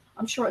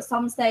 I'm sure at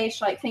some stage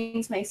like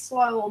things may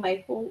slow or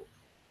may halt.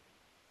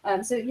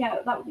 So yeah,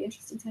 that would be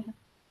interesting to hear.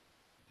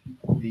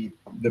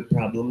 The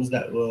problems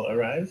that will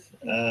arise.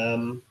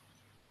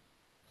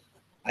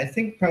 I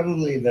think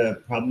probably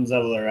the problems that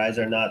will arise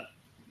are not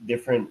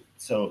different.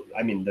 So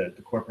I mean, the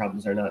core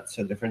problems are not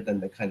so different than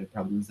the kind of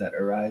problems that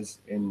arise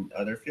in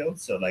other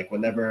fields. So like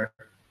whenever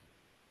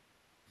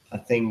a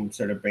thing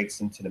sort of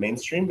breaks into the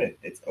mainstream, it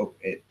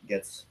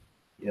gets,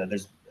 you know,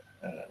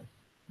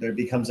 there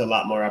becomes a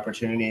lot more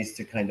opportunities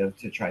to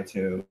try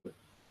to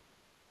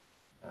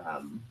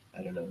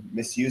I don't know,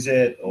 misuse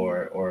it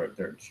or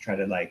to try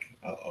to like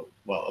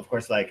well, of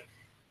course, like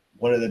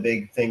one of the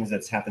big things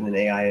that's happened in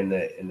AI in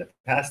the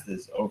past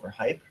is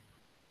overhype,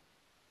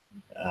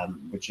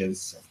 which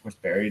is of course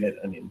buried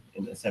in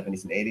the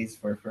 70s and 80s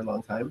for a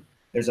long time.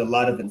 There's a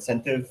lot of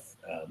incentive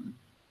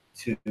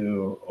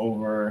to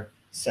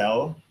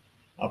oversell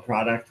a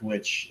product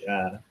which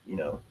you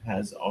know,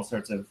 has all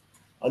sorts of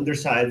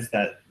undersides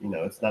that, you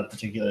know, it's not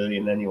particularly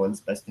in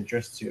anyone's best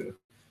interest to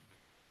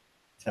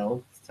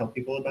tell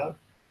people about.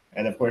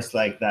 And of course,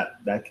 like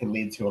that can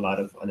lead to a lot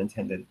of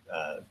unintended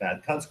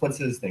bad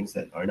consequences, things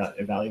that are not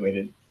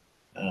evaluated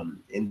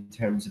in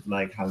terms of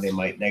like how they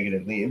might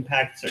negatively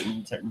impact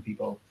certain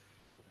people.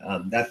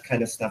 That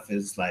kind of stuff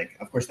is like,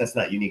 of course, that's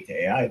not unique to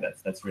AI.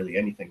 That's really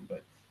anything.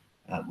 But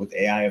with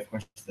AI, of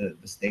course, the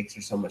stakes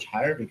are so much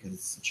higher because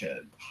it's such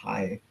a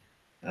high.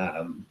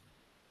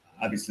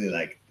 Obviously,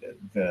 like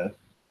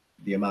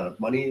the amount of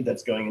money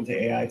that's going into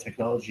AI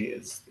technology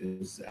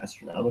is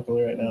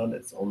astronomical right now, and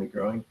it's only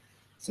growing.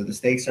 So the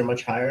stakes are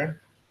much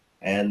higher.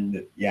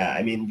 And yeah,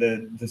 I mean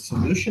the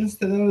solutions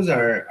to those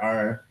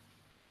are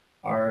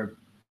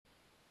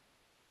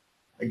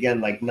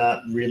again, like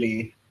not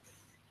really,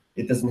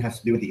 it doesn't have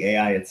to do with the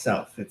AI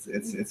itself.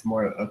 It's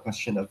more a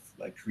question of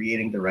like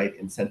creating the right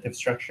incentive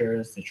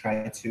structures to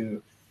try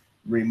to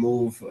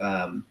remove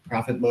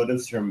profit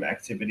motives from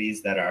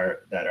activities that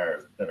are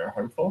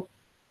harmful.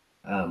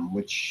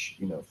 Which,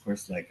 you know, of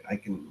course, like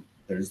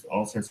there's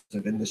all sorts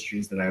of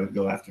industries that I would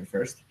go after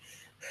first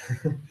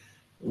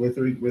with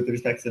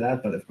respect to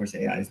that. But of course,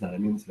 AI is not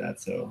immune to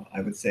that. So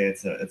I would say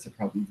it's a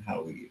problem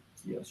how we,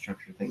 you know,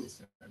 structure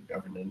things, and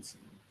governance,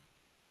 and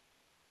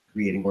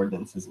creating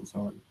ordinances, and so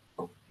on.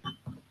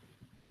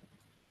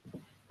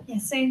 Yeah.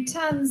 So in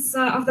terms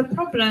of the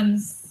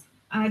problems,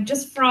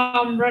 just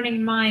from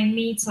running my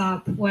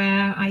meetup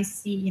where I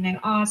see, you know,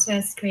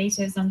 artists,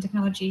 creatives, and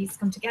technologies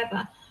come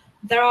together,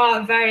 there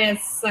are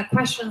various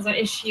questions or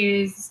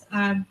issues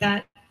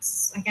that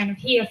I kind of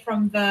hear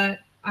from the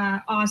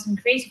art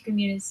and creative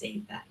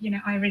community that, you know,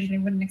 I originally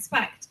wouldn't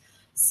expect.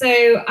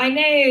 So I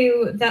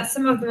know that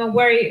some of them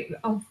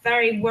are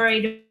very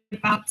worried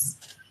about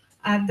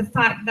the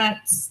fact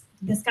that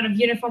this kind of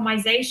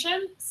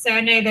uniformization. So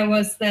I know there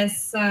was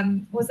this,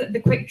 was it the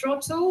quick draw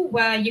tool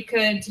where you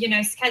could, you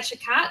know, sketch a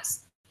cat,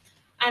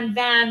 and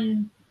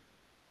then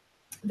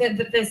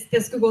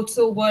this Google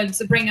tool would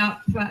bring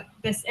up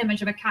this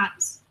image of a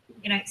cat.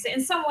 You know, so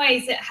in some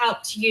ways it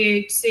helped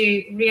you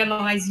to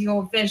realize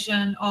your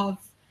vision of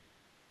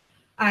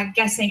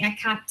getting a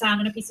cat down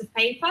on a piece of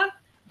paper.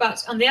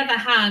 But on the other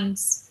hand,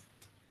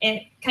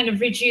 it kind of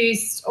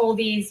reduced all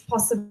these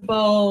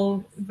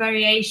possible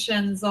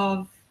variations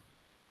of,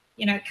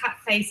 cat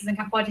faces and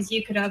cat bodies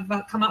you could have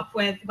come up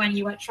with when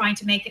you were trying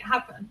to make it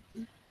happen.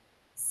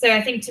 So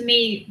I think to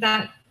me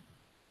that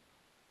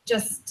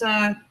just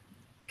kind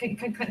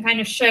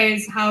of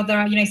shows how there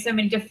are so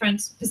many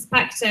different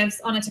perspectives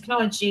on a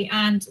technology,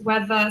 and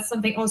whether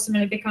something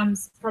ultimately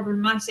becomes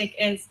problematic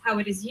is how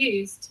it is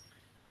used.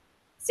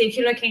 So if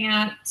you're looking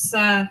at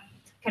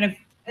kind of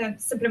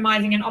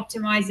simplifying and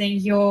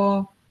optimizing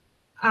your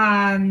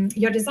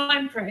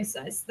design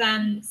process,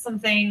 then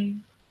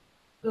something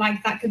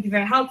like that could be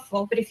very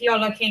helpful. But if you're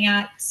looking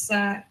at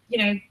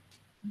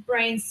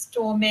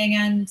brainstorming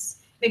and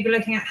maybe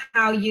looking at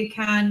how you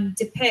can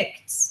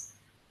depict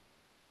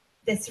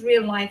this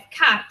real life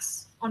cat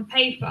on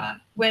paper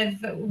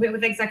with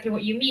exactly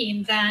what you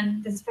mean,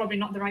 then this is probably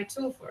not the right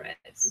tool for it.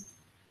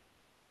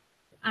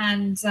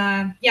 And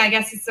yeah, I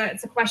guess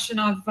it's a question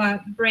of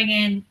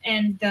bringing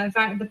in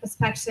the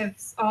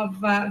perspectives of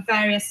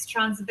various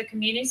strands of the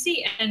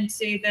community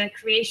into the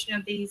creation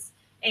of these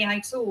AI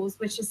tools,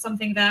 which is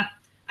something that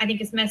I think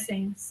is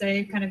missing.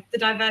 So kind of the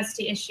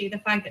diversity issue, the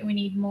fact that we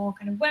need more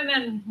kind of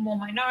women, more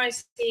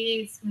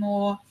minorities,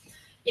 more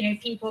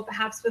people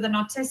perhaps with an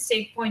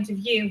autistic point of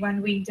view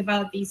when we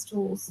develop these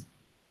tools.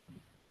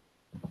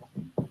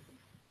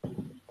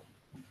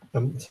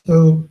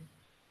 So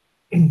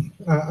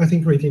I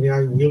think creative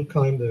AI will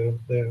climb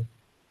the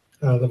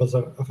levels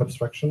of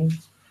abstraction,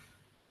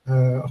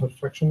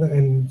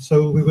 and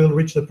so we will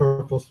reach the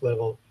purpose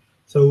level.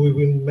 So we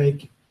will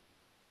make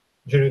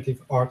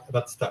generative art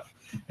about stuff,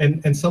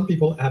 and some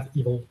people have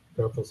evil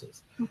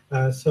purposes.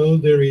 So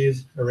there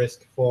is a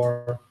risk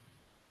for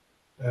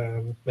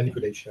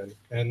manipulation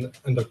and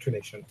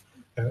indoctrination,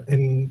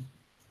 and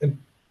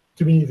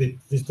to me,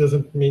 this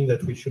doesn't mean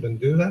that we shouldn't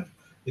do that.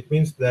 It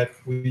means that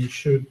we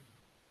should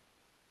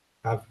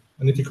have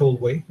an ethical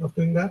way of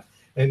doing that,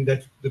 and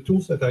that the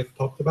tools that I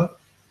talked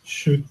about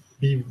should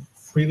be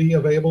freely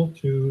available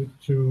to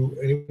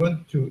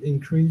anyone to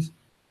increase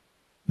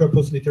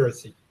purpose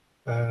literacy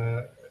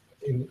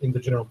in the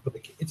general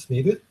public. It's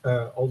needed.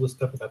 All the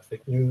stuff about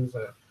fake news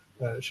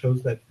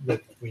shows that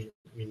we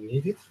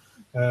need it,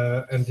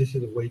 and this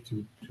is a way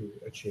to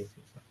achieve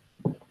this.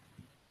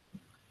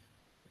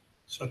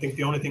 So I think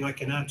the only thing I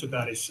can add to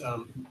that is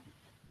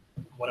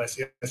what I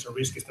see as a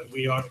risk is that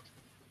we are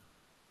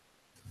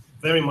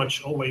very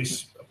much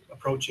always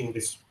approaching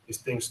these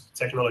things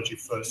technology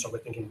first. So we're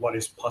thinking what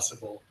is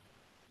possible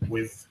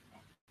with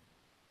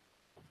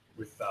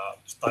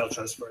style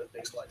transfer and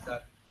things like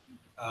that.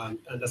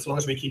 And as long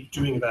as we keep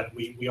doing that,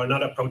 we are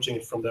not approaching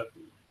it from the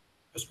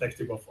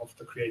perspective of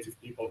the creative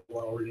people who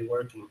are already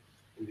working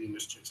in the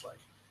industries,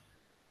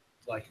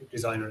 like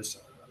designers,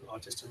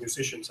 artists, and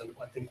musicians. And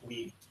I think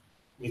we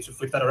need to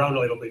flip that around a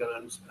little bit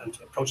and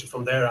approach it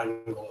from their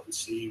angle and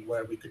see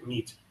where we could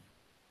meet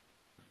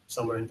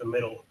somewhere in the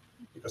middle.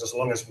 Because as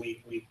long as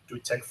we do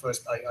tech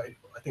first, I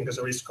think there's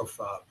a risk of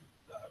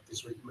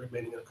this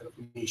remaining a kind of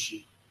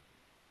niche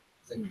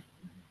thing.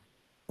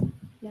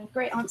 Yeah,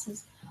 great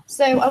answers.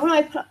 So I want to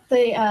open up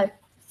the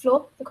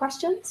floor for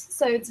questions.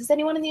 So does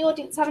anyone in the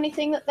audience have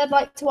anything that they'd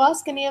like to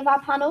ask any of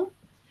our panel?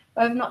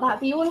 Whether or not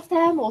that be all of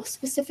them, or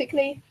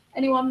specifically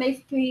anyone,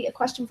 maybe a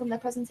question from their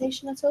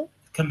presentation at all?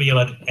 Can be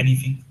about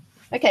anything.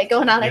 Okay, go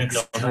on,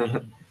 Alex.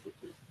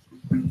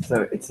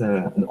 So it's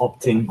an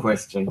opt-in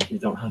question. You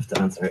don't have to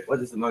answer it. What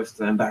is the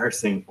most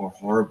embarrassing or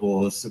horrible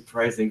or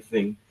surprising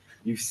thing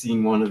you've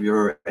seen one of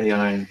your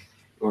AI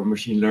or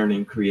machine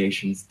learning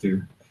creations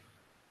do?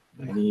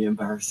 Any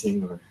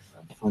embarrassing or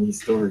funny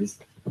stories?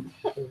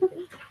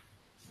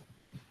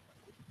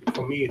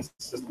 For me, it's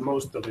just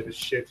most of it is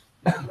shit.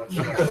 What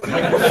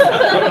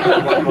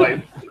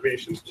my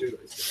creations do.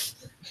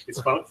 It's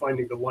about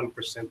finding the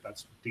 1%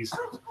 that's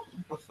decent.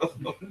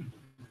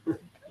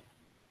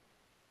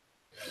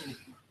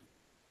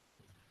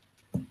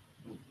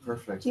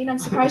 Perfect. Gene, I'm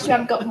surprised you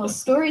haven't got more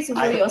stories of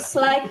all your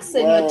slugs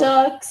and your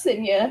dogs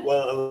and your.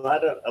 Well,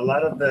 a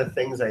lot of the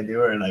things I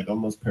do are like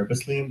almost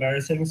purposely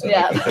embarrassing. So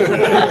yeah.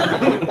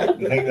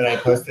 The thing that I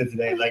posted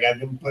today, like I've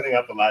been putting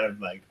up a lot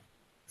of like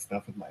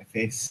stuff with my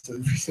face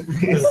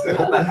recently.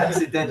 So.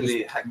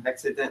 accidentally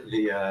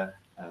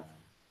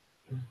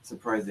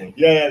surprising.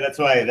 Yeah, that's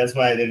why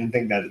I didn't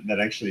think that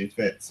actually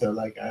fit. So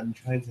like I'm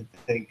trying to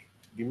think.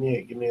 Give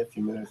me a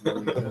few minutes.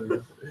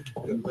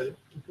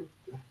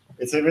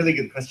 It's a really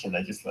good question.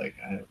 I just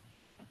I'm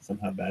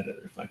somehow bad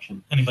at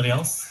reflection. Anybody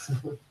else?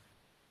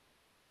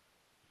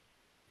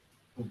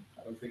 I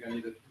don't think I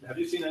need it. Have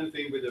you seen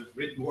anything with a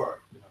written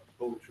work,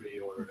 poetry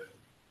or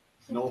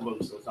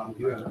novels or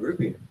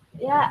something?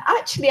 Yeah,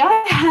 actually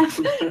I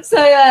have. So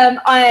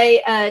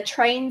I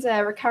trained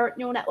a recurrent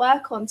neural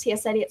network on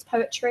T.S. Eliot's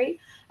poetry.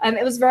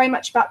 It was very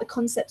much about the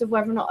concept of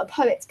whether or not a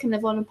poet can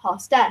live on and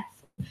past death.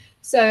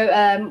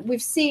 So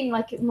we've seen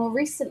more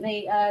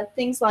recently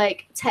things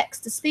like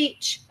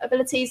text-to-speech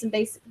abilities and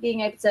basically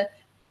being able to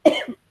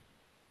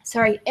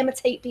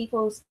imitate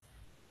people's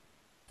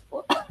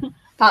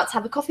about to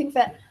have a coughing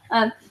fit.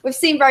 We've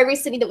seen very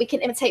recently that we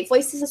can imitate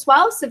voices as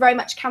well. So very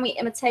much can we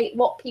imitate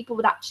what people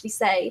would actually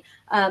say.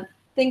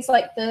 Things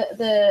like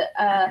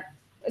the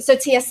So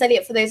T.S.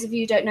 Eliot, for those of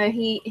you who don't know,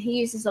 he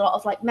uses a lot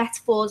of like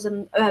metaphors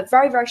and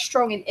very, very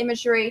strong in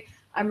imagery,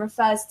 and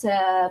refers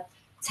to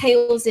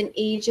tales in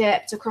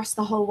Egypt across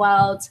the whole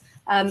world.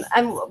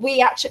 And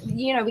we actually,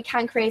 you know, we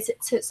can create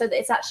it so that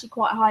it's actually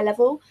quite high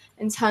level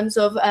in terms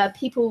of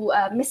people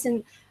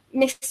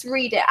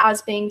misread it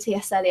as being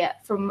T.S. Eliot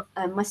from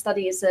my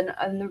studies and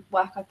the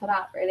work I put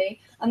out,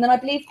 really. And then I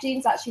believe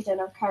Jean's actually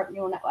done a current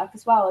neural network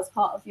as well as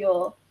part of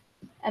your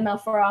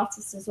ML for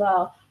Artists as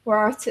well, where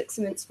I took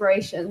some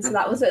inspiration. So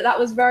that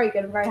was very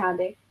good and very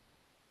handy.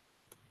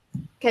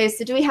 Okay,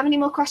 so do we have any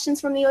more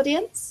questions from the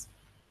audience?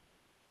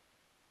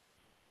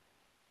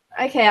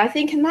 Okay, I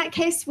think in that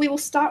case, we will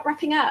start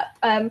wrapping up.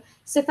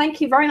 So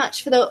thank you very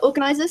much for the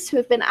organisers who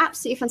have been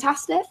absolutely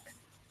fantastic.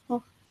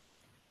 Oh,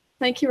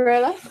 thank you,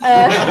 Roelof.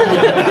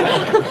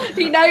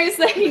 He knows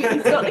that he's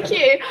got the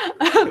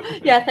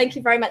cue. Yeah, thank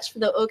you very much for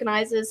the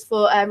organisers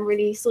for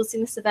really sourcing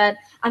this event.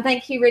 And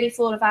thank you really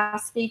for all of our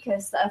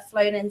speakers that have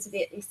flown into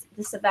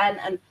this event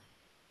and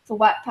for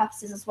work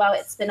purposes as well.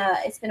 It's been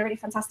a really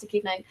fantastic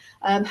evening.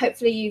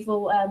 Hopefully you've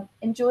all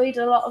enjoyed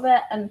a lot of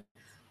it and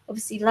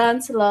obviously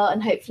learned a lot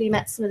and hopefully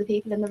met some of the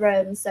people in the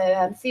room.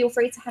 So feel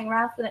free to hang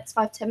around for the next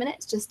 5-10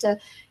 minutes just to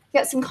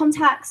get some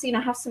contacts, you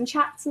know, have some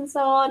chats and so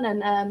on.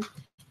 And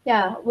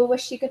yeah, we'll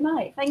wish you good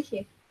night. Thank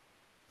you.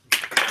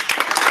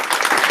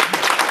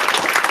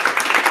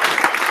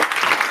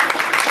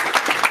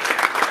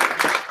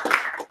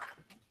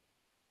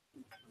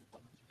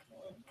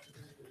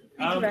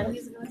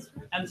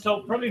 And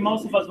so probably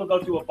most of us will go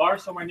to a bar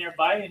somewhere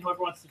nearby, and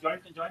whoever wants to join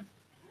can join.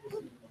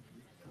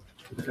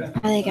 Oh,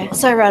 there you go.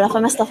 Sorry, Roelof, I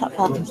messed up that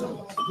part.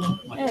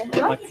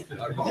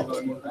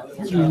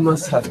 You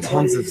must have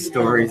tons of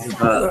stories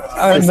about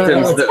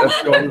systems that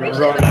have gone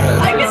wrong.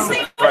 I can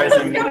see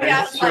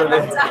Surely.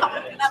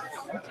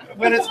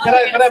 When it's,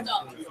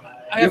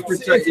 I have to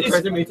you're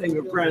trying to maintain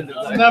your brand.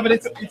 No, but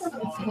it's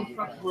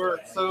contract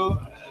work,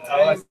 so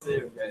I see.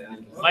 Okay.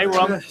 Am I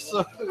wrong?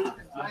 So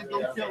I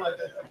don't feel like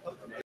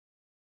that.